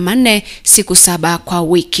 24 siku 7 kwa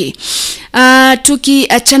wiki.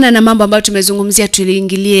 Tukiachana na mambo ambayo tumezungumzia,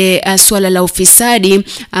 tuliingilie swala la ufisadi.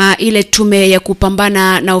 Ile tume ya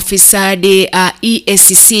kupambana na ufisadi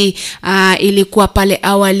EACC ilikuwa pale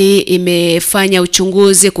awali imefanya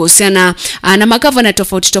uchunguzi kuhusiana na magavana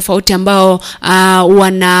tofauti ambao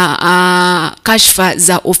wana kashfa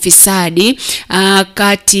za ufisadi.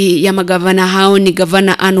 Kati ya magavana hao ni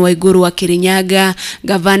gavana Anne Waiguru wa Kirinyaga,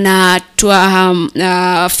 gavana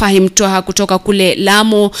Fahim Twaha kutoka kule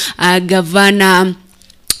Lamu, gavana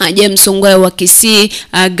James Ongwae wa Kisii,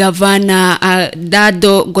 gavana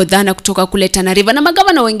Dado Godhana kutoka kule Tana River na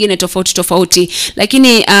magavana wengine tofauti.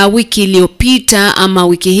 Lakini wiki iliyopita ama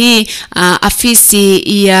wiki hii, afisi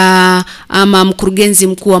ya ama mkurugenzi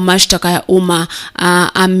mkuu wa mashtaka ya umma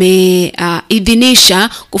ameidhinisha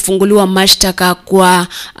kufunguliwa mashtaka kwa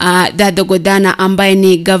Dado Godhana ambaye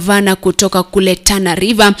ni gavana kutoka kule Tana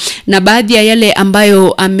River, na baadhi ya yale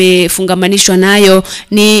ambayo amefungamanishwa nayo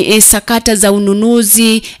ni sakata za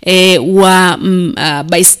ununuzi wa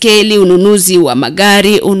baiskeli, ununuzi wa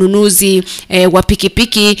magari, ununuzi wa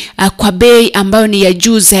pikipiki kwa bei ambayo ni ya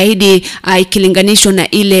juu zaidi ikilinganishwa na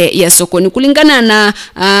ile ya sokoni. Kulingana na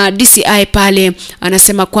DCI pale,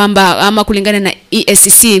 anasema kwamba ama kulingana na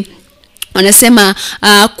EACC wanasema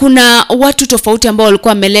kuna watu tofauti ambao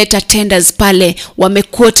walikuwa wameleta tenders pale,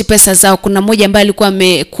 wamequote pesa zao. Kuna mmoja ambaye alikuwa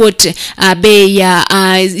amequote bei ya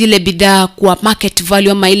ile bidhaa kwa market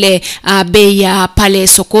value ama ile bei ya pale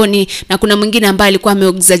sokoni, na kuna mwingine ambaye alikuwa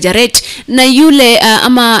ameexaggerate, na yule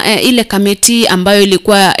ile kamiti ambayo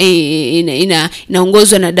ilikuwa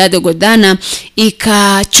inaongozwa na Dado Godhana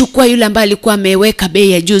ikachukua yule ambaye alikuwa ameweka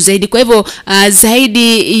bei ya juu zaidi. Kwa hivyo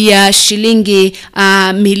zaidi ya shilingi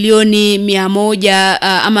milioni 100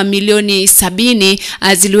 ama milioni 70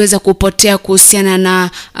 ziliweza kupotea kuhusiana na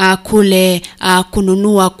kule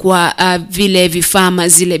kununua kwa vile vifaa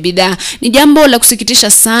zile bidhaa. Ni jambo la kusikitisha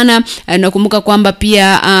sana. Nakumbuka kwamba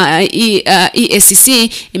pia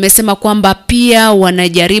EACC imesema kwamba pia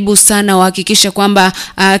wanajaribu sana wahakikisha kwamba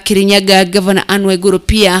Kirinyaga Governor Anne Waiguru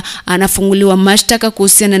pia anafunguliwa mashtaka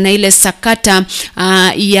kuhusiana na ile sakata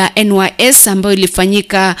ya NYS ambayo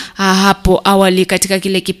ilifanyika hapo awali katika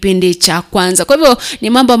kile kipindi cha kwanza. Kwa hivyo ni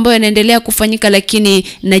mambo ambayo yanaendelea kufanyika, lakini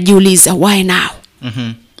najiuliza why now?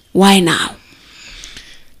 Why now?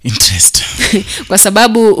 Interest. Kwa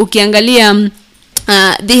sababu ukiangalia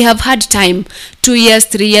they have had time 2 years,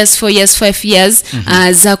 3 years, 4 years, 5 years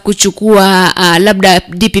za kuchukua labda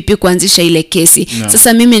DPP kuanzisha ile kesi.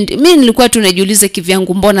 Sasa mimi nilikuwa tunajiuliza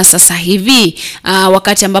kivyangu, mbona sasa hivi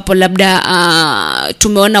wakati ambapo labda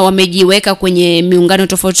tumeona wamejiweka kwenye miungano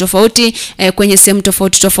tofauti kwenye sehemu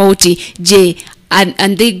tofauti, je,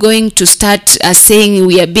 and they going to start saying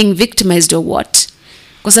we are being victimized or what?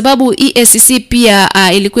 Kwa sababu EACC pia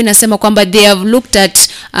ilikuwa inasema kwamba they have looked at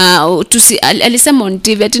alisema on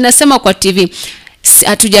TV, tunasema kwa TV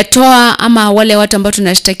hatujatoa ama wale watu ambao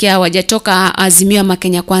tunashtakia hawajatoka Azimio ama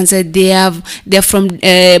Kenya Kwanza, they are from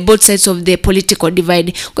both sides of the political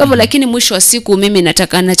divide. Kwa hivyo lakini mwisho wa siku mimi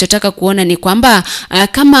nachotaka kuona ni kwamba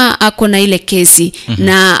kama ako na ile kesi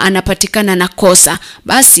na anapatikana na kosa,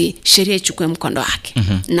 basi sheria ichukue mkondo wake.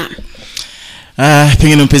 Naam.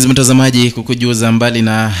 Pengine mpenzi mtazamaji, kukujuza mbali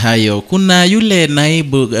na hayo, kuna yule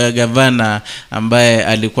naibu gavana ambaye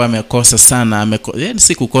alikuwa amekosa sana,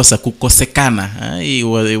 si kukosa, kukosekana. He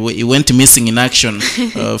went missing in action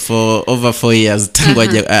for over 4 years tangu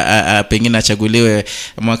pengine achaguliwe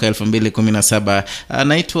mwaka 2017.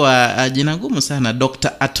 Anaitwa jina ngumu sana,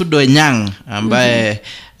 Dr. Atudo Nyang, ambaye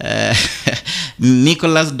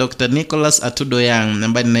Dr. Nicholas Atudo Yang,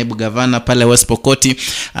 ambaye ni naibu gavana pale West Pokot.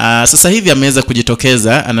 Sasa hivi ameweza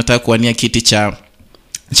kujitokeza, anataka kuwania kiti cha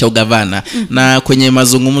ugavana. Na kwenye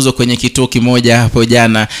mazungumzo kwenye kituo kimoja hapo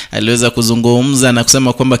jana, aliweza kuzungumza na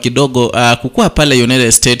kusema kwamba kidogo kukua pale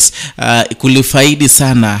United States kulifaidi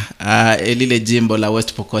sana lile jimbo la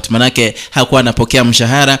West Pokot, manake hakuwa anapokea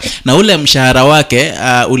mshahara, na ule mshahara wake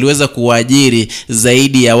uliweza kuajiri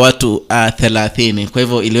zaidi ya watu 30. Kwa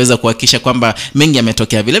hivyo iliweza kuhakikisha kwamba mengi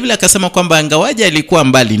yametokea. Vile vile akasema kwamba ngawaje alikuwa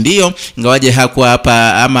mbali, ndio ngawaje hakuwa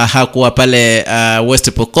hapa ama hakuwa pale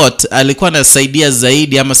West Pokot, alikuwa anasaidia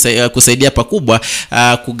zaidi ama kusaidia pakubwa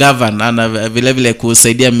kugovern na vile vile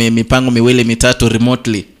kusaidia mipango 2-3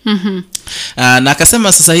 remotely. Na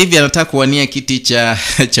akasema sasa hivi anataka kuwania kiti cha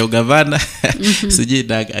ugavana. Sijui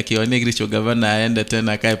akiwania kiti cha ugavana aende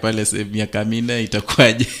tena akae pale miaka 4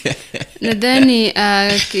 itakuwaje? Nadhani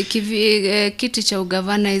kiti cha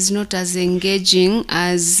ugavana is not as engaging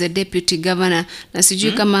as a deputy governor.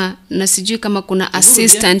 Na sijui kama kuna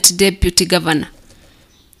assistant deputy governor.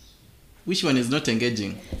 Which one is not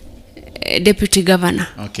engaging? Deputy governor.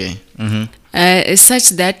 Okay. Such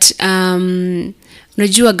that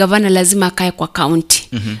unajua gavana lazima akae kwa county.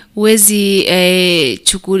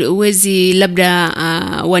 Uwezi labda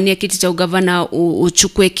wania kiti cha ugavana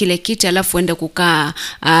uchukue kile kiti alafu uende kukaa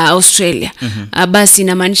Australia. Basi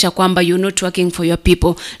inamaanisha kwamba you're not working for your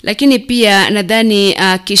people. Lakini pia nadhani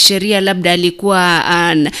kisheria labda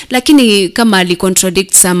alikuwa lakini kama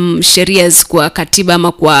alicontradict some shares kwa katiba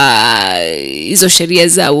ama kwa hizo sheria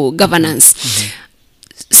za governance.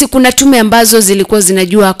 Si kuna tume ambazo zilikuwa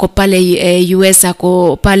zinajua ako pale US,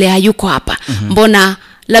 ako pale hayuko hapa. Mbona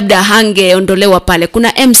labda hangeondolewa pale?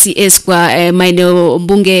 Kuna MCS kwa maeneo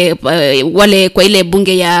bunge wale kwa ile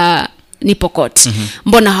bunge ya Pokot.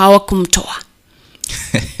 Mbona hawakumtoa?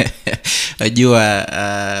 Ajua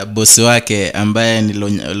bosi wake ambaye ni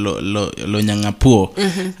Lonyangapuo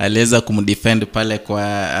aliweza kumdefend pale kwa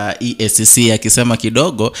EACC, akisema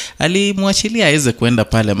kidogo alimwachilia aweze kwenda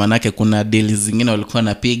pale, manake kuna deals zingine walikuwa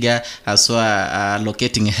napiga, haswa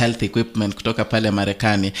locating health equipment kutoka pale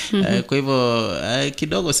Marekani. Kwa hivyo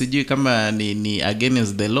kidogo sijui kama ni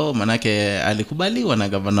against the law, manake alikubaliwa na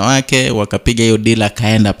gavana wake, wakapiga hiyo deal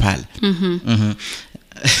akaenda pale.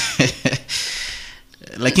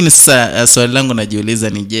 Lakini sasa swali langu najiuliza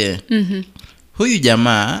ni je, huyu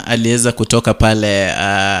jamaa aliweza kutoka pale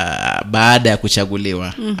baada ya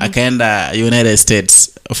kuchaguliwa, akaenda United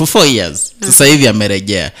States for 4 years. Sasa hivi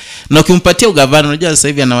amerejea. Na ukimpatia ugavana, unajua sasa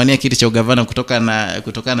hivi anawania kiti cha ugavana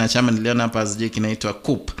kutoka na chama niliona hapa sijui kinaitwa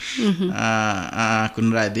CUP.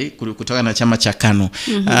 Kunradhi, kutoka na chama cha KANU.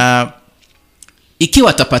 Ikiwa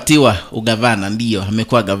atapatiwa ugavana, ndio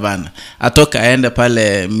amekuwa gavana, atoka aende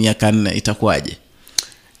pale miaka 4, itakuwaje?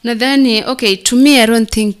 Nadhani to me I don't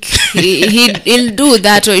think he'll do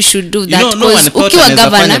that or he should do that. Ukiwa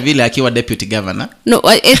governor vile akiwa deputy governor. No,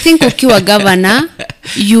 I think ukiwa governor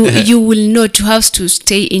you will not have to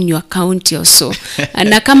stay in your county or so.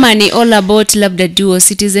 Na kama ni all about labda dual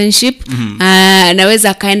citizenship,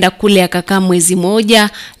 naweza kaenda kule akakaa mwezi moja,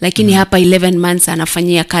 lakini hapa 11 months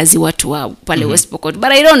anafanyia kazi watu wa pale West Pokot.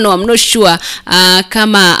 But I don't know, I'm not sure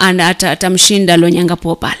kama atamshinda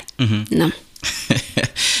Lonyangapuo pale. Naam.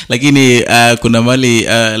 Lakini kuna mali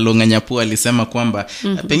Longanyapu alisema kwamba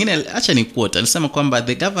pengine acha ni quote, alisema kwamba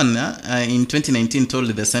the governor in 2019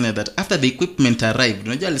 told the Senate that after the equipment arrived,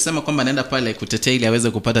 unajua alisema kwamba anaenda pale kutetea ili aweze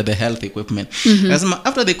kupata the health equipment. Alisema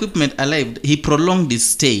after the equipment arrived, he prolonged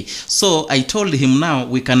his stay. So I told him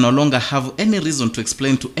now we can no longer have any reason to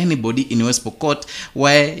explain to anybody in West Pokot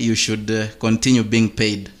why you should continue being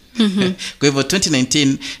paid. Kwa hivyo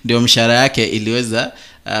 2019 ndio mshahara yake iliweza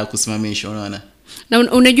kusimamishwa, unaona. Na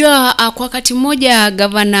unajua kwa wakati mmoja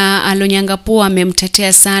Governor Lonyangapuo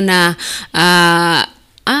amemtetea sana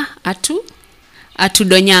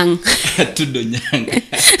Atudonyang.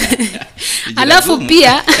 Alafu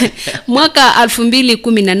pia mwaka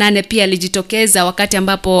 2018 pia alijitokeza wakati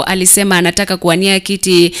ambapo alisema anataka kuwania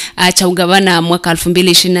kiti cha ugavana mwaka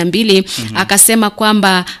 2022. Akasema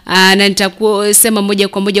kwamba na nitakusema moja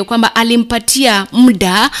kwa moja kwamba alimpatia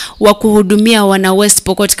muda wa kuhudumia wana West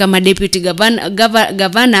Pokot kama deputy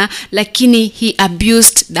governor, lakini he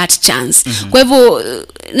abused that chance. Kwa hivyo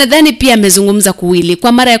nadhani pia amezungumza kuwili.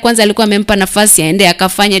 Kwa mara ya kwanza alikuwa amempa nafasi aende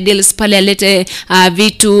akafanya deals pale, alete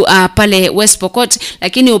vitu pale West Pokot,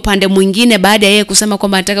 lakini upande mwingine baada ya yeye kusema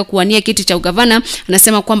kwamba anataka kuwania kiti cha ugavana,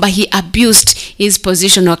 anasema kwamba he abused his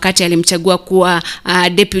position wakati alimchagua kuwa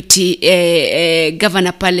deputy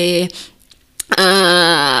governor pale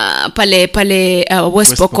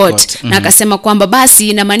West Pokot. Na akasema kwamba basi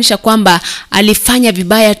inamaanisha kwamba alifanya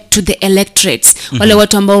vibaya to the electorates, wale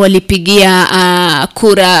watu ambao walipigia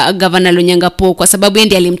kura Governor Lonyangapuo kwa sababu yeye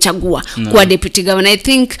ndiye alimchagua kuwa deputy governor. I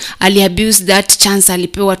think aliabuse that chance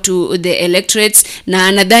alipewa to the electorates,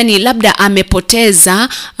 na nadhani labda amepoteza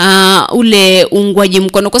ule ungwaji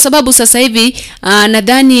mkono kwa sababu sasa hivi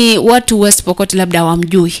nadhani watu West Pokot labda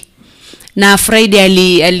hawamjui. Na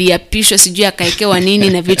Friday aliapishwa sijui akaekewa nini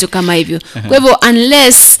na vitu kama hivyo. Kwa hivyo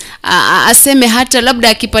unless aseme hata labda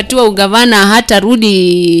akipatiwa ugavana hata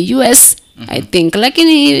rudi US, I think,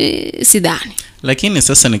 lakini sidhani. Lakini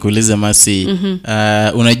sasa nikuulize Masi,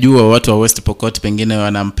 unajua watu wa West Pokot pengine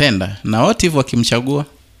wanampenda na wote hivyo wakimchagua.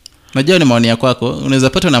 Najua ni maoni yako kwako, unaweza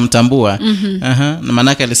pata unamtambua. Na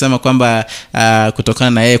maana yake alisema kwamba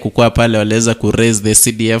kutokana na yeye kukua pale waliweza ku raise the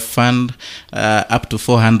CDF fund up to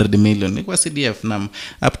 400 million. Ni kwa CDF na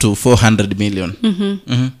up to 400 million.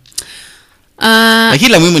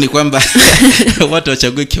 Lakini la muhimu ni kwamba watu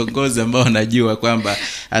wachague kiongozi ambao wanajua kwamba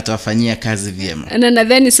atawafanyia kazi vyema. Na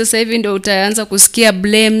nadhani sasa hivi ndio utaanza kusikia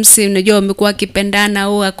blames. Unajua wamekuwa wakipendana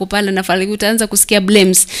au akupala na Faliki, utaanza kusikia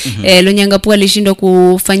blames. Lonyangapuo alishindwa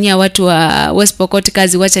kufanyia watu wa West Pokot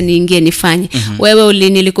kazi, wacha niingie nifanye. Wewe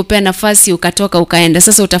nilikupea nafasi ukatoka ukaenda,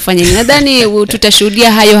 sasa utafanya nini? Nadhani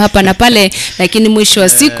tutashuhudia hayo hapa na pale, lakini mwisho wa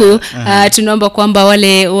siku tunaomba kwamba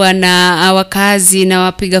wale wana wakazi na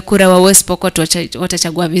wapiga kura wa West Pokot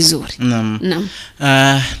watachagua vizuri.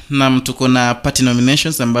 Naam, tuko na party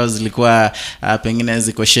nominations ambazo zilikuwa pengine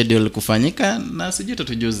ziko schedule kufanyika, na sijui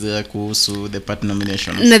tutujuze kuhusu the party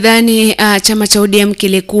nominations. Nadhani chama cha ODM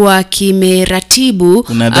kilikuwa kimeratibu,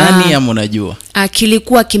 unadhani ama unajua?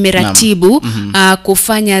 Kilikuwa kimeratibu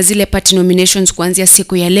kufanya zile party nominations kuanzia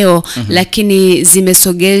siku ya leo, lakini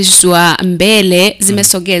zimesogezwa mbele,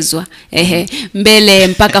 mbele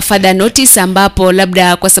mpaka further notice, ambapo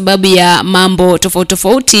labda kwa sababu ya mambo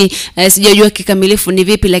tofauti sijajua kikamilifu ni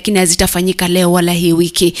vipi, lakini hazitafanyika leo wala hii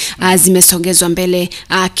wiki. Zimesogezwa mbele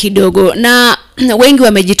kidogo, na wengi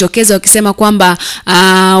wamejitokeza wakisema kwamba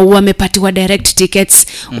wamepatiwa direct tickets.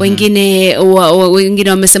 Wengine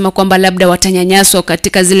wamesema kwamba labda watanyanyaswa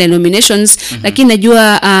katika zile nominations. Lakini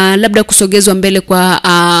najua labda kusogezwa mbele kwa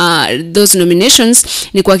those nominations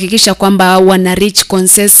ni kuhakikisha kwamba wana reach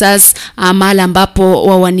consensus mahali ambapo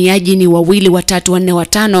wawaniaji ni 2, 3, 4,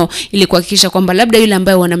 5, ili kuhakikisha kwamba labda yule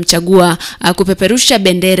ambaye wanamchagua kupeperusha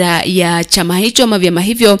bendera ya chama hicho ama vyama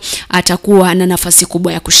hivyo atakuwa na nafasi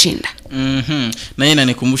kubwa ya kushinda. Na hii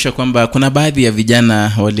inanikumbusha kwamba kuna baadhi ya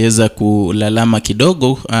vijana waliweza kulalama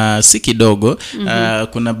kidogo, si kidogo,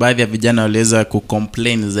 kuna baadhi ya vijana waliweza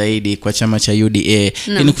kucomplain zaidi kwa chama cha UDA. Hii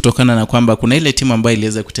ni kutokana na kwamba kuna ile timu ambayo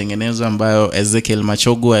iliweza kutengenezwa ambayo Ezekiel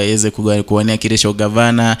Machogu aweze kuwania kiti cha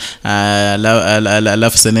ugavana,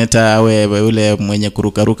 alafu senator awe yule mwenye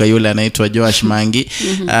kurukaruka yule anaitwa Joash Mangi.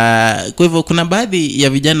 Kwa hivyo kuna baadhi ya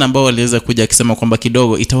vijana ambao waliweza kuja akisema kwamba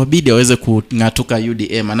kidogo itawabidi waweze kungatuka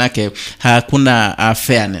UDA, manake hakuna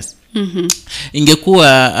fairness.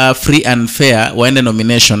 Ingekuwa free and fair waende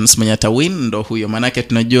nominations, mwenye atawin ndo huyo. Manake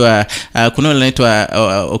tunajua kuna yule anaitwa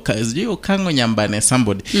Okango Nyambane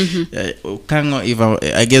somebody. Okango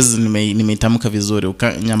I guess nimeitamka vizuri,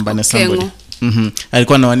 Nyambane somebody.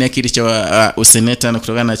 Alikuwa anawania kiti cha useneta na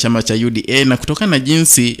kutokana na chama cha UDA, na kutokana na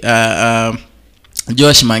jinsi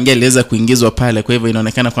Josh Mange aliweza kuingizwa pale, kwa hivyo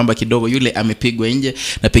inaonekana kwamba kidogo yule amepigwa nje,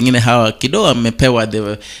 na pengine hawa kidogo amepewa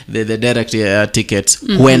the direct ticket,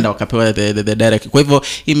 huenda wakapewa the direct. Kwa hivyo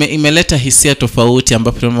imeleta hisia tofauti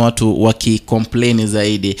ambapo tunaona watu wakicomplain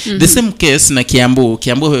zaidi. The same case na Kiambu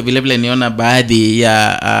vile vile niona baadhi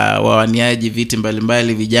ya wawaniaji viti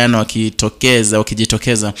mbalimbali vijana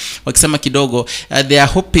wakijitokeza wakisema kidogo they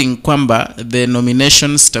are hoping kwamba the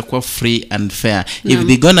nominations itakuwa free and fair. If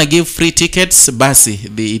they gonna give free tickets, basi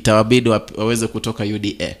itawabidi waweze kutoka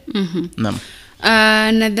UDA. Naam.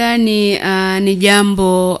 Nadhani ni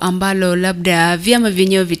jambo ambalo labda vyama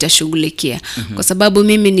vyenyewe vitashughulikia. Kwa sababu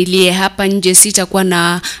mimi nilie hapa nje sitakuwa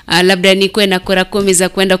na labda nikwe na kura 10 za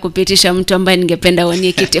kwenda kupitisha mtu ambaye ningependa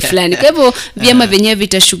wanie kiti fulani. Kwa hivyo vyama vyenyewe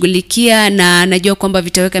vitashughulikia, na najua kwamba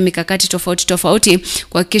vitaweka mikakati tofauti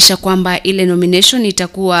kuhakikisha kwamba ile nomination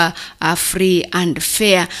itakuwa free and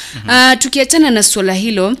fair. Tukiachana na swala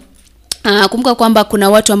hilo, kumbuka kwamba kuna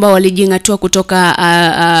watu ambao walijingatua kutoka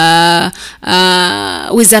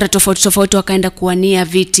wizara tofauti wakaenda kuwania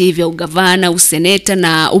viti vya ugavana, useneta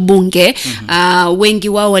na ubunge. Wengi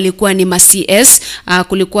wao walikuwa ni ma-CS.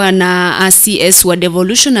 Kulikuwa na CS wa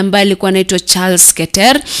Devolution ambaye alikuwa anaitwa Charles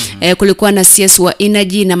Keter. Kulikuwa na CS wa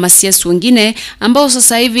Energy na ma-CS wengine ambao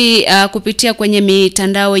sasa hivi kupitia kwenye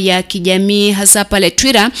mitandao ya kijamii hasa pale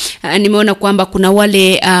Twitter, nimeona kwamba kuna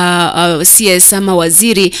wale CS ama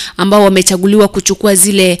waziri ambao wamechaguliwa kuchukua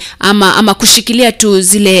zile ama kushikilia tu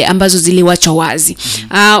zile ambazo ziliwachwa wazi.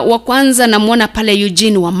 Wa kwanza namuona pale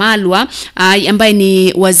Eugene Wamalwa ambaye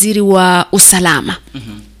ni waziri wa usalama.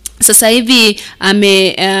 Sasa hivi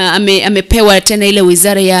amepewa tena ile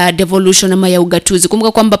wizara ya devolution ama ya ugatuzi.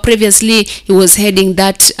 Kumbuka kwamba previously he was heading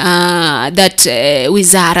that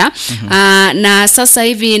wizara. Na sasa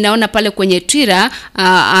hivi naona pale kwenye Twitter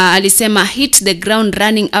alisema hit the ground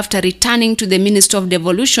running after returning to the Ministry of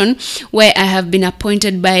Devolution, where I have been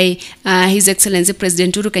appointed by His Excellency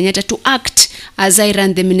President Uhuru Kenyatta to act as I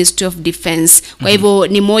run the Ministry of Defense. Kwa hivyo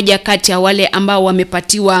ni moja kati ya wale ambao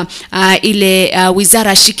wamepatiwa ile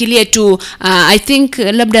wizara shikilie tu. I think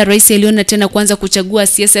labda rais aliona tena kuanza kuchagua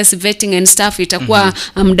CSS vetting and staff itakuwa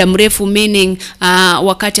muda mrefu, meaning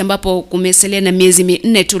wakati ambapo kumesalia na miezi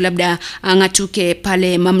 4 tu labda ngatuke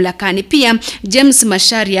pale mamlakani. Pia James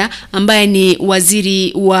Macharia ambaye ni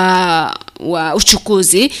waziri wa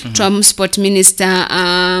uchukuzi, Transport Minister,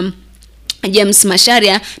 James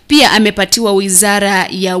Macharia pia amepatiwa wizara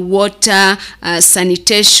ya water,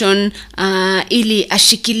 sanitation, ili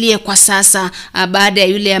ashikilie kwa sasa baada ya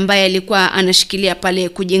yule ambaye alikuwa anashikilia pale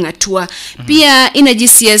kujingatua. Pia Energy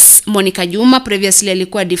CS Monica Juma previously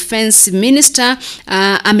alikuwa defense minister,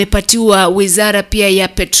 amepatiwa wizara pia ya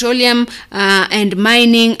petroleum and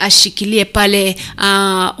mining, ashikilie pale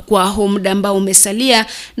kwa muda ambao umesalia.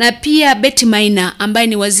 Na pia Betty Maina ambaye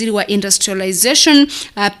ni waziri wa industrialization,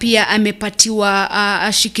 pia amepatiwa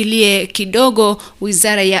ashikilie kidogo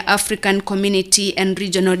wizara ya African Community and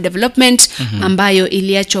Regional Development, ambayo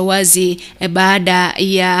iliachwa wazi baada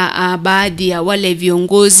ya baadhi ya wale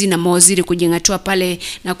viongozi na mawaziri kujingatua pale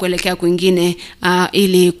na kuelekea kwingine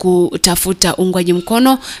ili kutafuta ungwaji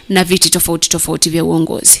mkono na viti tofauti vya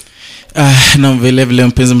uongozi. Na vile vile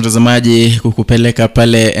mpenzi mtazamaji, kukupeleka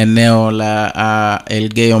pale eneo la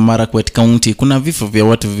Elgeyo Marakwet County, kuna vifo vya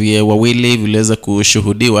watu wawili viliweza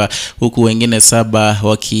kushuhudiwa, huku wengine 7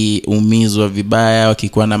 wakiumizwa vibaya,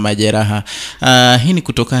 wakikuwa na majeraha. Hii ni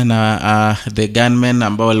kutokana na the gunmen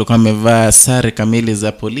ambao walikuwa wamevaa sare kamili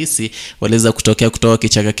za polisi waliweza kutokea kutoka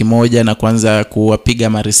kichaka kimoja na kuanza kuwapiga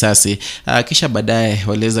marisasi. Kisha baadaye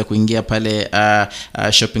waliweza kuingia pale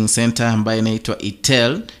shopping center ambayo inaitwa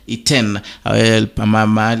Iten,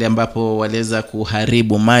 mahali ambapo waliweza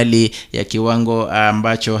kuharibu mali ya kiwango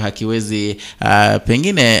ambacho hakiwezi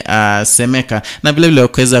pengine semeka, na vile vile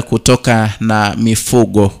wakaweza kutoka na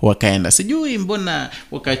mifugo wakaenda. Sijui mbona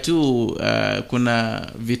wakati kuna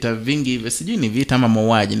vita vingi, sijui ni vita ama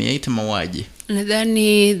mauaji, ni yaita mauaji.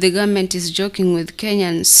 Nadhani the government is joking with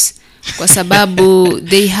Kenyans kwa sababu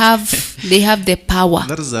they have the power.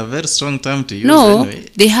 That is a very strong term to use. No, anyway.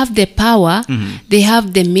 They have the power, they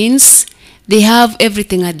have the means, they have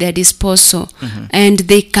everything at their disposal, and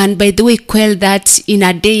they can, by the way, quell that in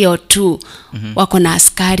a day or two. Wako na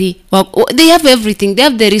askari, they have everything, they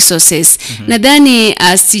have the resources. Nadhani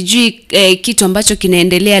sijui kitu ambacho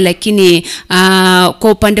kinaendelea, lakini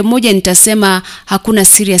kwa upande mmoja nitasema hakuna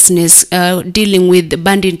seriousness dealing with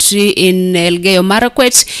banditry in Elgeyo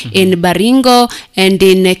Marakwet, in Baringo and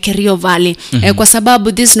in Kerio Valley, kwa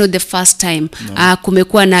sababu this is not the first time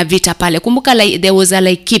kumekuwa na vita pale. Kumbuka there was a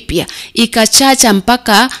Laikipia, ikachacha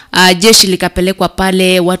mpaka jeshi likapelekwa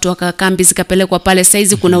pale, watu wakakambi zikapelekwa pale.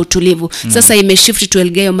 Saizi kuna utulivu. Sasa imeshift to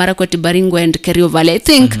Elgeyo Marakwet, Baringo and Kerio Valley. I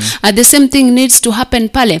think the same thing needs to happen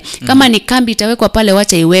pale. Kama ni kambi itawekwa pale,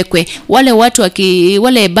 wacha iwekwe. Wale watu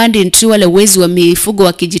wale bandits, wale wezi wa mifugo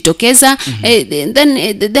wakijitokeza,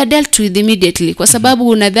 then they're dealt with immediately, kwa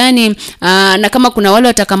sababu nadhani na kama kuna wale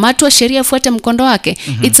watakamatwa, sheria ifuate mkondo wake.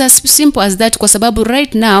 It's as simple as that, kwa sababu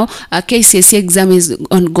right now KCSE exam is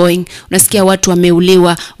ongoing. Unasikia watu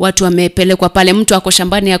wameuliwa, watu wamepelekwa pale, mtu ako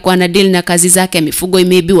shambani ako ana deal na kazi zake, mifugo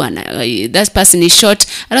imeibiwa, that person is shot.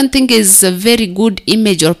 I don't think is a very good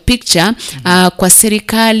image or picture kwa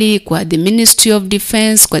serikali, kwa the Ministry of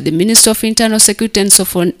Defense, kwa the Ministry of Internal Security and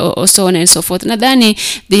so on and so forth. Nadhani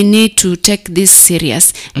they need to take this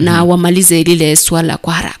serious na wamalize lile swala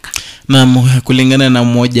kwa haraka. Na kulingana na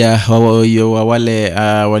mmoja wa wale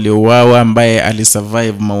waliouawa ambaye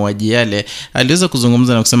alisurvive mauaji yale, aliweza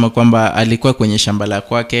kuzungumza na kusema kwamba alikuwa kwenye shamba la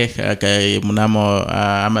kwake mnamo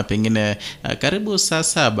ama pengine karibu saa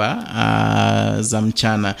 7 za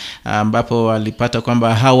mchana, ambapo alipata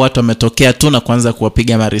kwamba hao watu wametokea tu na kuanza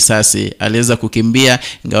kuwapiga marisasi. Aliweza kukimbia,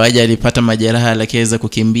 ingawaje alipata majeraha, lakini aliweza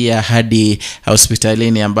kukimbia hadi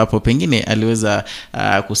hospitalini ambapo pengine aliweza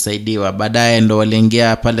kusaidiwa. Baadaye ndo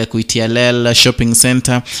waliingia pale kuitia shopping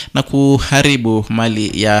center na kuharibu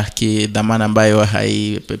mali ya kidhamana ambayo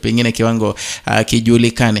pengine kiwango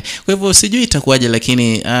kijulikane. Kwa hivyo sijui itakuwaje,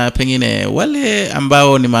 lakini pengine wale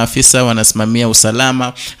ambao ni maafisa wanasimamia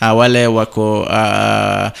usalama, wale wako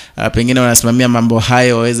pengine wanasimamia mambo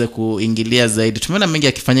hayo waweze kuingilia zaidi. Tumeona mengi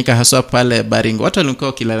yakifanyika haswa pale Baringo, watu walikuwa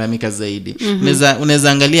wakilalamika zaidi.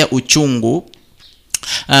 Unaweza angalia uchungu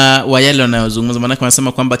wa yale wanayozungumza, maana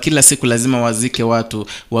wanasema kwamba kila siku lazima wazike watu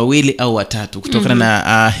 2 au 3 kutokana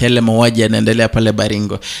na yale mauaji yanaendelea pale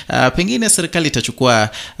Baringo. Pengine serikali itachukua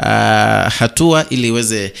hatua ili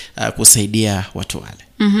iweze kusaidia watu wale.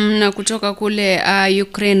 Na kutoka kule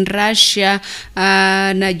Ukraine, Russia,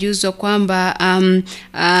 najuzwa kwamba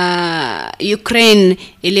Ukraine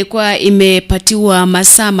ilikuwa imepatiwa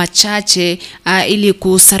masaa machache ili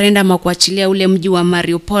kusarenda ama kuachilia ule mji wa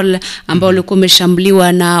Mariupol ambao ulikuwa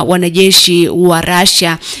umeshambuliwa na wanajeshi wa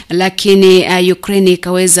Russia, lakini Ukraine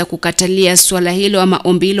ikaweza kukatalia swala hilo ama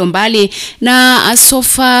ombi hilo, mbali na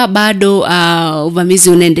sofa bado uvamizi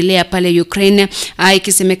unaendelea pale Ukraine,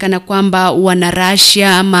 ikisemekana kwamba wana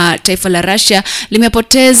Russia ama taifa la Russia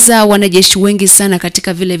limepoteza wanajeshi wengi sana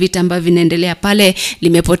katika vile vita ambavyo vinaendelea pale.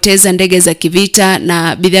 Limepoteza ndege za kivita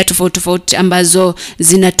na bidhaa tofauti ambazo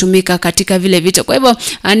zinatumika katika vile vita. Kwa hivyo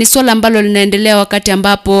ni swala ambalo linaendelea wakati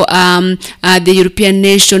ambapo the European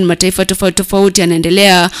nation, mataifa tofauti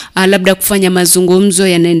yanaendelea labda kufanya mazungumzo,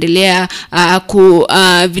 yanaendelea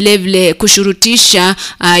vile vile kushurutisha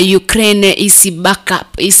Ukraine isi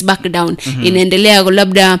back down. Inaendelea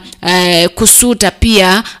labda kusuta pia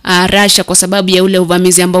Russia kwa sababu ya ule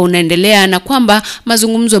uvamizi ambao unaendelea, na kwamba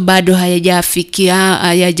mazungumzo bado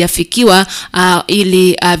hayajafikiwa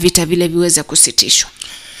ili vita vile viweze kusitishwa.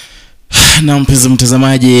 Na mpenzi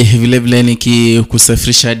mtazamaji, vile vile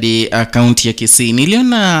nikikusafirisha hadi kaunti ya Kisii,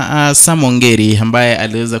 niliona Sam Ongeri ambaye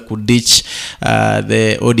aliweza kuditch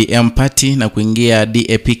the ODM party na kuingia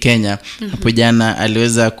DAP Kenya. Hapo jana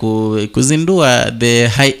aliweza kuzindua the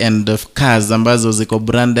high end of cars ambazo ziko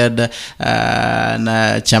branded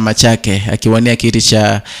na chama chake, akiwania kiti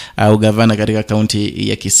cha ugavana katika kaunti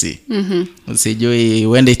ya Kisii. Sijui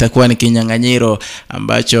huenda itakuwa ni kinyang'anyiro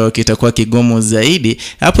ambacho kitakuwa kigumu zaidi.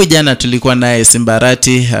 Hapo jana tulikuwa naye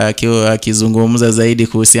Simbarati akizungumza zaidi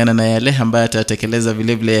kuhusiana na yale ambayo atatekeleza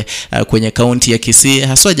vile vile kwenye kaunti ya Kisii.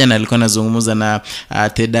 Haswa jana alikuwa anazungumza na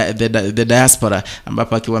the diaspora,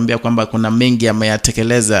 ambapo akiwaambia kwamba kuna mengi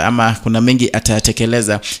ameyatekeleza ama kuna mengi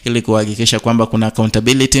atayatekeleza ili kuhakikisha kwamba kuna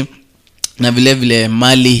accountability na vile vile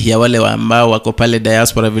mali ya wale ambao wako pale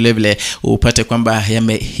diaspora vile vile upate kwamba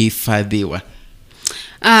yamehifadhiwa.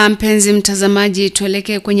 Mpenzi mtazamaji,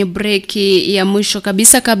 tuelekee kwenye break ya mwisho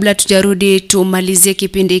kabisa kabla tujarudi tumalizie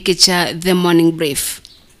kipindi hiki cha The Morning Brief.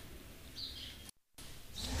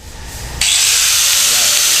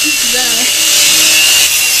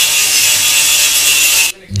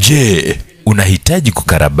 Je, unahitaji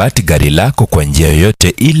kukarabati gari lako kwa njia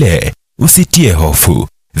yoyote ile? Usitie hofu.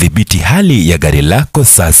 Dhibiti hali ya gari lako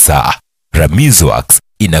sasa. Ramizworks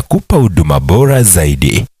inakupa huduma bora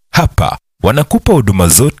zaidi. Hapa wanakupa huduma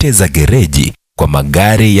zote za gereji kwa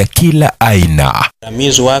magari ya kila aina.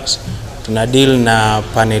 Ramizworks tuna deal na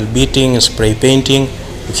panel beating, spray painting.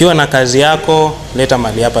 Ukiwa na kazi yako, leta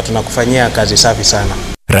mali hapa, tunakufanyia kazi safi sana.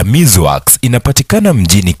 Ramizworks inapatikana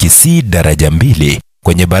mjini Kisii daraja 2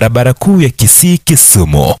 kwenye barabara kuu ya Kisii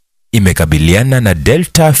Kisumu. Imekabiliana na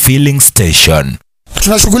Delta Filling Station.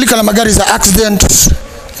 Tunashughulika na magari za accident.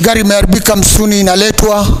 Gari imeharibika Msuni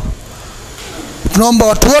inaletwa. Tunaomba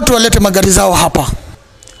watu wote walete magari zao hapa.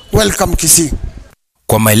 Welcome Kisii.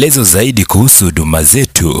 Kwa maelezo zaidi kuhusu huduma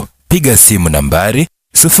zetu, piga simu nambari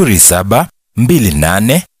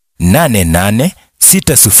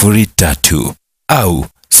 0728888603 au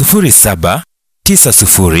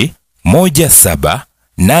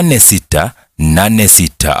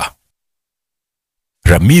 0790178686.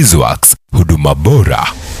 Ramizworks, huduma bora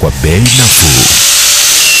kwa bei nafuu.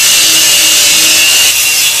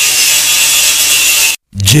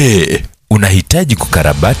 Je, unahitaji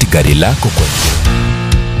kukarabati gari lako kwa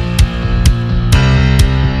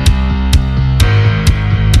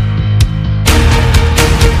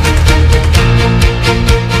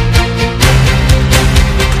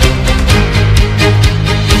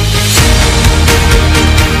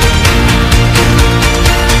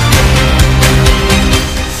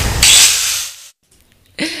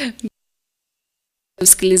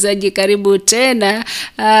Msikilizaji, karibu tena.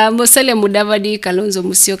 Musalia Mudavadi, Kalonzo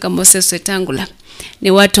Musyoka, Moses Wetangula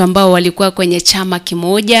ni watu ambao walikuwa kwenye chama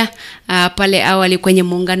kimoja pale awali kwenye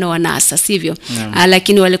muungano wa NASA, sivyo?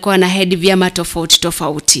 Lakini walikuwa na head vyama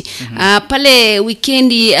tofauti. Pale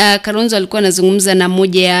weekendi Kalonzo alikuwa anazungumza na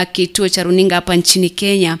moja ya kituo cha runinga hapa nchini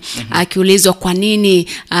Kenya, akiulizwa kwa nini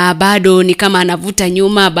bado ni kama anavuta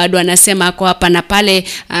nyuma, bado anasema ako hapa na pale.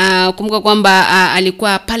 Kumbuka kwamba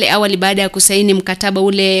alikuwa pale awali baada ya kusaini mkataba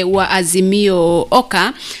ule wa Azimio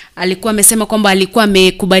Oka, alikuwa amesema kwamba alikuwa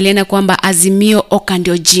amekubaliana kwamba Azimio Oka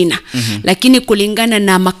ndio jina. Lakini kulingana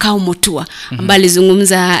na Makao Mutua ambaye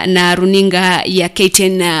alizungumza na runinga ya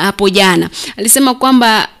KTN hapo jana, alisema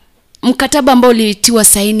kwamba mkataba ambao ulitiwa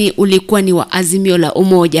saini ulikuwa ni wa Azimio la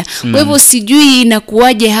Umoja. Kwa hivyo sijui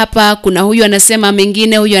inakuaje hapa, kuna huyu anasema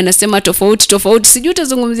mengine, huyu anasema tofauti. Sijui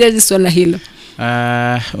utazungumzia swala hilo.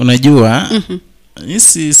 Unajua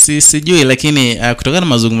sijui, lakini kutokana na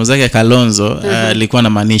mazungumzo yake Kalonzo alikuwa na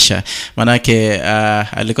maanisha, manake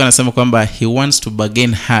alikuwa anasema kwamba he wants to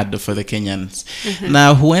bargain hard for the Kenyans. Na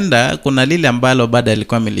huenda kuna lile ambalo baada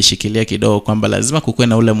alikuwa amelishikilia kidogo kwamba lazima kukuwe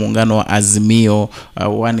na ule muungano wa Azimio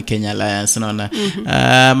One Kenya Alliance, unaona.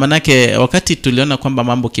 Manake wakati tuliona kwamba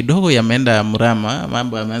mambo kidogo yameenda mrama,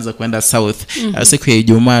 mambo yameanza kwenda south, siku ya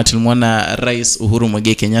Ijumaa tulimwona Rais Uhuru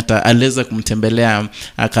Muigai Kenyatta aliweza kumtembelea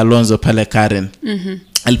Kalonzo pale Karen.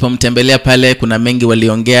 Alipomtembelea pale kuna mengi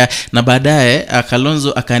waliongea, na baadaye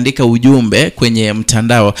Kalonzo akaandika ujumbe kwenye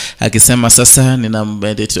mtandao akisema sasa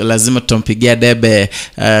lazima tutampigia debe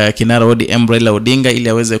kinara ODM Raila Odinga ili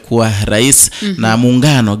aweze kuwa rais, na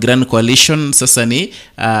muungano Grand Coalition sasa ni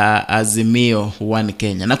Azimio One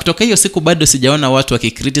Kenya. Na kutoka hiyo siku bado sijaona watu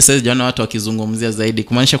wakicriticize, sijaona watu wakizungumzia zaidi,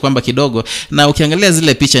 kumaanisha kwamba kidogo, na ukiangalia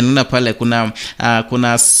zile picha nina pale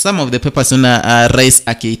kuna some of the papers na rais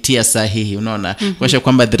akiitia sahihi, unaona.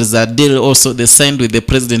 Kwa kwamba there is a deal also they signed with the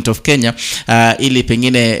president of Kenya ili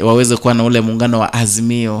pengine waweze kuwa na ule muungano wa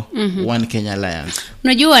Azimio One Kenya Alliance.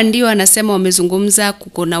 Unajua ndio anasema wamezungumza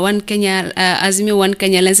kuko na One Kenya Azimio One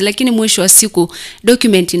Kenya Alliance, lakini mwisho wa siku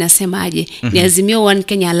document inasemaje? Ni Azimio One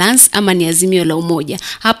Kenya Alliance ama ni Azimio la Umoja?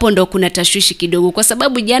 Hapo ndo kuna tashwishi kidogo, kwa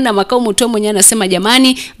sababu jana Makao Mutua mwenyewe anasema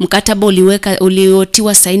jamani, mkataba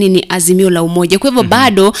uliotiwa saini ni Azimio la Umoja. Kwa hivyo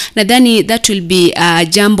bado nadhani that will be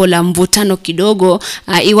jambo la mvutano kidogo,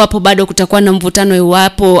 iwapo bado kutakuwa na mvutano,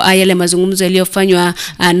 iwapo yale mazungumzo yaliyofanywa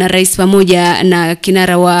na rais pamoja na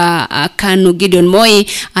kinara wa KANU Gideon Moi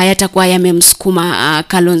hayatakuwa yamemsukuma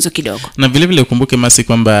Kalonzo kidogo. Na vile vile ukumbuke Masi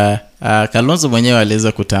kwamba Kalonzo mwenyewe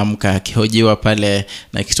aliweza kutamka akihojiwa pale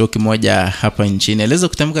na kituo kimoja hapa nchini. Aliweza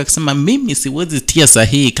kutamka akisema mimi siwezi tia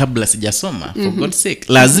sahihi kabla sijasoma. For God's sake,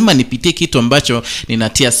 lazima nipitie kitu ambacho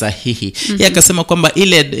ninatia sahihi. Yeye akasema kwamba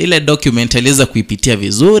ile document aliweza kuipitia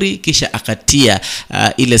vizuri kisha akatia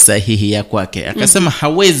ile sahihi ya kwake. Akasema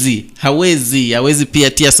hawezi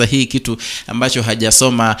pia tia sahihi kitu ambacho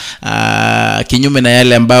hajasoma, kinyume na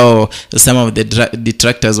yale ambao some of the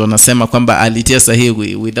detractors wanasema kwamba alitia sahihi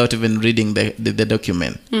without even reading the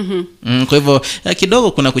document. Kwa hivyo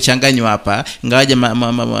kidogo kuna kuchanganywa hapa, ingawaje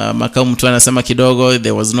Makao Mutua anasema kidogo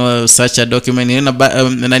there was no such a document.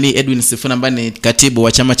 Nani Edwin Sifuna ambaye ni katibu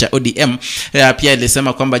wa chama cha ODM pia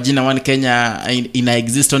alisema kwamba jina One Kenya ina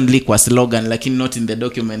exist only kwa slogan, lakini not in the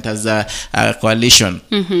document as a coalition.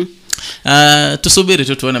 Tusubiri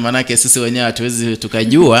tu tuone, manake sisi wenyewe hatuwezi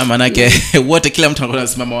tukajua, manake wote kila mtu anakuwa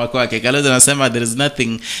anasimama wake. Kalonzo anasema there is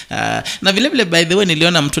nothing na vile vile by the way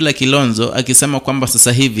niliona Mtula Kilonzo akisema kwamba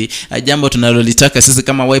sasa hivi jambo tunalolitaka sisi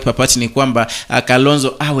kama Wiper Party ni kwamba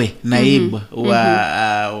Kalonzo awe naibu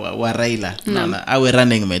wa Raila na awe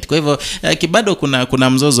running mate. Kwa hivyo kibado kuna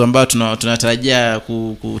mzozo ambao tunatarajia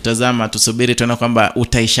kutazama, tusubiri tuone kwamba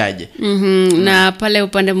utaishaje. Na pale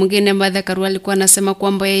upande mwingine Martha Karua alikuwa anasema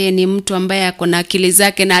kwamba yeye ni mtu ambaye ako na akili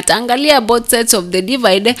zake na ataangalia both sides of the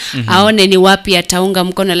divide, aone ni wapi ataunga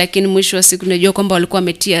mkono, lakini mwisho wa siku najua kwamba walikuwa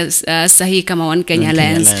wametia sahihi kama One Kenya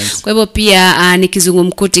Alliance. Kwa hivyo pia ni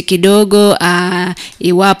kizungumkuti kidogo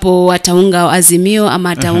iwapo wataunga Azimio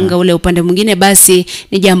ama ataunga ule upande mwingine, basi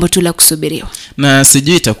ni jambo tu la kusubiriwa. Na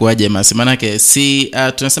sijui itakuwaje manake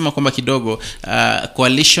tunasema kwamba kidogo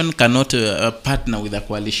coalition cannot partner with a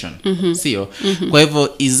coalition. Sio? Kwa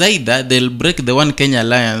hivyo is either they'll break the One Kenya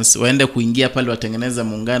Alliance, waende kuingia pale watengeneza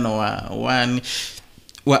muungano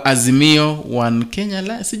wa Azimio One Kenya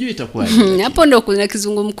Alliance, sijui itakuwaje. Hapo ndo kuna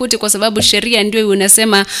kizungumkuti, kwa sababu sheria ndio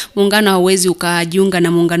unasema muungano hauwezi ukajiunga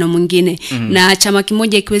na muungano mwingine, na chama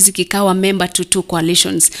kimoja ikiwezi kikawa member to two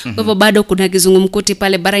coalitions. Kwa hivyo bado kuna kizungumkuti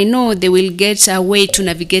pale, but I know they will get a way to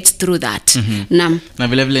navigate through that. Na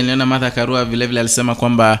vile vile niliona Martha Karua vile vile alisema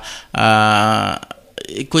kwamba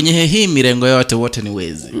kwenye hii mirengo yote wote ni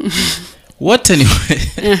wezi. Wote ni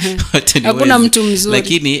hakuna mtu mzuri,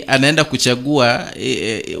 lakini anaenda kuchagua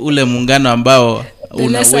ule muungano ambao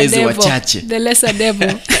una wezi wachache, the lesser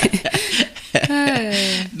devil.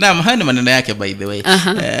 Naam, haya ni maneno yake by the way.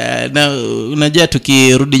 Na unajua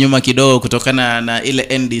tukirudi nyuma kidogo kutokana na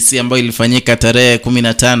ile NDC ambayo ilifanyika tarehe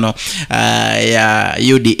 15 ya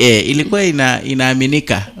UDA, ilikuwa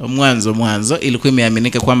inaaminika mwanzo ilikuwa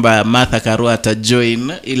imeaminika kwamba Martha Karua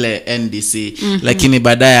atajoin ile NDC, lakini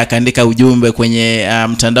baadaye akaandika ujumbe kwenye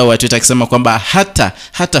mtandao wa Twitter akisema kwamba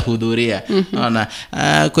hata hudhuria. Unaona,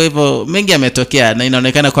 kwa hivyo mengi yametokea na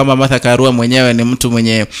inaonekana kwamba Martha Karua mwenyewe ni mtu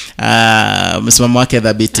mwenye msimamo wake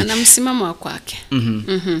dhabiti. Ana msimamo wa kwake.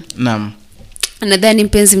 Naam. Nadhani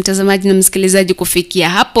mpenzi mtazamaji na msikilizaji, kufikia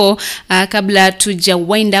hapo kabla tuja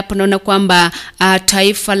wind up, naona kwamba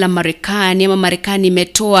taifa la Marekani ama Marekani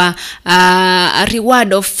imetoa a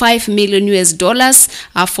reward of $5 million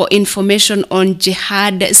for information on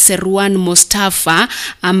Jihad Serwan Mustafa,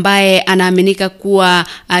 ambaye anaaminika kuwa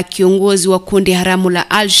kiongozi wa kundi haramu la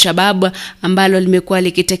Al-Shabaab ambalo limekuwa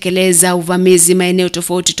likitekeleza uvamizi maeneo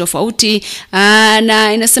tofauti,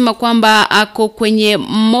 na inasema kwamba ako kwenye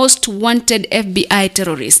most wanted FBI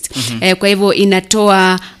terrorist. Kwa hivyo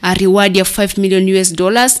inatoa reward ya $5 million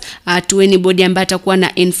to anybody ambaye atakuwa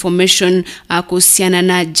na information kuhusiana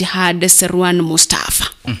na Jihad Serwan Mustafa.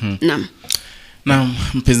 Naam,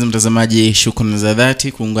 mpenzi mtazamaji, shukrani za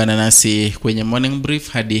dhati kuungana nasi kwenye Morning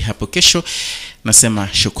Brief. Hadi hapo kesho nasema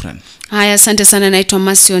shukrani. Haya, asante sana. Naitwa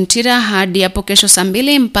Masio Ntira. Hadi hapo kesho saa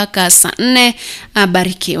 2 mpaka saa 4.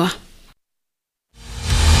 Barikiwa.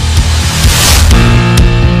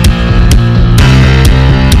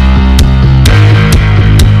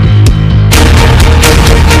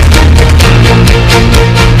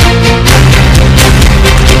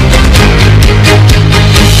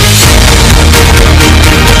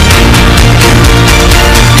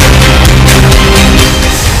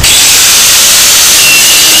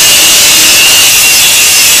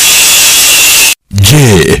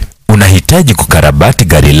 Je, unahitaji kukarabati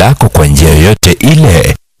gari lako kwa njia yoyote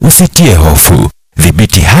ile? Usitie hofu.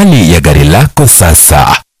 Dhibiti hali ya gari lako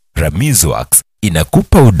sasa. Ramizworks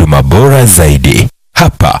inakupa huduma bora zaidi.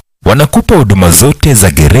 Hapa wanakupa huduma zote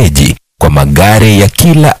za gereji kwa magari ya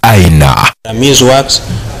kila aina. Ramizworks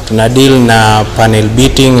tuna deal na panel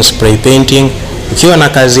beating, spray painting. Ukiwa na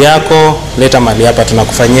kazi yako, leta mali hapa,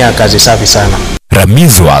 tunakufanyia kazi safi sana.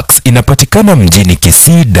 Ramizworks inapatikana mjini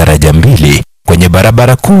Kisii daraja 2 kwenye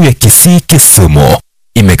barabara kuu ya Kisii Kisumu.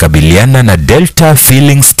 Imekabiliana na Delta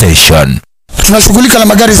Filling Station. Tunashughulika na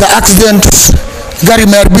magari za accidents. Gari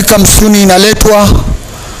imeharibika msuni inaletwa.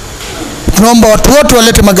 Tunaomba watu wote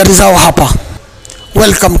walete magari zao hapa.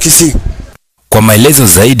 Welcome Kisii. Kwa maelezo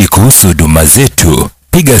zaidi kuhusu huduma zetu,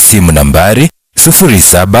 piga simu nambari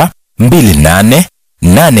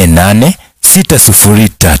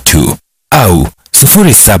 0728888603 au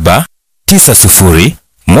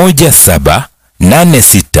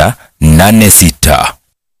 0790178686.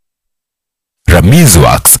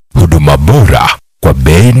 Ramizworks, huduma bora kwa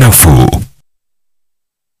bei nafuu.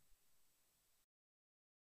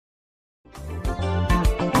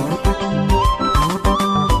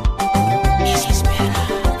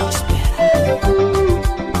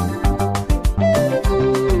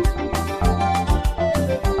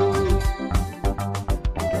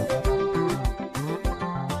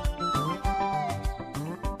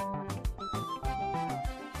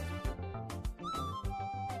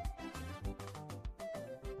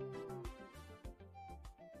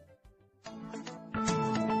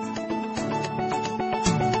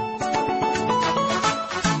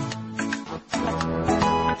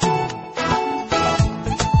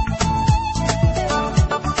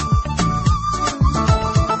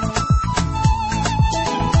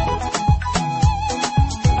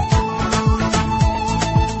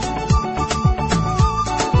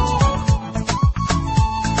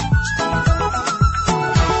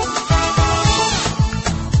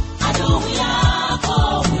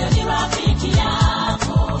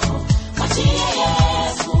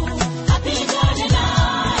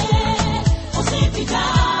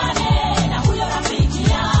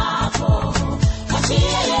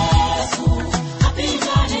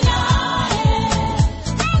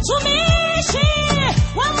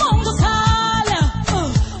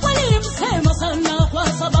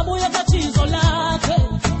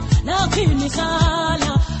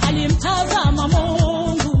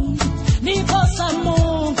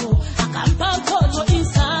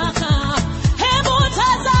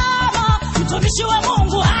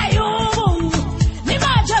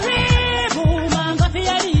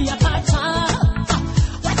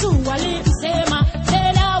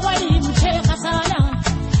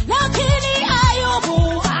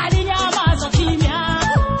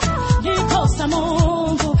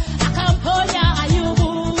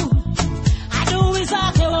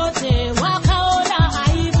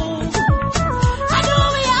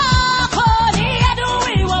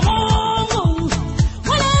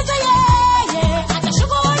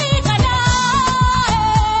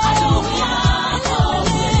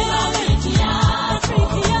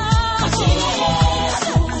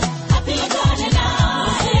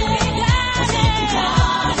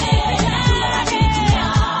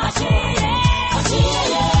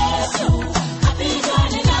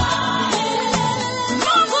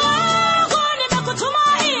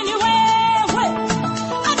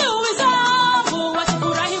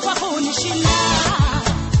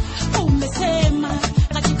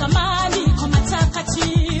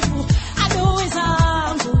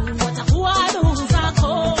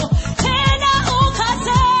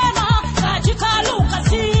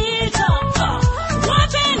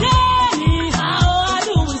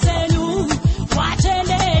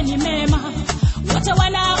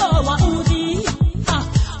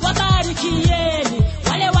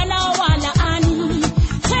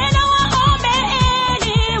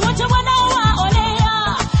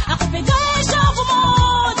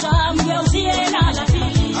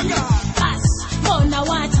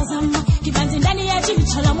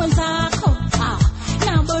 jicho la mwenzako,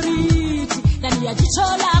 na boriti ndani ya jicho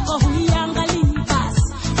lako huiangalii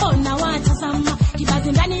basi. Ona watazama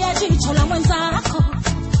kibazi ndani ya jicho la mwenzako,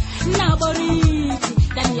 na boriti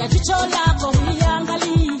ndani ya jicho lako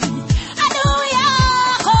huiangalii. Adui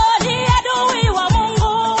yako ni adui wa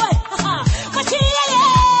Mungu, kati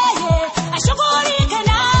yeye ashughulike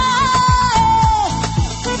naye.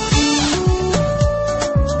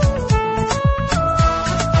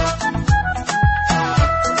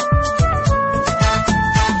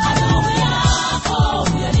 Adui yako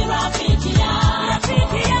huyo ni rafiki yako,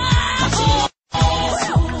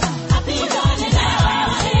 Yesu apigane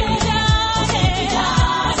naye.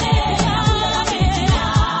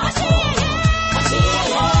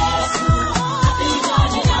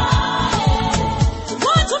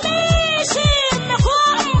 Watumishi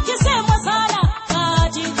mmekuwa mkisemwa sana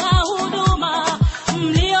katika huduma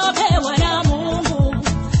mliopewa na Mungu.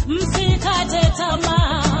 Msikate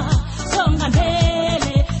tamaa, songa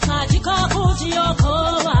mbele katika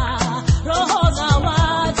kujiokoa roho za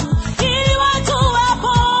watu, ili watu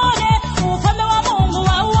wapone, ufalme wa Mungu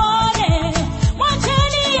wauone.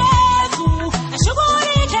 Mwacheni Yesu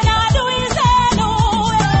ashughulike na adui zenu.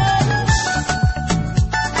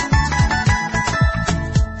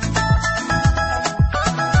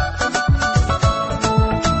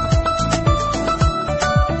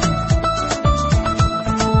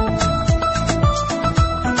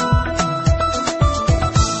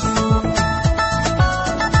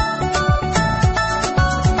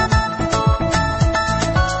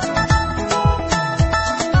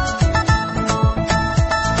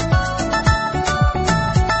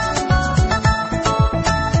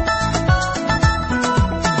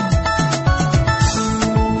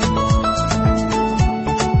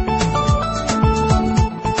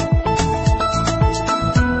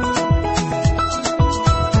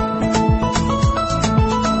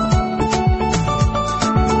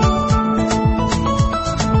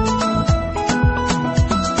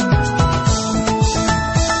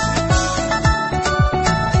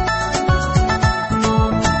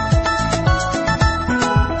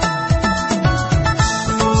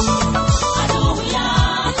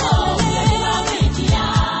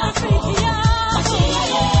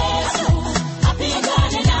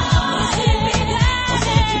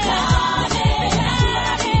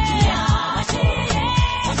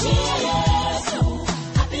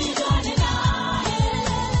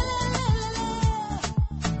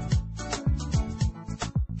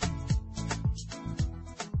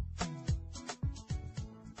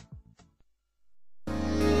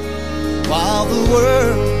 While the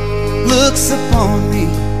world looks upon me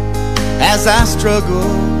as I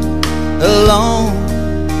struggle alone,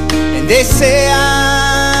 and they say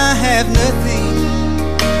I have nothing,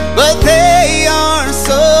 but they are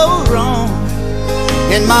so wrong.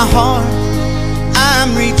 In my heart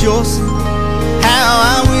I'm rejoicing, how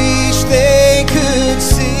I wish they could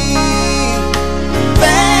see.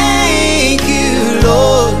 Thank you,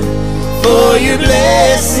 Lord, for your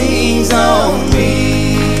blessings on me.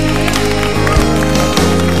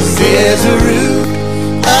 There's a roof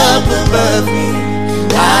up above me,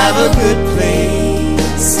 I've a good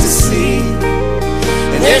place to sleep,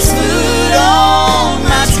 and there's food on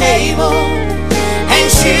my table and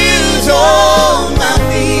shoes on my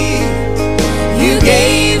feet. You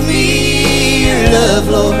gave me your love,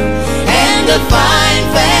 Lord, and a fine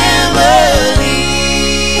family.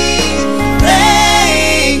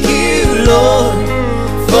 Thank you, Lord,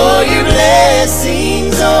 for your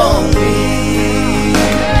blessings on me.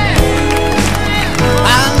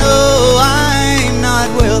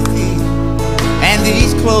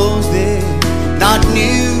 These clothes, they're not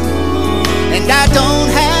new, and I don't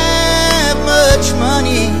have much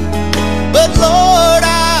money, but Lord,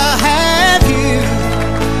 I have you,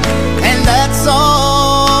 and that's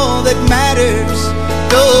all that matters,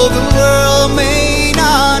 though the world may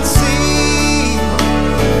not see.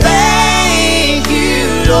 Thank you,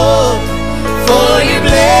 Lord, for your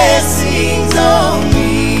blessings on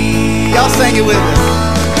me. Y'all sing it with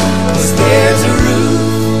us. There's a roof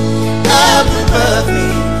up above me,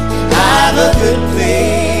 I've a good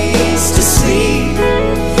place to sleep.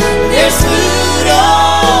 There's food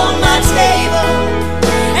on my table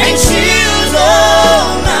and shoes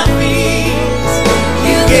on my feet.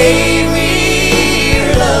 You gave me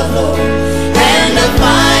your love, Lord, and a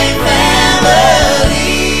fine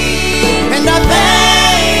family. And I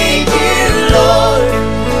thank you, Lord,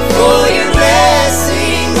 for your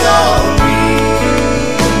blessings on me.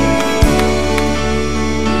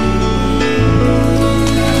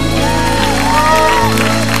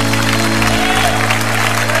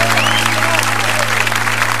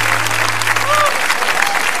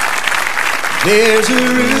 There's a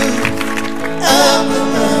roof up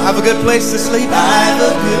above. I've a good place to sleep. I've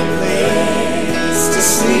a good place to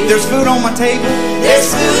sleep. There's food on my table.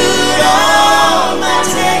 There's food on my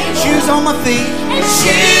table. Shoes on my feet. And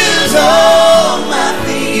shoes on my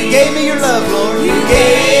feet. You gave me your love, Lord. You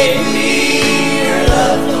gave me your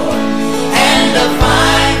love, Lord. And a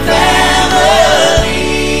fine family.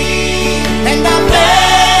 And I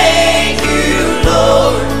thank you,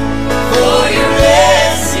 Lord, for your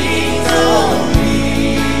blessings on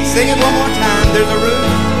me. Sing it one more time. There's a roof.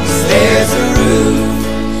 There's a roof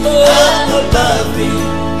up above me.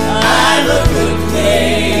 I've a good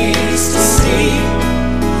place to sleep.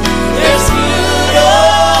 There's food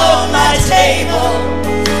on my table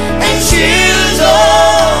and shoes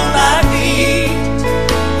on my feet.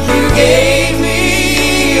 You gave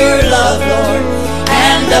me your love, Lord,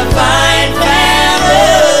 and a fine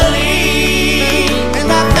family.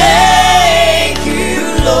 And I thank you,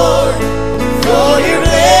 Lord, for your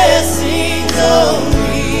blessings on me.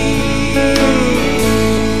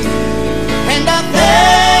 And I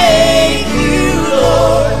thank you,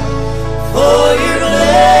 Lord, for your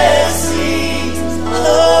blessings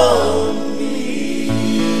on me.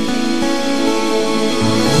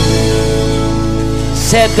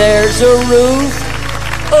 Said there's a roof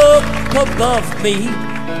up above me.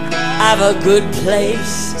 I've a good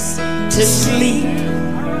place to sleep.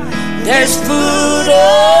 There's food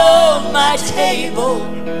on my table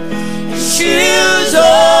and shoes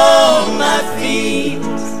on my feet.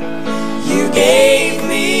 You gave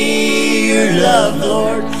me your love,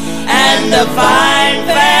 Lord, and a fine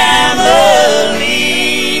family.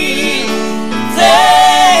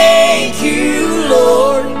 Thank you,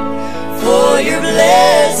 Lord, for your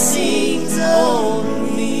blessings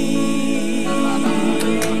on me.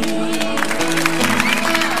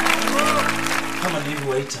 Kama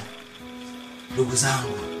nilivyowaita ndugu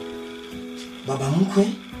zangu, baba mkwe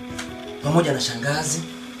pamoja na shangazi,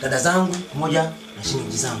 dada zangu pamoja na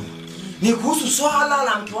shemeji zangu, ni kuhusu swala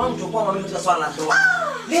la mke wangu kwa mama katika swala la ndoa.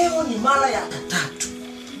 Leo ni mara ya 3.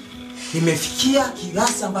 Nimefikia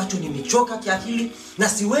kiasi ambacho nimechoka kiakili na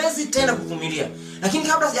siwezi tena kuvumilia. Lakini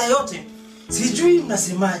kabla ya yote, sijui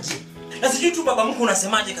mnasemaje. Na sijui tu baba mkwe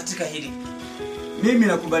unasemaje katika hili. Mimi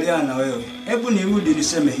nakubaliana na wewe. Hebu nirudi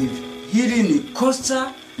niseme hivi. Hili ni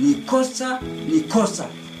kosa, ni kosa, ni kosa.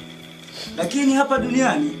 Lakini hapa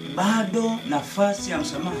duniani bado nafasi ya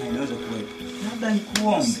msamaha inaweza kuwepo. Labda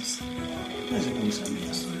nikuombe uweze kumsamehe.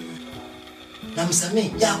 Na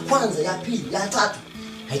msamehe ya kwanza, ya pili, ya 3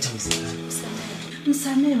 haitamsaidia.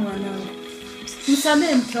 Msamehe mwanangu.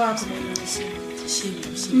 Msamehe mke wako mwenyewe.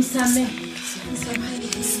 Msamehe.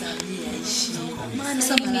 Maana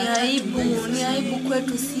ni aibu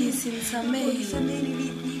kwetu sisi. Msamehe.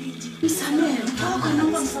 Msamehe.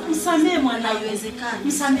 Msamehe mwana, haiwezekani.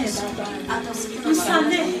 Msamehe baba.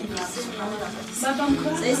 Msamehe. Baba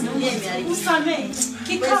mkwe. Sasa dunia imeharibu. Msamehe.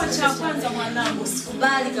 Kikao cha kwanza mwanangu,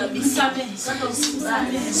 usikubali kabisa. Msamehe. Sasa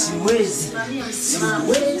usikubali. Siwezi.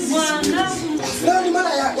 Siwezi. Mwanangu. Leo ni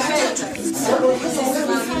mara ya 3.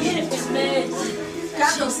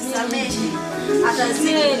 Kaka usisamehe.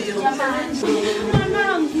 Atazidi mwanangu.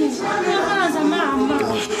 Nyamaza mama.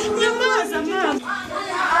 Nyamaza mama.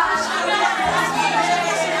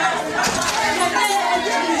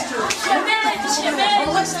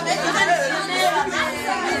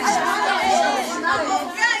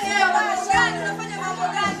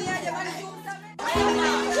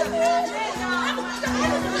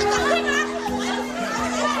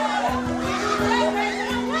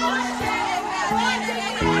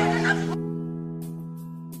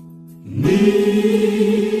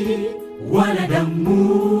 Ni wanadamu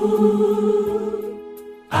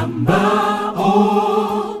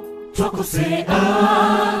ambao twakosea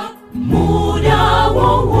muda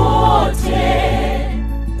wowote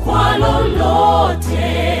kwa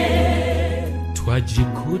lolote,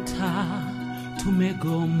 twajikuta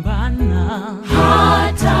tumegombana.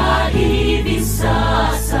 Hata hivi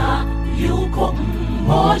sasa yuko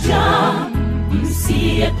mmoja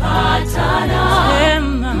msiyepatana,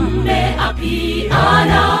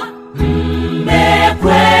 mmeapiana,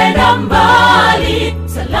 mmekwenda mbali,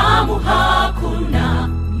 salamu hakuna,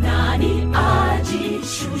 nani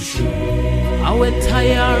ajishushe? Awe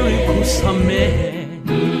tayari kusamehe,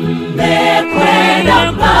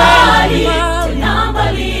 mmekwenda mbali, tena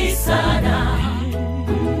mbali sana,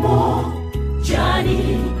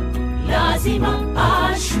 mmojani lazima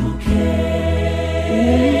ashuke.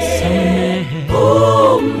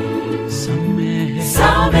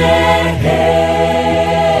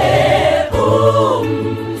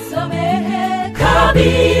 Samehe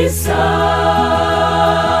kabisa.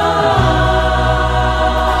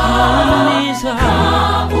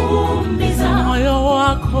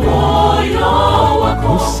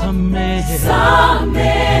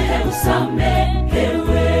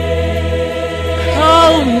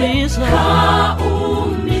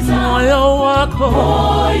 moyo wako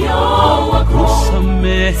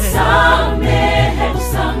usamehe,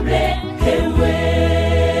 usamehewe.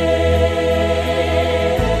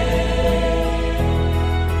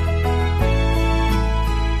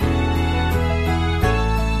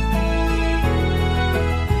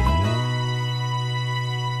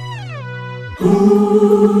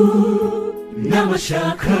 Na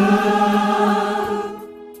mashaka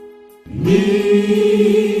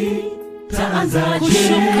nitaanzaje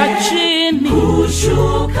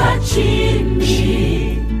kushuka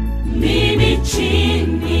chini, mimi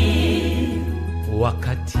chini,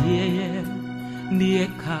 wakati yeye ndiye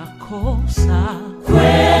kakosa.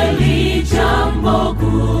 Kweli jambo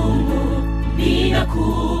gumu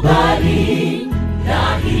ninakubali,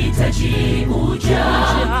 nahitaji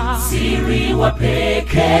ujasiri wa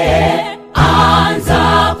pekee.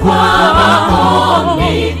 Anza kwa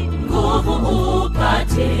maombi, nguvu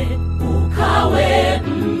upate, ukawe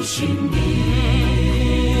mshindi.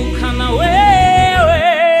 Kumbuka na wewe,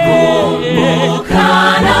 kumbuka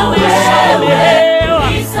na wewe,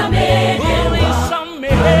 ulisamehewa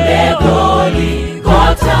pale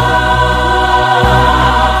Goligota.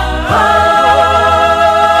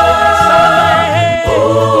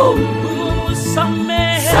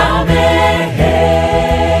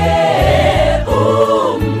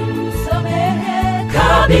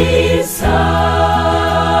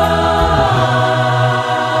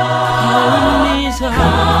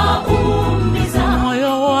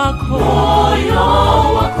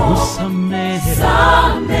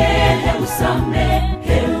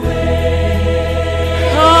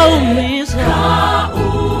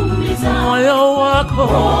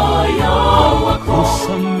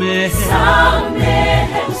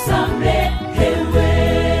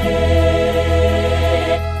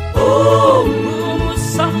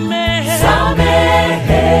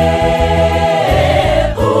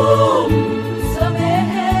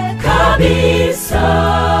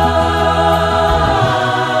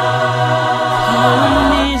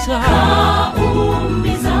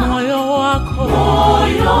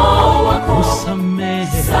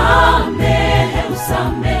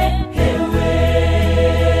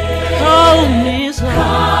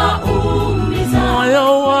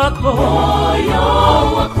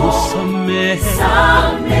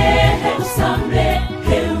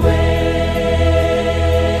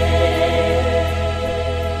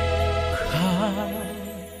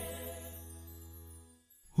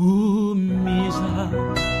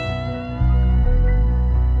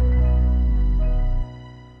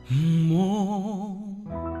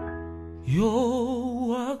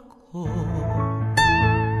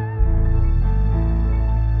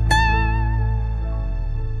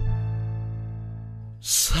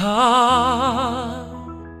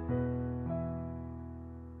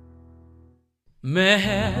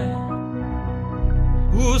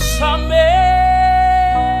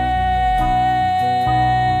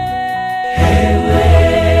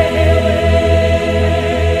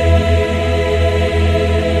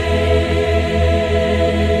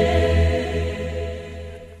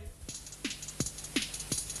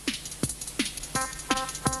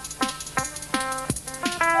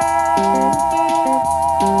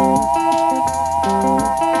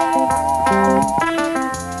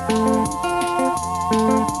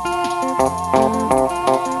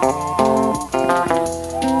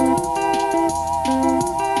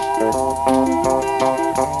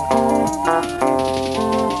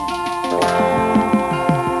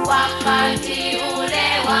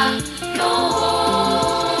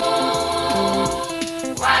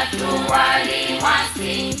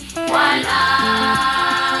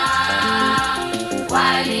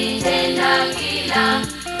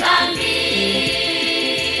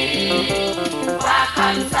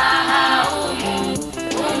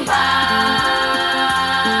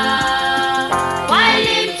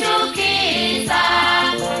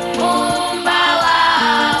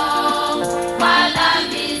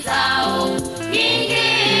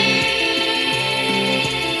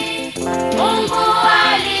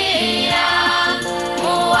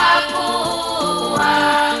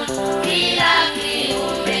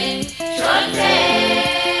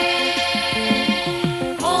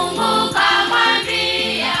 Mungu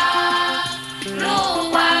kamwambia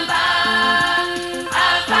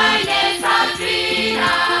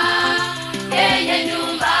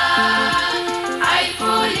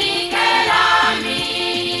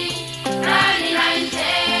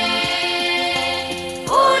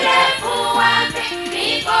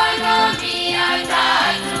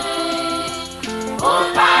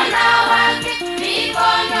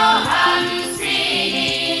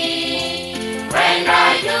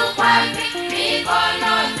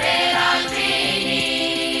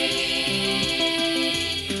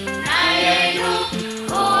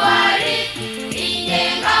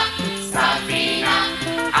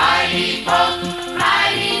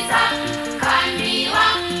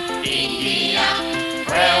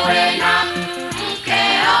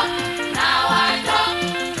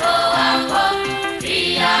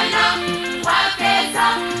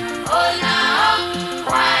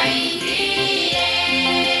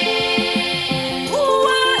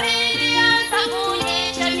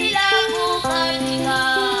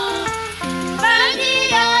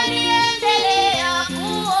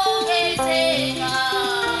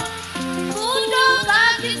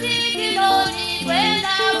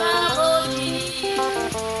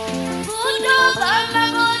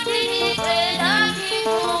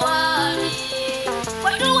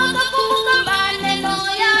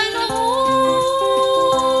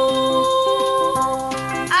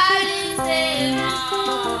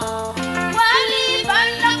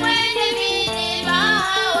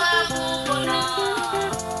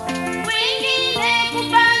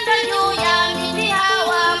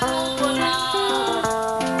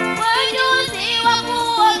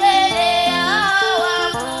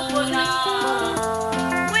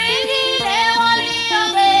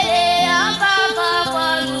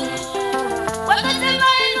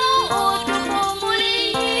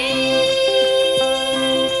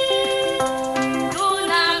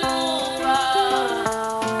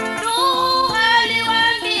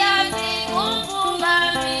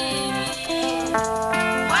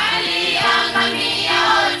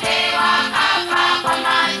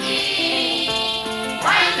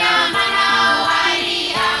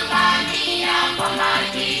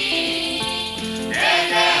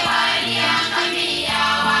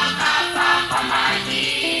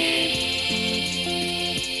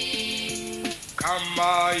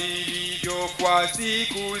ilivyo kwa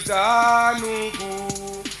siku za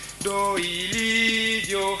Nuhu, ndo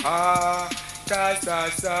ilivyo hata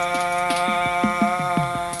sasa.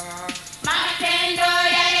 Matendo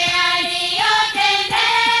yale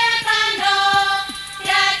yaliyotendeka ndo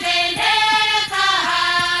yatendeka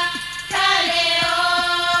hata leo.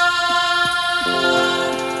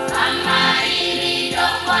 Kama ilivyo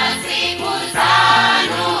kwa siku za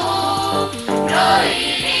Nuhu, ndo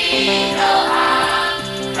ilivyo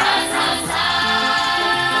hata sasa.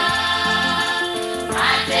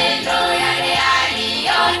 Matendo yale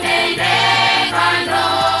yaliyotendeka ndo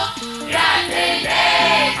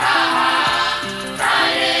yatendeka hata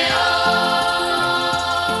leo.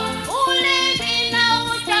 Ulevi na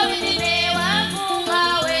uchawi vimewafunga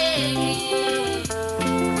wengi,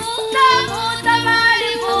 kutafuta mali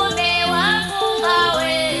kumewafunga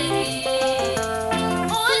wengi,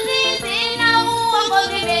 uzinzi na uongo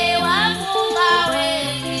vimewafunga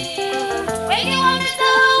wengi. Wengi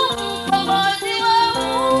wamesahau mkombozi wao,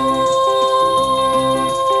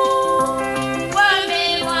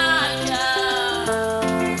 wamemwacha.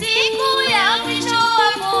 Siku ya mwisho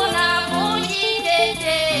hakuna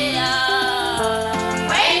kujitetea.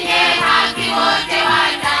 Wenye haki wote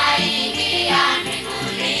wataingia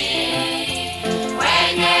mbinguni,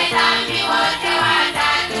 wenye dhambi wote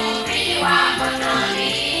watatupiwa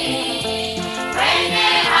motoni. Wenye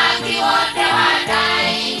haki wote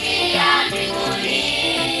wataingia mbinguni,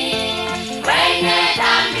 wenye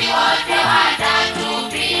dhambi wote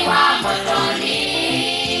watatupiwa motoni.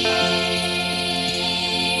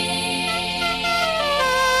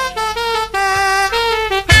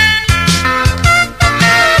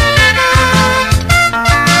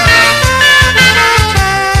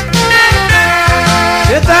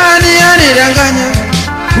 Shetani anidanganya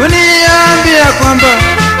kuniambia kwamba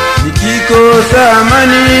nikikosa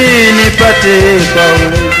amani nipate kwa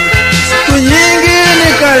ulevi. Siku nyingi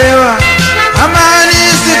nikalewa, amani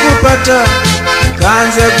sikupata,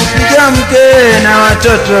 nikaanza kupiga mke na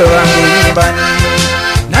watoto wangu nyumbani.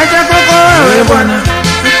 Naja kwako wewe Bwana,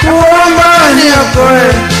 kuomba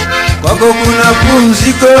niokoe, kwako kuna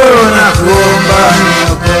pumziko na kuomba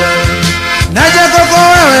niokoe. Naja kwako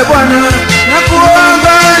wewe Bwana,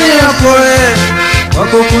 nakuomba niokoe,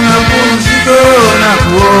 kwako kuna pumziko na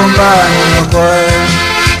kuomba niokoe.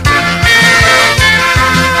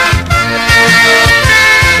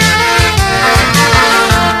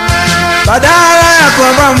 Badala ya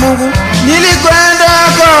kuomba Mungu nilikwenda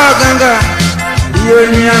kwa waganga,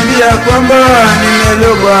 walioniambia kwamba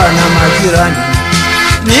nimelogwa na majirani.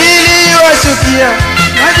 Niliwashukia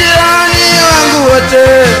majirani wangu wote,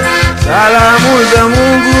 salamu za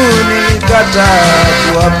Mungu nilikataa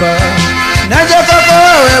kuwapa. Naja kwako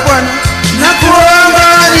wewe Bwana, nakuomba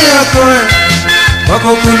niokoe,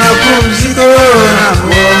 kwako kuna pumziko na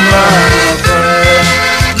kuomba niokoe.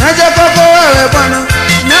 Naja kwako wewe Bwana,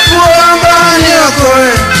 nakuomba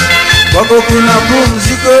niokoe, kwako kuna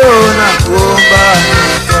pumziko na kuomba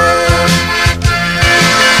niokoe.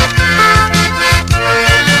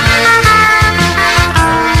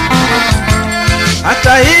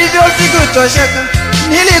 Hata hivyo sikutosheka,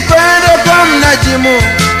 nilikwenda kwa mnajimu,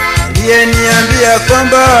 aliyeniambia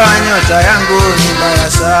kwamba nyota yangu ni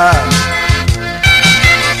mbaya sana.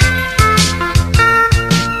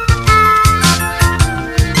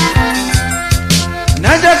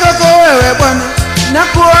 Naja kwako wewe Bwana,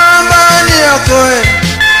 nakuomba niokoe,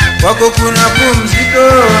 kwako kuna pumziko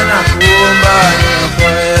na kuomba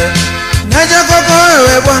niokoe. Naja kwako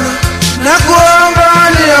wewe Bwana, nakuomba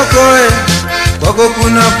niokoe, kwako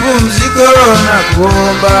kuna pumziko na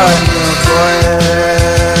kuomba niokoe.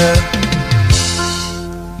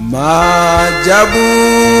 Maajabu,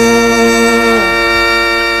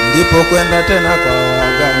 ndipo kwenda tena kwa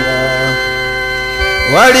waganga,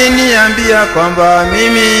 waliniambia kwamba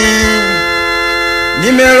mimi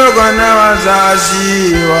nimelogwa na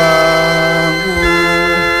wazazi wangu.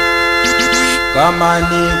 Kama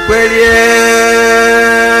ni kweli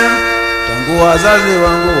tangu wazazi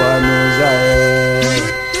wangu wamezae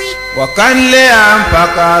wakanilea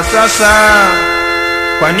mpaka sasa,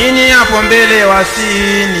 kwa nini hapo mbele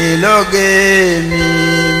wasiniloge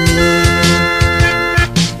mimi?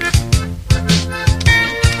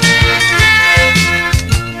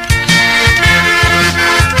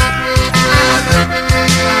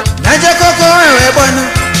 Naja kwako wewe Bwana,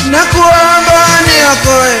 nakuomba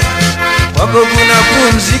niokoe, kwako kuna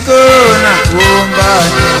pumziko na kuomba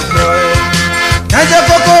niokoe. Naja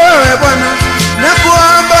kwako wewe Bwana,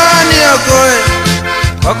 nakuomba niokoe,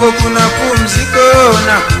 kwako kuna pumziko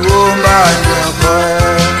na kuomba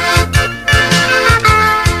niokoe.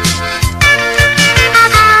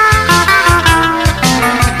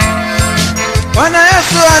 Bwana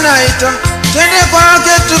Yesu anaita, twende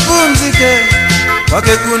kwake tupumzike.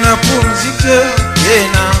 Kwake kuna pumzike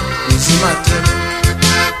tena uzima tele.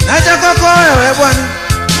 Naja kwako wewe Bwana,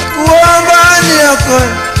 nakuomba niokoe.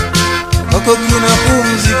 Kwako kuna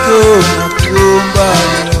pumziko, nakuomba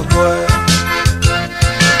niokoe.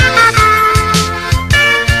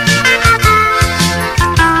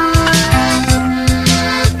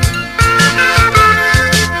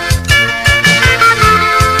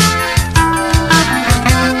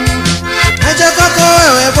 Naja kwako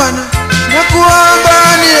wewe Bwana, nakuomba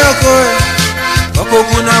niokoe. Kwako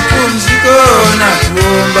kuna pumziko,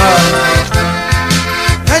 nakuomba niokoe.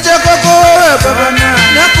 Naja kwako wewe Baba,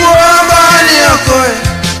 nakuomba niokoe.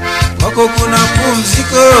 Kwako kuna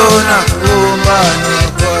pumziko, nakuomba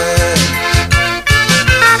niokoe.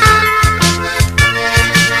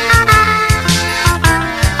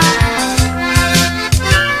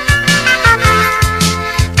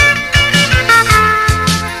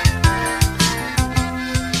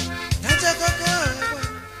 Naja kwako wewe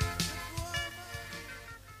Bwana.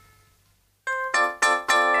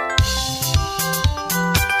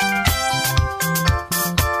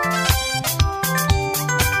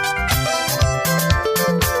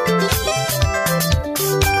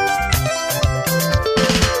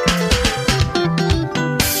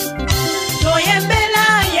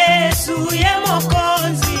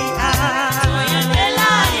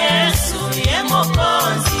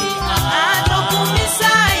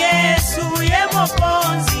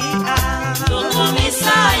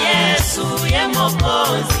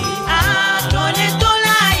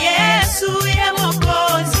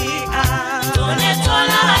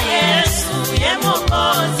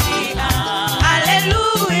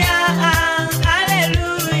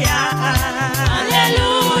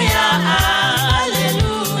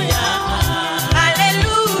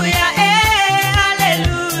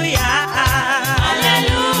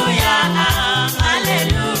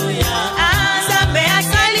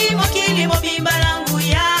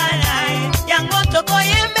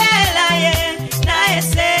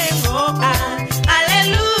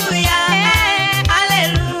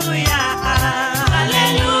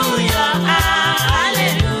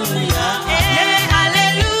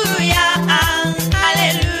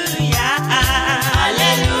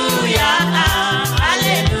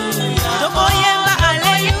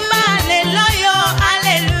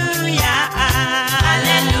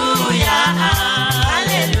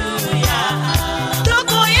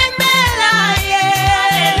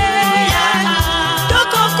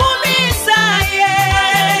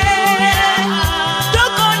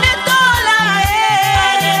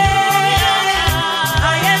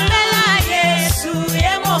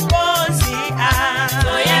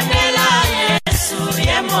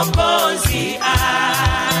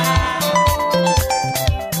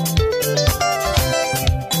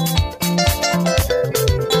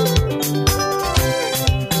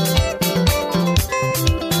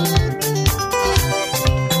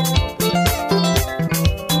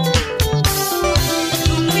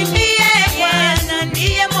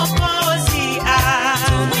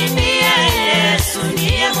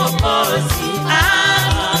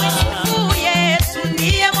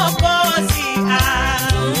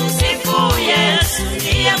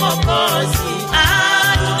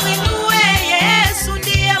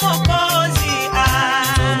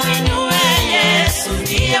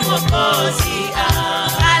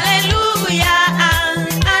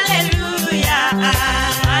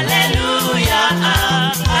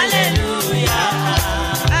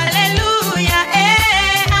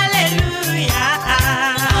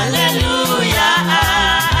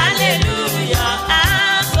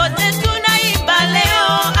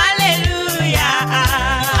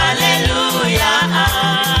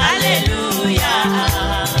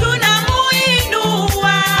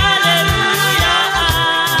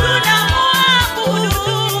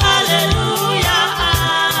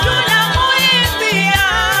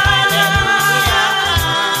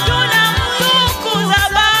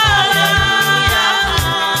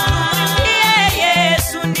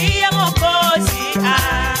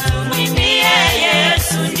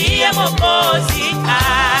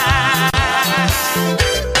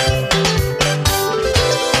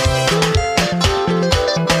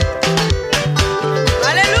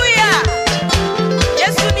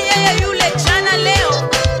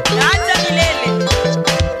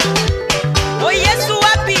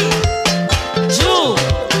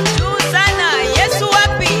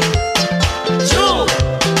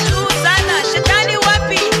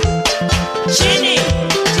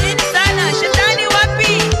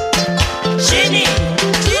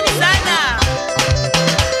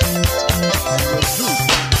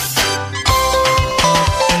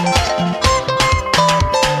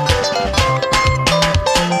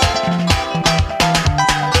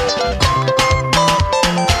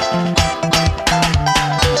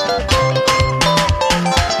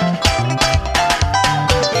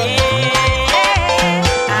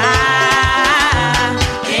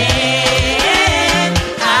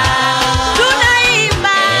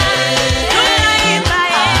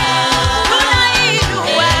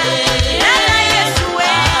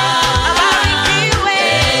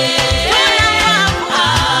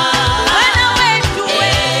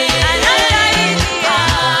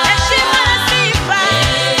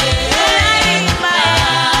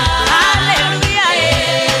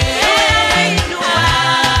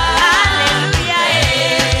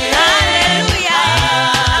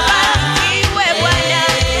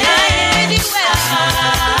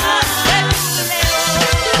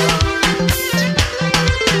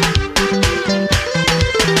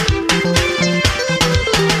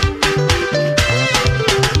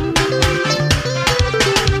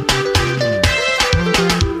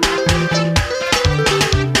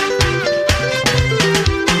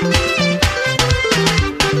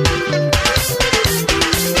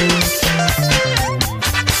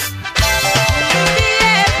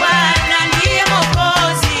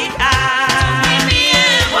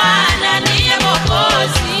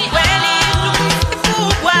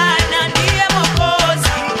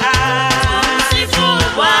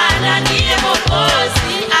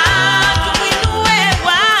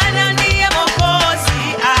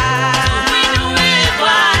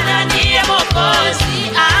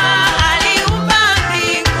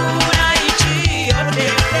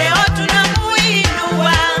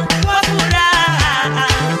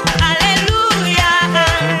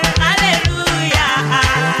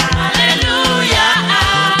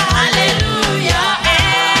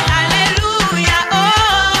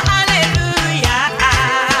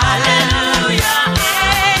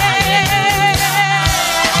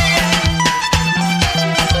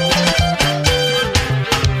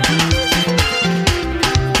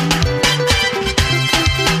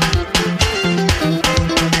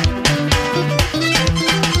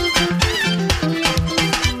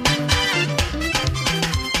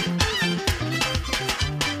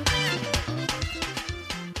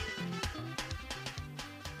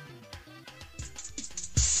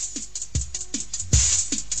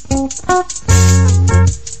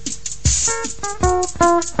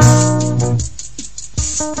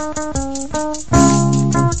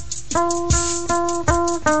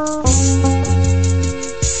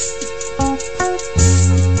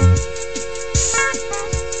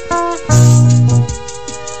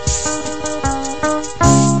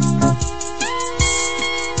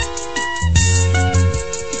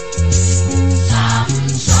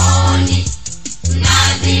 Samsoni,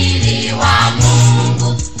 mnadhiri wa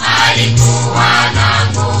Mungu, alikuwa na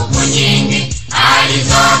nguvu nyingi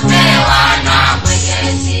alizopewa na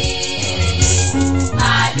Mwenyezi.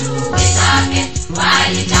 Adui zake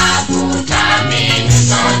walitafuta mbinu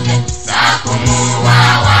zote za kumuua,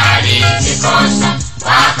 walizikosa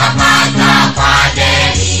wakapata kwa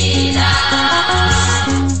Delila.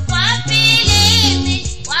 Wafilisti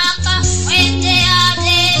wakamwendea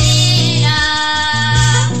Delila,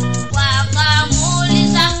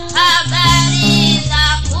 wakamuuliza habari za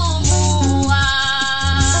kumuua.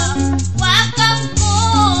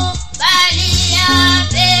 Wakamkubalia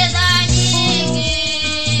fedha nyingi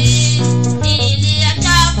ili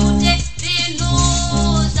atafute mbinu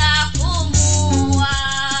za kumuua.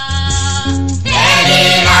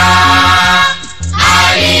 Delila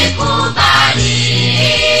alikubali,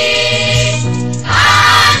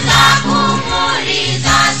 kaanza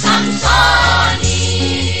kumuuliza Samsoni.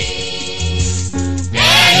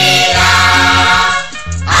 Delila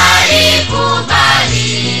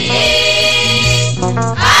alikubali,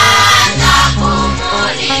 kaanza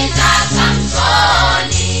kumuuliza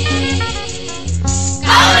Samsoni.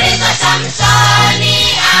 Kauliza Samsoni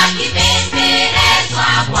akibembelezwa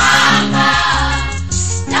kwamba,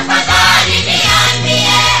 tafadhali niambie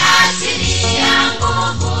asili ya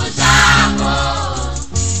nguvu zako.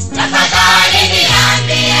 Tafadhali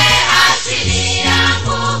niambie asili ya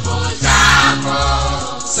nguvu zako.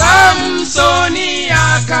 Samsoni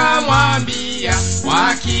akamwambia,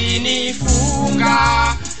 wakinifunga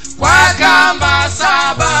kwa kamba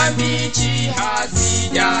 7 mbichi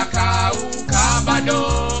hazijakauka bado,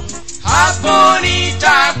 hapo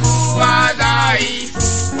nitakuwa dhaifu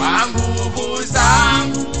kwa nguvu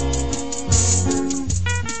zangu.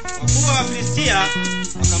 Wakuu wa Filistia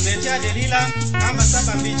wakamletea Delila kamba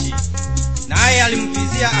 7 mbichi, naye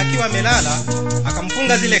alimvizia akiwa amelala,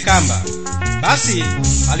 akamfunga zile kamba. Basi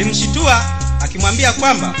alimshitua akimwambia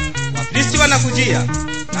kwamba Wafilisti wanakujia,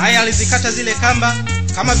 naye alizikata zile kamba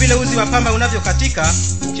kama vile uzi wa pamba unavyokatika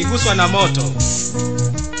ukiguswa na moto.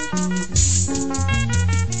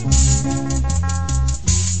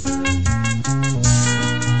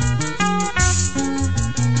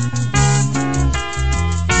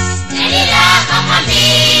 Delila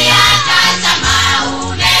akamwambia, tazama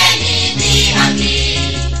umenidhihaki.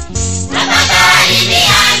 Tafadhali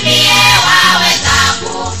niambie waweza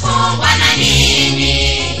kufungwa na nini?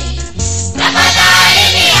 Tafadhali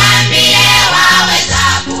niambie waweza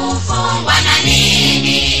kufungwa na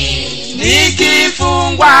nini?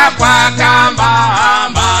 Nikifungwa kwa kamba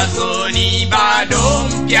ambazo ni bado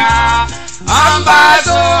mpya,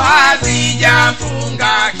 ambazo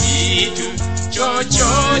hazijafunga kitu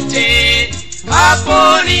chochote,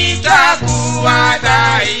 hapo nitakuwa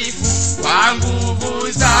dhaifu kwa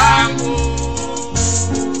nguvu zangu.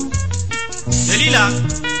 Delila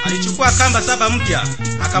alichukua kamba 7 mpya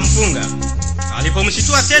akamfunga.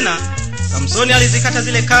 Alipomshitua tena, Samsoni alizikata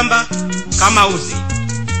zile kamba kama uzi.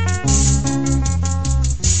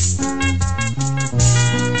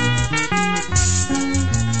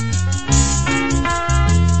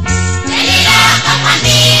 Delila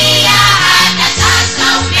akamwambia, hata sasa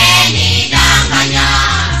umenidanganya.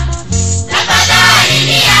 Tafadhali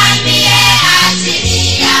niambie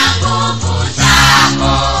asili ya nguvu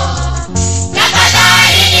zako.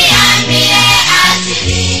 Tafadhali niambie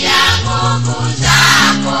asili ya nguvu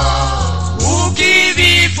zako.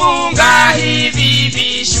 Ukivifunga hivi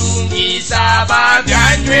vishungi 7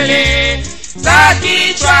 vya nywele za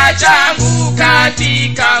kichwa changu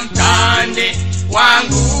katika mtande wa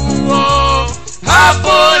nguo,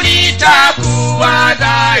 hapo nitakuwa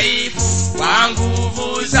dhaifu kwa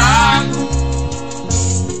nguvu zangu.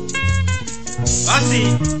 Basi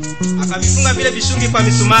akavifunga vile vishungi kwa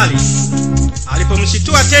misumari.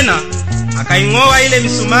 Alipomshitua tena, akaing'oa ile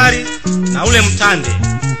misumari na ule mtande.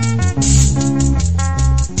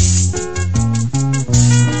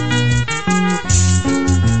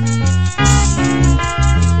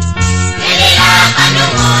 Delila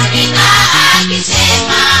akanung'unika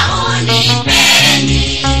akisema, unipendi.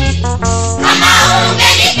 Kama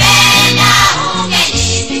ungenipenda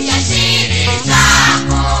ungenificha siri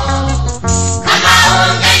zako. Kama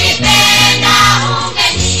ungenipenda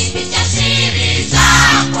ungenificha siri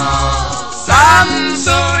zako.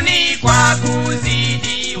 Samsoni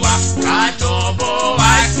kuzidiwa,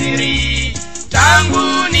 katoboa siri.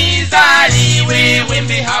 Tangu nizaliwe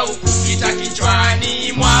wembe haukupita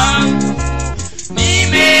kichwani mwangu.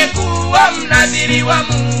 Nimekuwa mnadhiri wa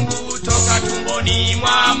Mungu toka tumboni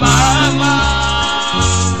mwa mama.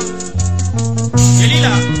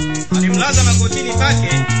 Delila alimlaza magotini pake,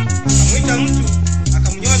 akamwita mtu,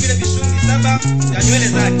 akamnyoa vile vishungi 7 vya nywele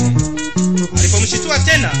zake. Alipomshitua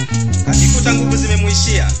tena, akajikuta nguvu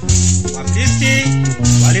zimemuishia. Wafilisti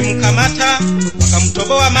walimkamata,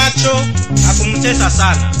 wakamtoboa macho na kumtesa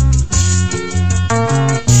sana.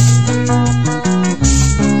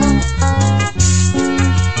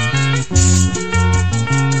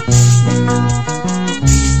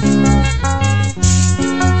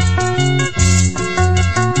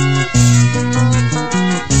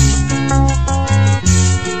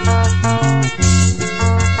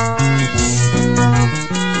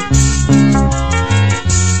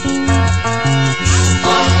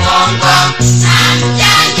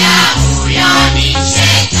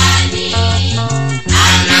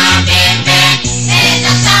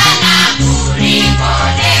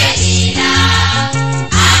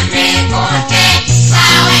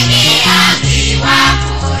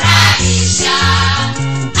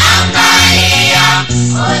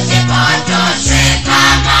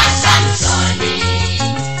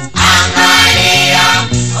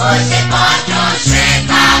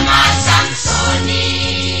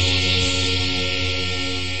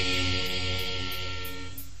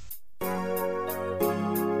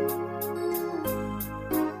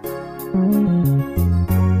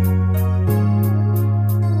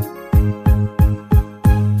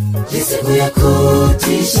 Siku ya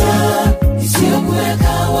kutisha isiyokuwa ya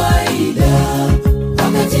kawaida,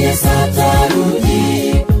 wakati Yesu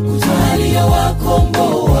atarudi kutwalia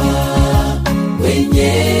wakomboa.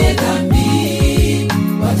 Wenye dhambi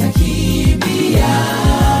watakimbia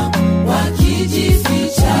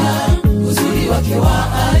wakijificha uzuri wake wa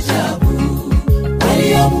ajabu.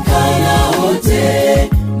 Waliomkana wote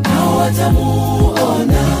nao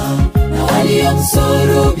watamuona, na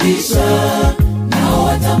waliomsulubisha nao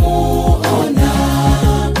watamuona.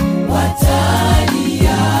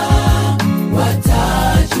 Watalia,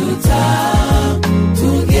 watajuta,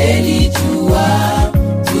 tungelijua,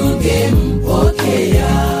 tungempokea.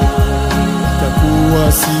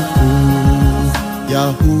 Itakuwa siku ya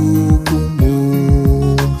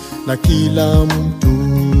hukumu, na kila mtu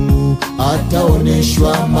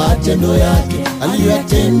ataoneshwa matendo yake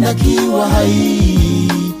aliyotenda kiwa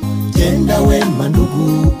hai. Tenda wema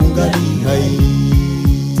ndugu ungali hai.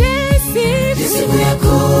 Siku ya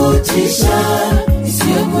kutisha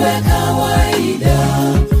isiyokuwa ya kawaida,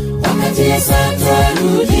 wakati Yesu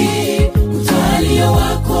atarudi kutwalia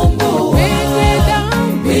wakomboa.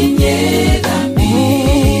 Wenye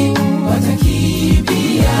dhambi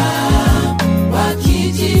watakimbia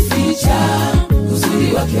wakijificha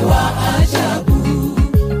uzuri wake wa ajabu.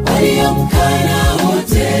 Waliomkana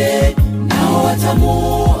wote nao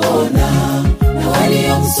watamuona, na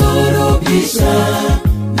waliomsulubisha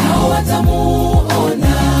nao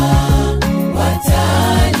watamuona.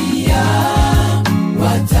 Watalia,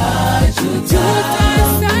 watajuta,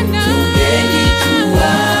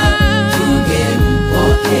 tungelijua,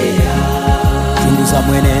 tungempokea. Chunguza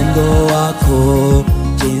mwenendo wako,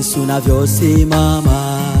 jinsi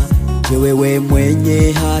unavyosimama. Je, wewe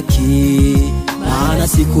mwenye haki? Maana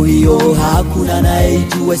siku hiyo hakuna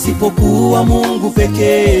anayejua isipokuwa Mungu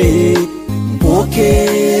pekee. Mpokee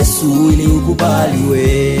Yesu ili ukubaliwe.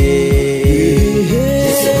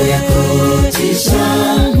 Siku ya kutisha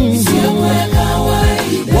isiyokuwa ya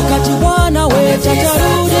kawaida, wakati Bwana wetu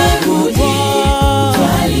atarudi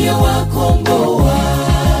kutwalia wakomboa.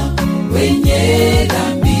 Wenye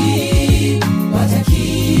dhambi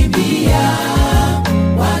watakimbia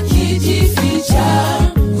wakijificha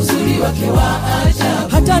uzuri wake wa ajabu.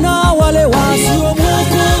 hata na wale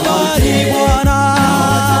wasiomkubali Bwana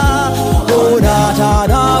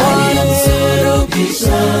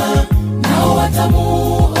waliomsulubisha nao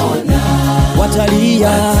watamuona.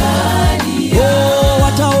 watalia,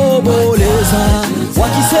 wataomboleza,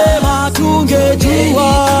 wakisema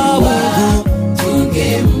tungejua Mungu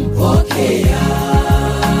tungempokea.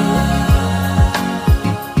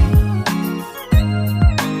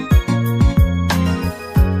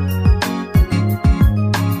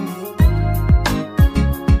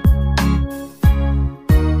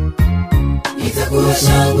 Itakuwa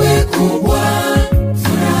shangwe kubwa,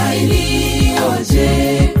 furaha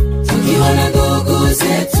iliyoje, tukiona ndugu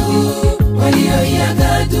zetu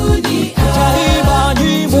walioiaga dunia. Tutaimba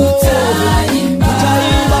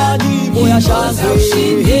nyimbo ya shangwe,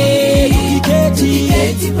 tukiketi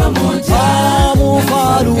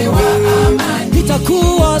Mfalume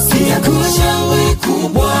itakuwa siku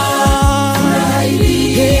kubwa,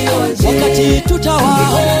 wakati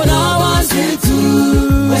tutawaona wazetu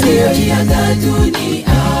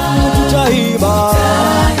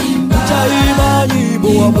tutaimba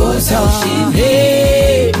nyimbo za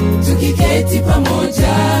ushindi, tukiketi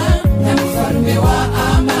pamoja na mfalme wa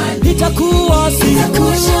amani. Itakuwa siku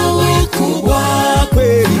kubwa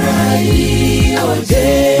kweli,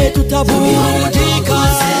 tutaburudika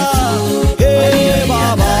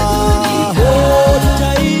Baba,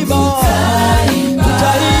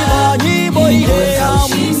 tutaimba nyimbo ile ya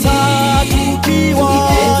Musa tukiwa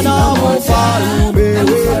na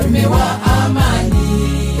mfalme wa amani.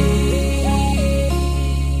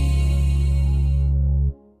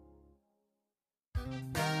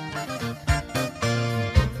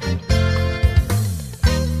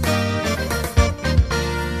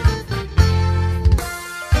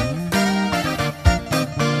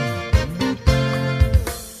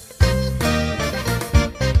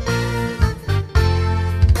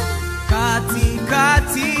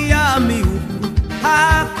 Katikati ya miungu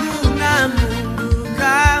hakuna Mungu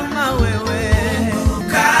kama wewe,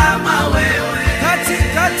 kama wewe.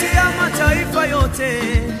 Katikati ya mataifa yote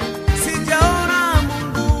sijaona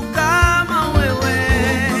Mungu kama wewe,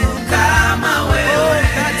 kama wewe.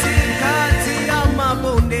 Katikati ya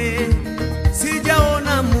mabonde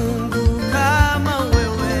sijaona Mungu kama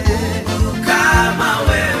wewe, kama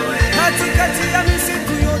wewe. Katikati ya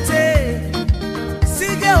misitu yote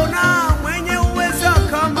sijaona mwenye uweza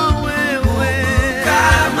kama wewe,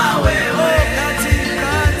 kama wewe.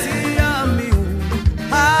 Katikati ya miungu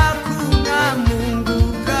hakuna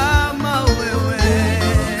Mungu kama wewe,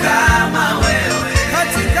 kama wewe.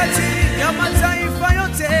 Katikati ya mataifa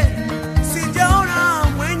yote sijaona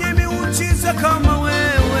mwenye miujiza kama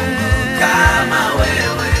wewe, kama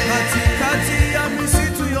wewe. Katikati ya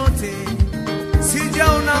misitu yote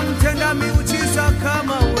sijaona mtenda miujiza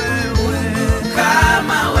kama wewe,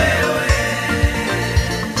 kama wewe.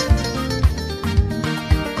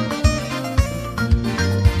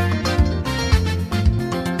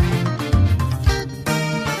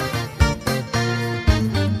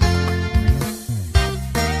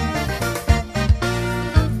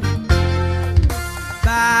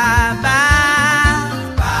 Baba,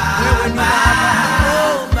 wewe ni Baba,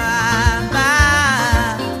 oh Baba,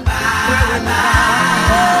 wewe ni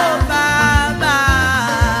Baba, oh Baba,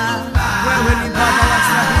 wewe ni Baba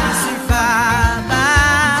wastahili sifa.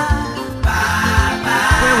 Baba,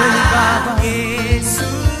 wewe ni Baba. Yesu,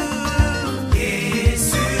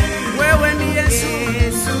 Yesu, wewe ni Yesu,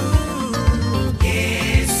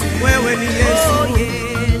 Yesu, wewe ni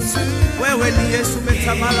Yesu, wewe ni Yesu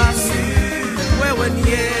metamalasi. Wewe ni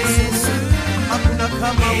Yesu, hakuna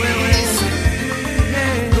kama wewe.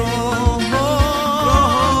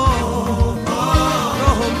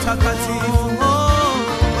 Roho Mtakatifu,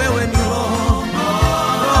 wewe ni Roho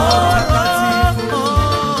Mtakatifu,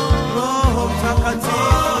 Roho Mtakatifu,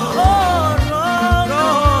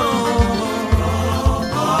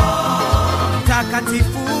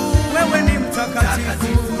 Mtakatifu, wewe ni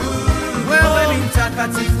mtakatifu, wewe ni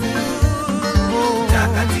mtakatifu,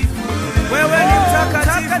 mtakatifu. Wewe ni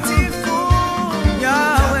mtakatifu,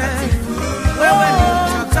 Yahweh. Wewe ni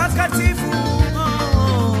mtakatifu,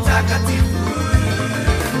 mtakatifu.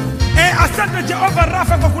 Asante Jehova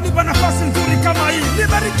Rafa kwa kunipa nafasi nzuri kama hii.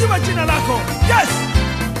 Libarikiwe jina lako. Yes.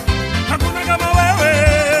 Hakuna kama wewe.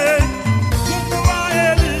 Mungu wa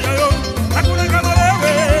Eliya. Hakuna kama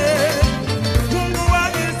wewe. Mungu wa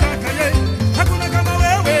Isaka. Hakuna kama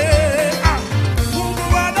wewe.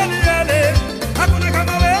 Mungu wa Danieli. Hakuna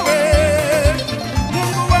kama wewe.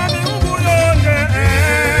 Mungu wa miungu yote.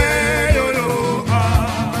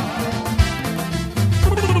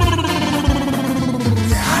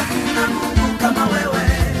 Hakuna Mungu kama wewe.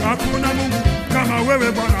 Hakuna Mungu kama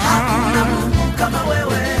wewe Bwana. Hakuna Mungu kama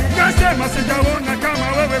wewe. Nasema sijaona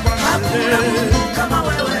kama wewe Bwana. Hakuna Mungu kama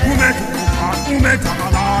wewe.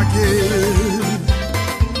 Umetamalaki.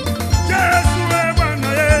 Yesu wewe Bwana,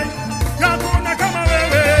 hakuna kama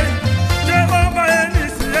wewe. Jehova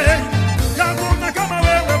Elisi, hakuna kama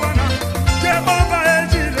wewe Bwana. Jehova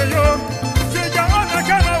Ejire, sijaona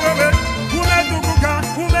kama wewe. Umetukuka,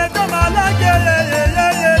 umetamalaki.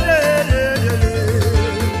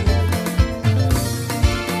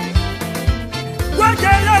 Kwake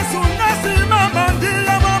Yesu nasimama,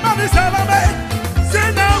 ndiye mwamba misalaba.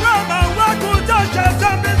 Sina wema wa kutosha,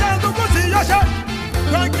 dhambi zangu kuziosha.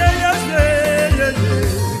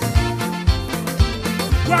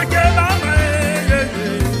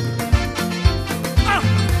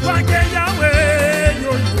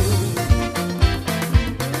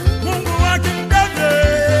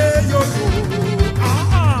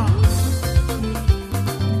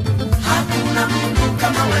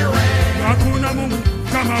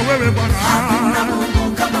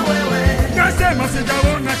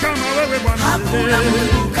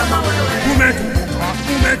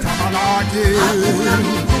 Hakuna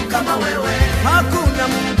Mungu kama wewe. Hakuna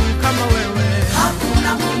Mungu kama wewe.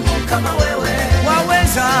 Hakuna Mungu kama wewe.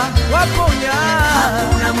 Waweza waponya.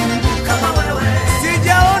 Hakuna Mungu kama wewe.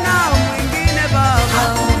 Sijaona mwingine Baba.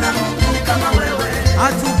 Hakuna Mungu kama wewe.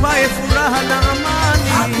 Atupaye furaha na amani.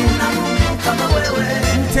 Hakuna Mungu kama wewe.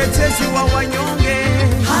 Mtetezi wa wanyonge.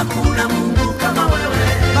 Hakuna Mungu kama wewe.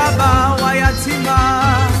 Baba wa yatima.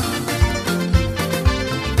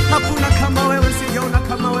 Hakuna kama wewe, sijaona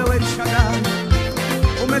kama wewe Shaddai.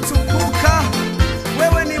 Umetukuka,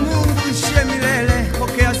 wewe ni Mungu mshie milele.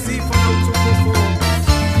 Pokea sifa na utukufu.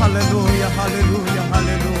 Haleluya, haleluya,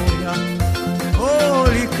 haleluya. Oh,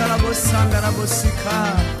 likarabosanda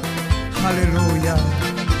rabosika. Haleluya.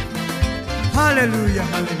 Haleluya,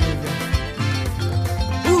 haleluya.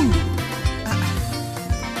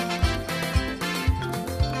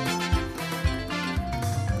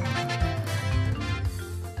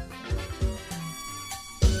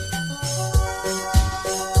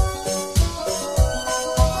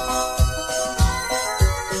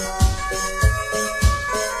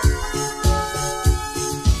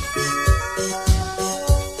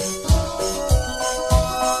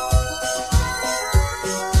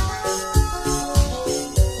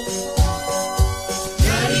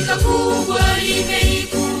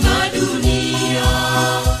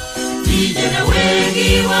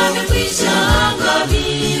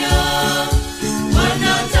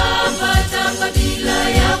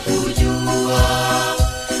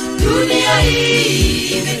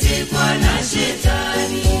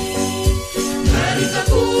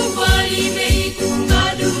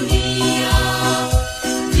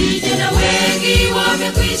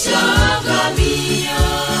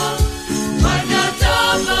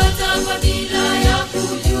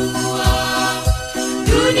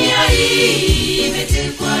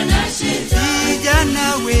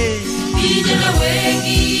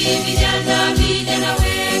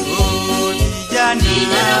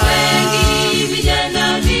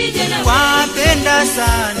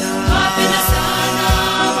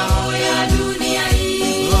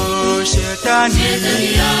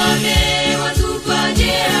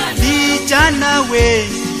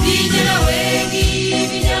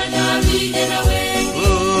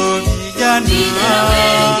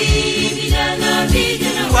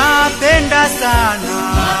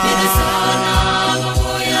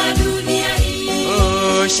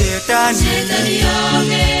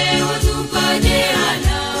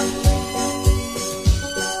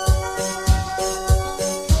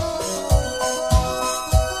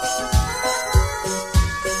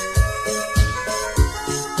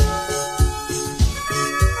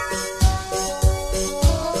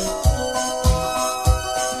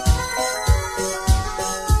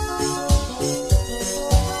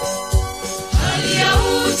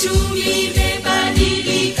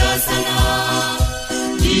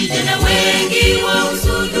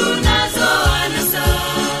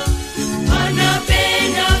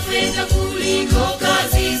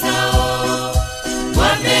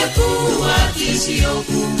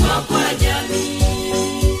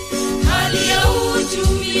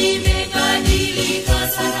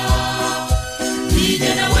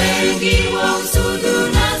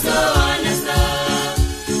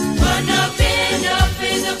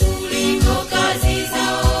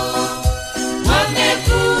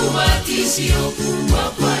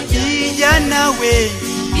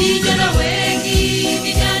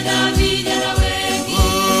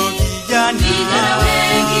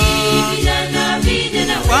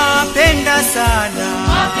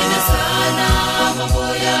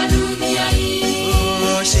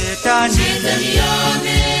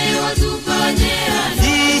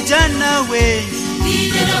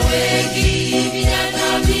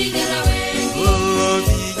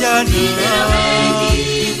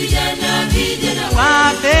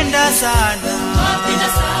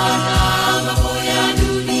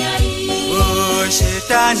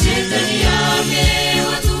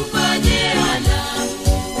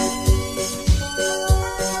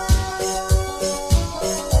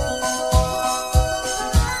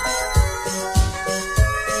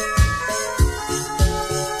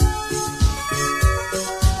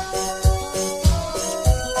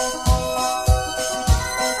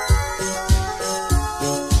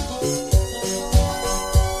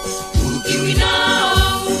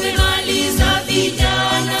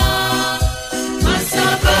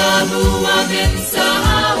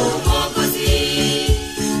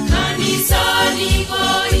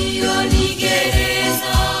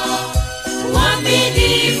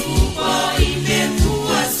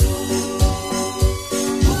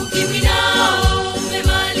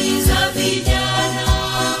 Umemaliza vijana,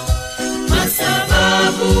 kwa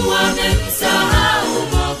sababu wame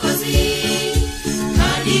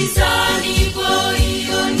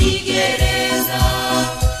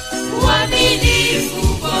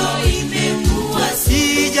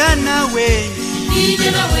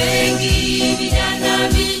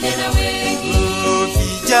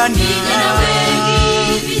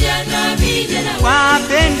vijana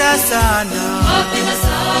wapenda sana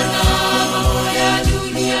mambo ya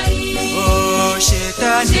dunia hii. oh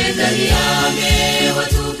shetani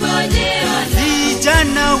amewatupa jehanamu.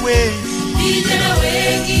 vijana wengi Vijana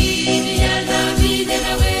wengi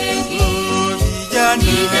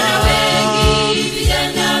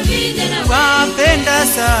wapenda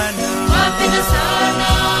sana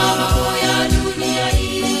mambo ya dunia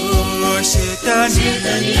hii. oh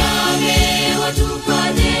shetani amewatupa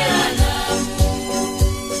jehanamu.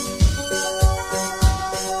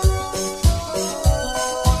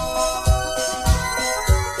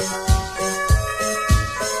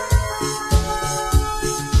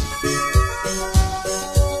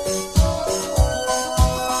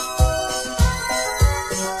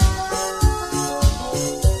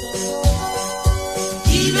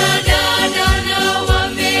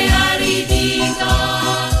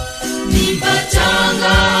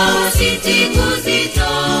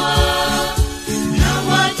 Kuzitoa na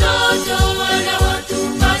watoto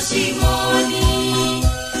wanawatupa shimoni,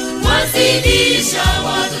 wazidisha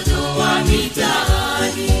watoto wa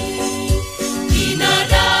mitaani. Kina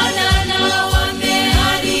dada na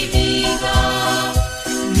wameharibika,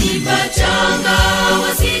 mimba changa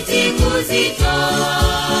wasiti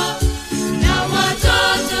kuzitoa na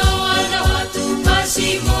watoto wanawatupa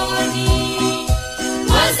shimoni,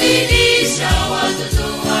 wazidisha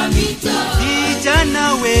watoto wa mitaani.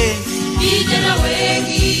 vijana wengi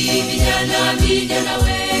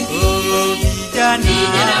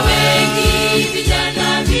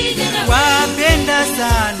wapenda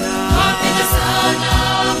sana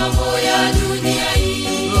mambo ya dunia hii.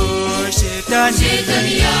 oh shetani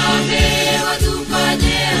amewatupa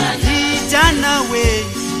jehanamu.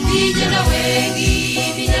 vijana wengi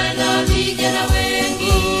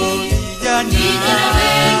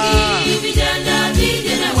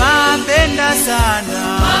wapenda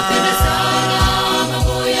sana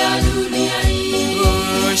mambo ya dunia hii.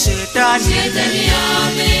 oh shetani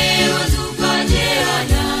amewatupa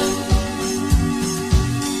jehanamu.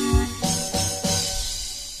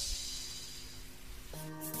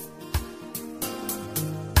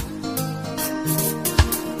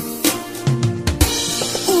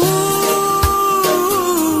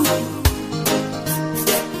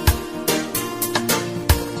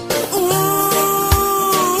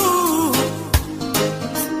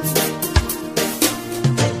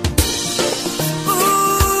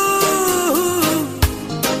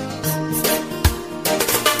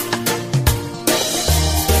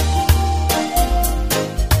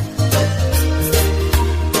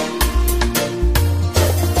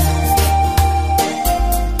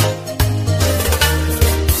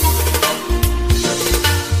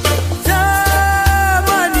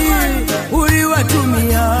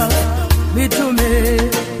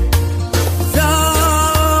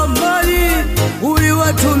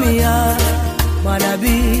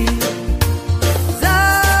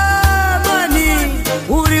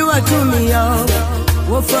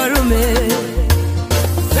 Wafarume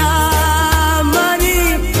zamani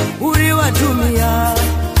uliwatumia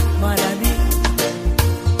manabii,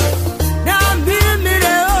 na mimi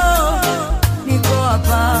leo niko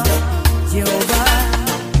hapa Jehova,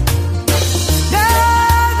 na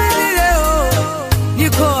mimi leo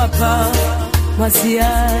niko hapa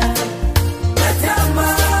Masia.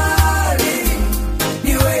 Natamani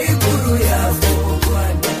niwe ikulu yako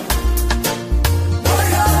Bwana,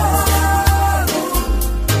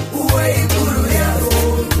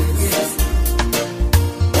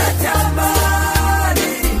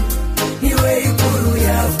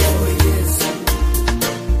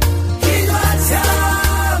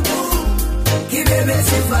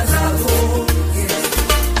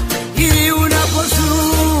 ili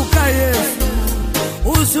unaposhuka Yesu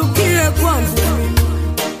usukie kwangu,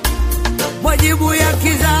 majibu ya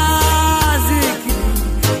kizazi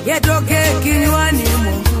yatoke kinywani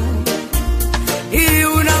mwangu. Ili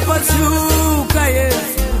unaposhuka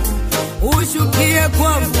Yesu ushukie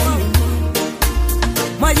kwangu,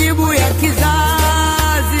 majibu ya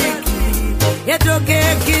kizazi yatoke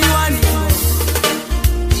kinywani mwangu.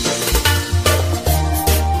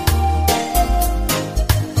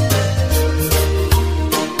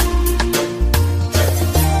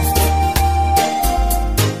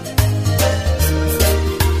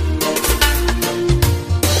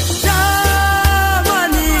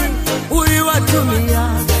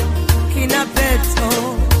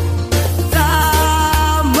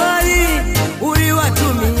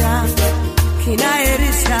 Kina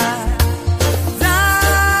Elisha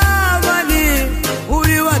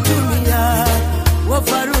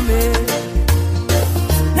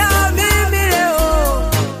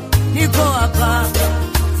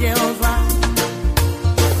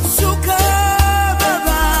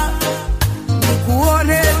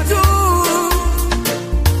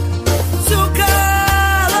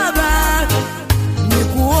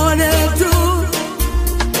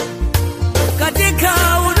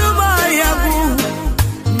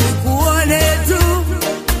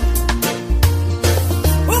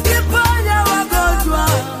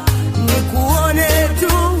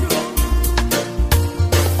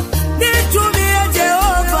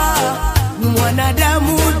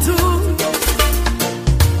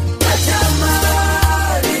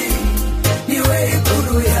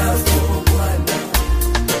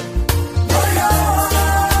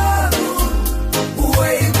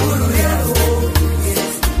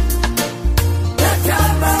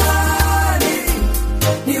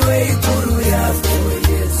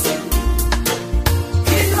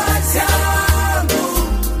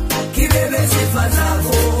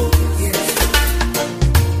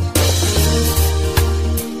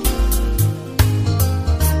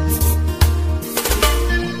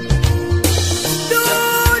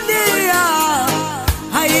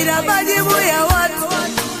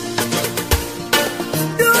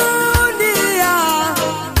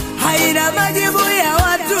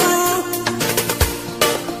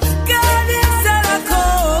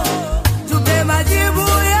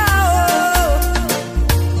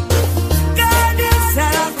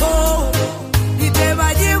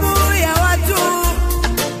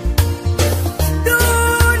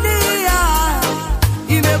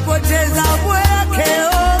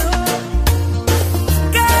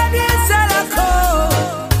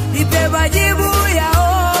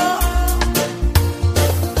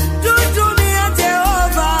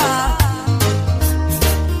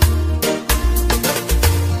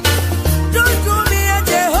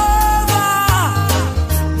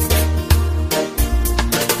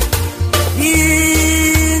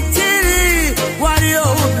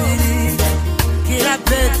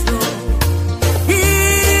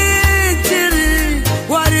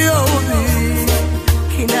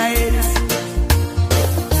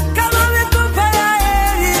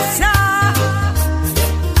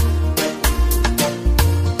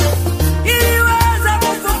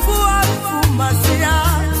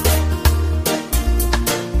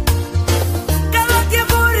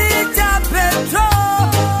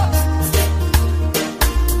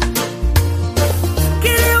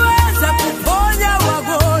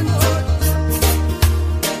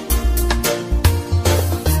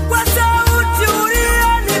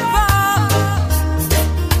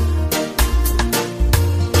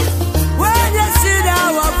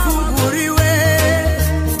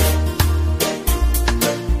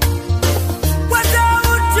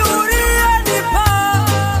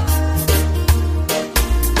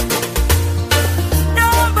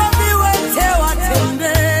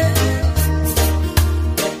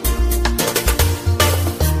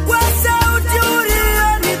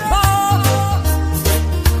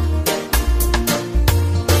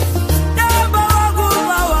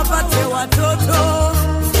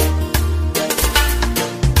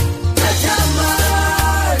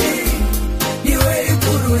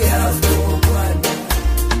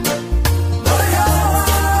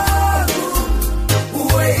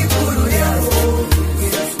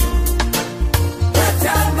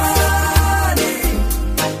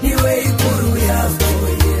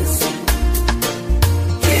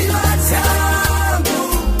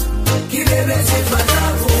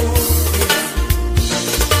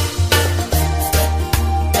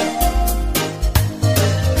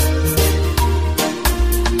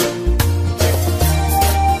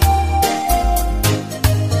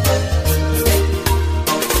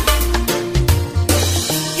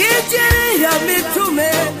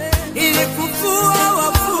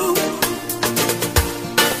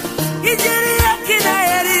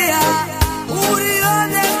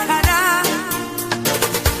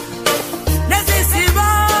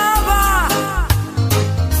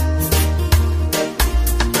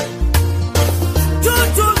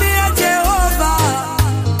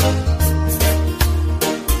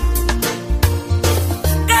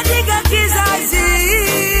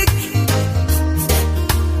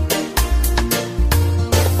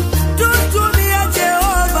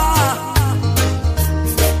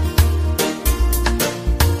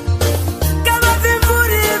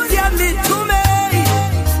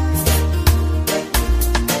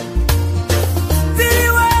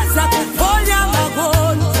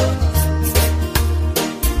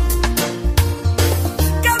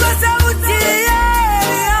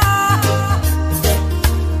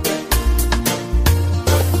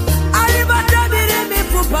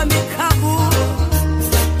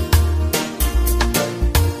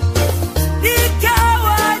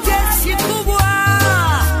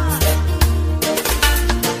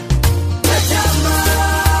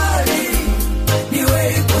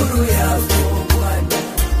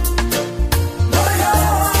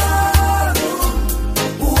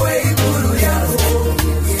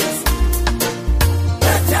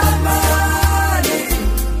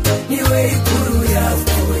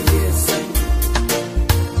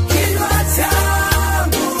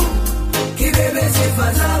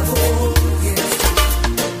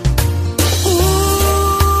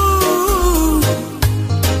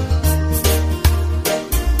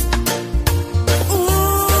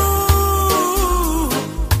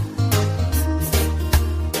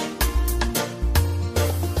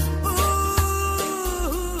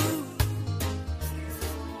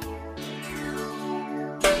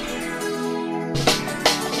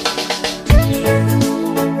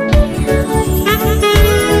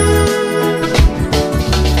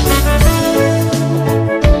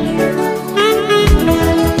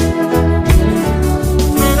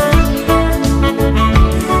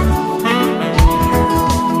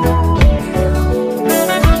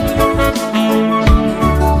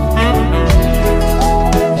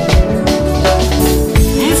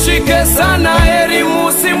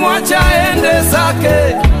aende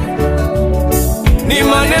zake. Ni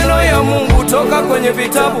maneno ya Mungu toka kwenye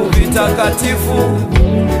vitabu vitakatifu.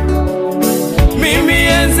 Mimi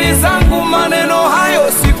enzi zangu maneno hayo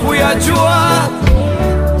sikuyajua.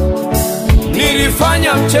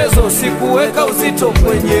 Nilifanya mchezo, sikuweka uzito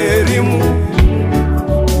kwenye elimu,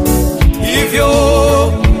 hivyo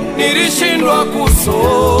nilishindwa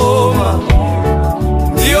kusoma.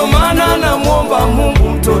 Ndiyo maana namwomba Mungu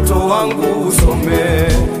mtoto wangu usome.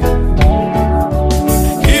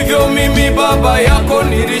 Hivyo mimi baba yako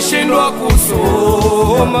nilishindwa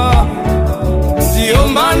kusoma. Ndiyo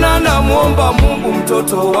maana namwomba Mungu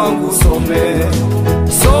mtoto wangu usome.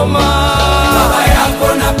 Soma baba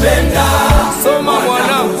yako napenda. Soma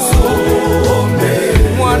mwanangu,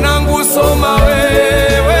 mwanangu soma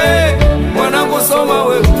wewe, mwanangu soma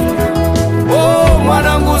wewe. Oh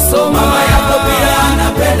mwanangu soma. Mama yako pia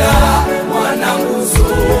napenda. Mwanangu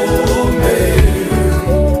some.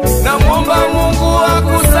 Namwomba Mungu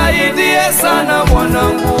akusaidie sana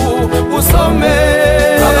mwanangu usome.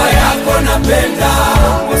 Baba yako napenda.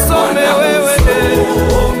 Usome wewe.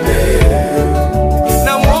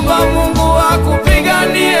 Namwomba Mungu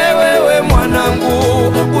akupiganie wewe mwanangu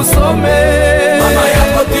usome. Mama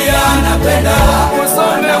yako pia napenda.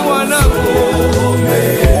 Usome mwanangu.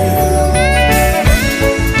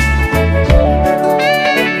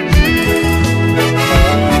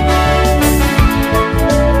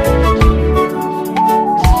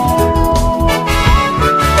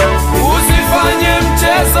 Usifanye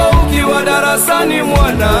mchezo ukiwa darasani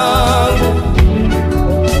mwanangu.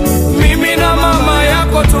 Mimi na mama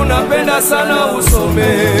yako tunapenda sana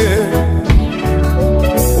usome.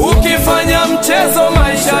 Ukifanya mchezo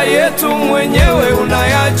maisha yetu mwenyewe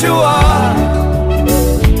unayajua.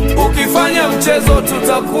 Ukifanya mchezo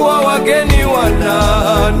tutakuwa wageni wa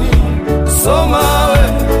nani? Soma we,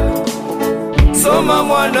 soma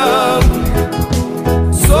mwanangu,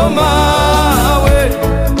 soma we,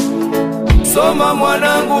 soma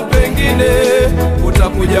mwanangu, pengine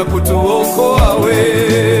utakuja kutuokoa we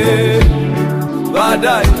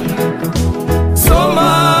baadaye.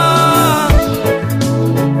 Soma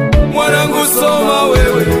mwanangu, soma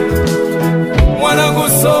wewe mwanangu,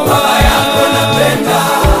 soma. Baba yako napenda.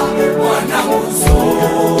 Mwanangu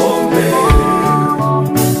some.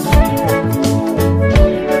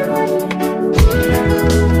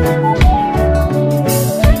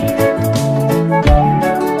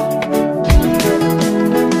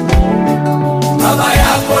 Baba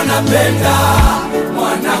yako napenda.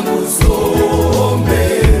 Mwanangu some.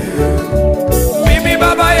 Mimi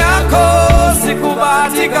baba yako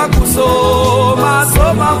sikubahatika kusoma.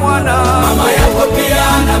 Soma mwana. Mama yako pia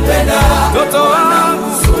napenda. Mtoto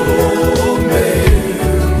wangu some.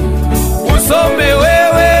 Usome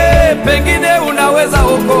wewe, pengine unaweza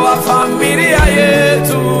okoa familia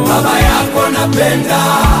yetu. Baba yako napenda.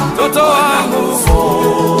 Mtoto wangu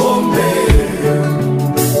some.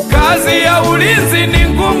 Kazi ya ulinzi ni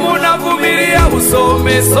ngumu na vumilia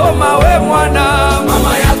usome. Soma we mwana.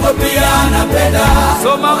 Mama yako pia napenda.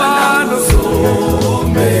 Soma mwana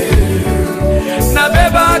some.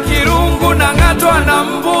 Nabeba kirungu na ng'atwa na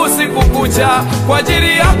mbuzi kukucha kwa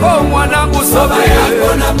ajili yako mwanangu some. Baba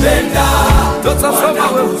yako napenda. Tota soma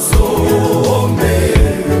we usome.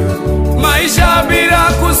 Maisha bila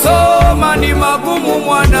kusoma ni magumu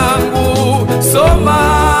mwanangu. Soma.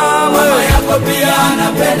 Mama yako pia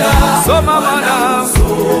napenda. Soma mwanangu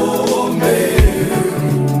some.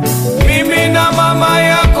 Mimi na mama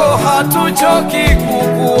yako hatuchoki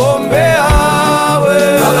kukuombea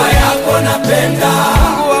we. Baba yako napenda.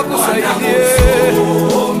 Mungu akusaidie.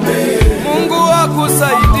 Mungu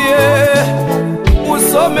akusaidie.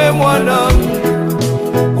 Usome mwanangu,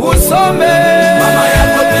 usome. Mama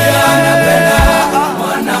yako pia napenda.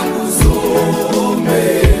 Mwanangu some.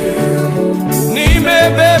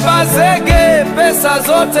 Nimebeba zege, pesa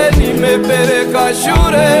zote nimepeleka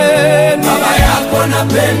shule. Baba yako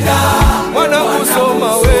napenda. Mwanangu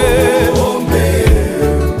soma we.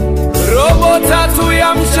 Robo tatu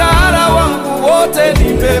ya mshahara wangu wote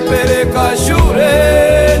nimepeleka shule.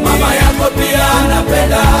 Mama yako pia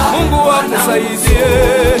napenda. Mungu akusaidie.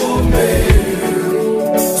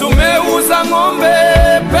 Tumeuza ng'ombe,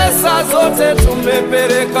 pesa zote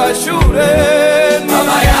tumepeleka shule.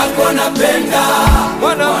 Baba yako napenda.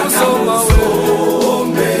 Mwanangu soma we.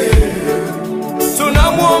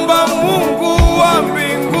 Tunamwomba Mungu wa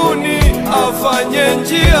mbinguni afanye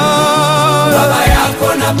njia. Baba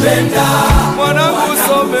yako napenda. Mwanangu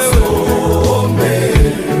some wewe.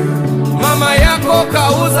 Mama yako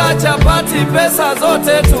kauza chapati, pesa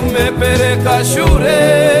zote tumepeleka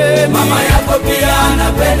shule. Mama yako pia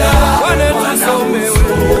napenda. Wane tusome wewe.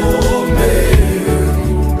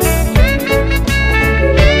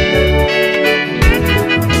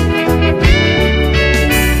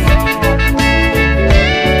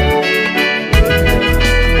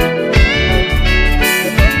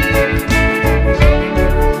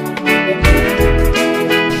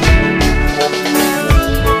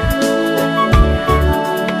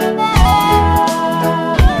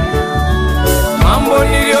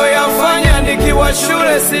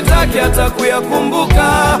 yake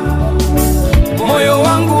atakuyakumbuka. Moyo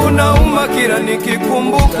wangu unauma kila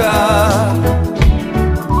nikikumbuka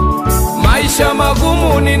maisha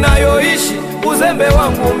magumu ninayoishi, uzembe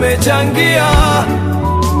wangu umechangia.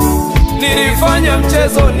 Nilifanya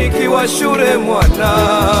mchezo nikiwa shule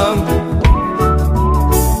mwanangu,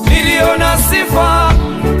 niliona sifa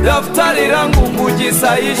daftari langu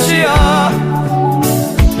kujisaishia.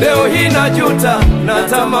 Leo hii najuta,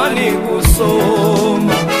 natamani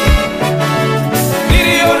kusoma.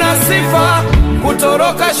 Niliona sifa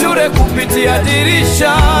kutoroka shule kupitia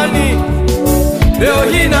dirishani. Leo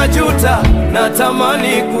hii najuta,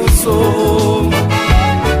 natamani kusoma.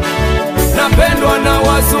 Napendwa na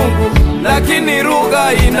wazungu lakini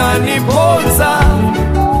lugha inaniponza.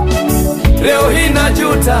 Leo hii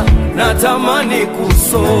najuta, natamani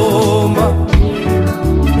kusoma.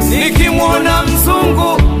 Nikimwona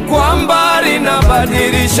mzungu kwa mbali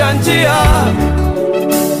nabadilisha njia.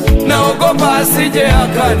 Naogopa asije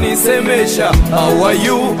akanisemesha how are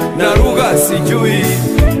you, na lugha sijui.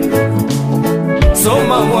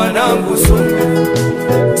 Soma mwanangu,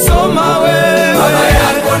 soma wewe, baba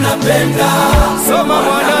yako napenda. Soma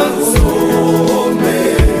mwanangu,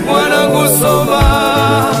 mwanangu soma,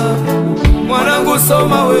 mwanangu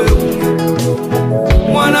soma wewe,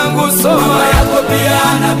 mwanangu soma. Baba yako pia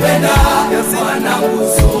anapenda, mwanangu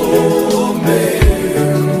some.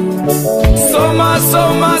 Soma,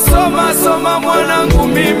 soma, soma, soma mwanangu,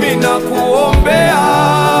 mimi nakuombea.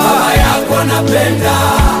 Baba yako napenda,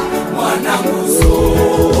 mwanangu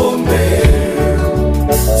some.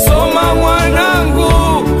 Soma mwanangu,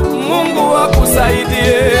 Mungu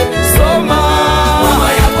akusaidie. Soma, mama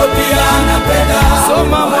yako pia anapenda.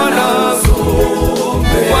 Soma mwanangu,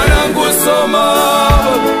 mwanangu soma,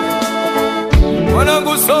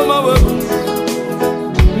 mwanangu soma wewe,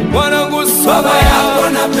 mwanangu soma. Baba yako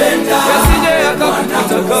napenda, yasije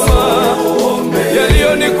yakakukuta kama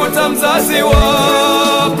yaliyonikuta mzazi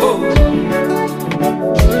wako.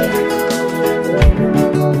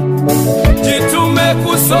 Jitume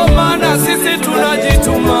kusoma na sisi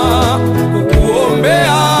tunajituma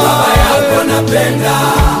kukuombea. Baba yako napenda,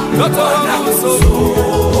 mtoto wangu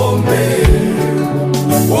some.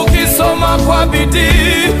 Ukisoma kwa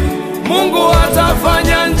bidii Mungu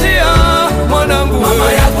atafanya njia mwanangu.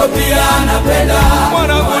 Mama yako pia anapenda,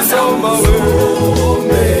 mwanangu soma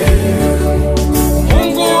wewe.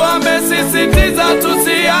 Mungu amesisitiza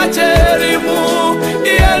tusiache elimu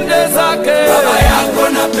iende zake. Baba yako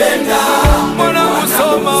napenda, mwanangu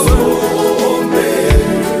soma wewe.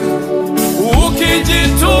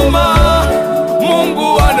 Ukijituma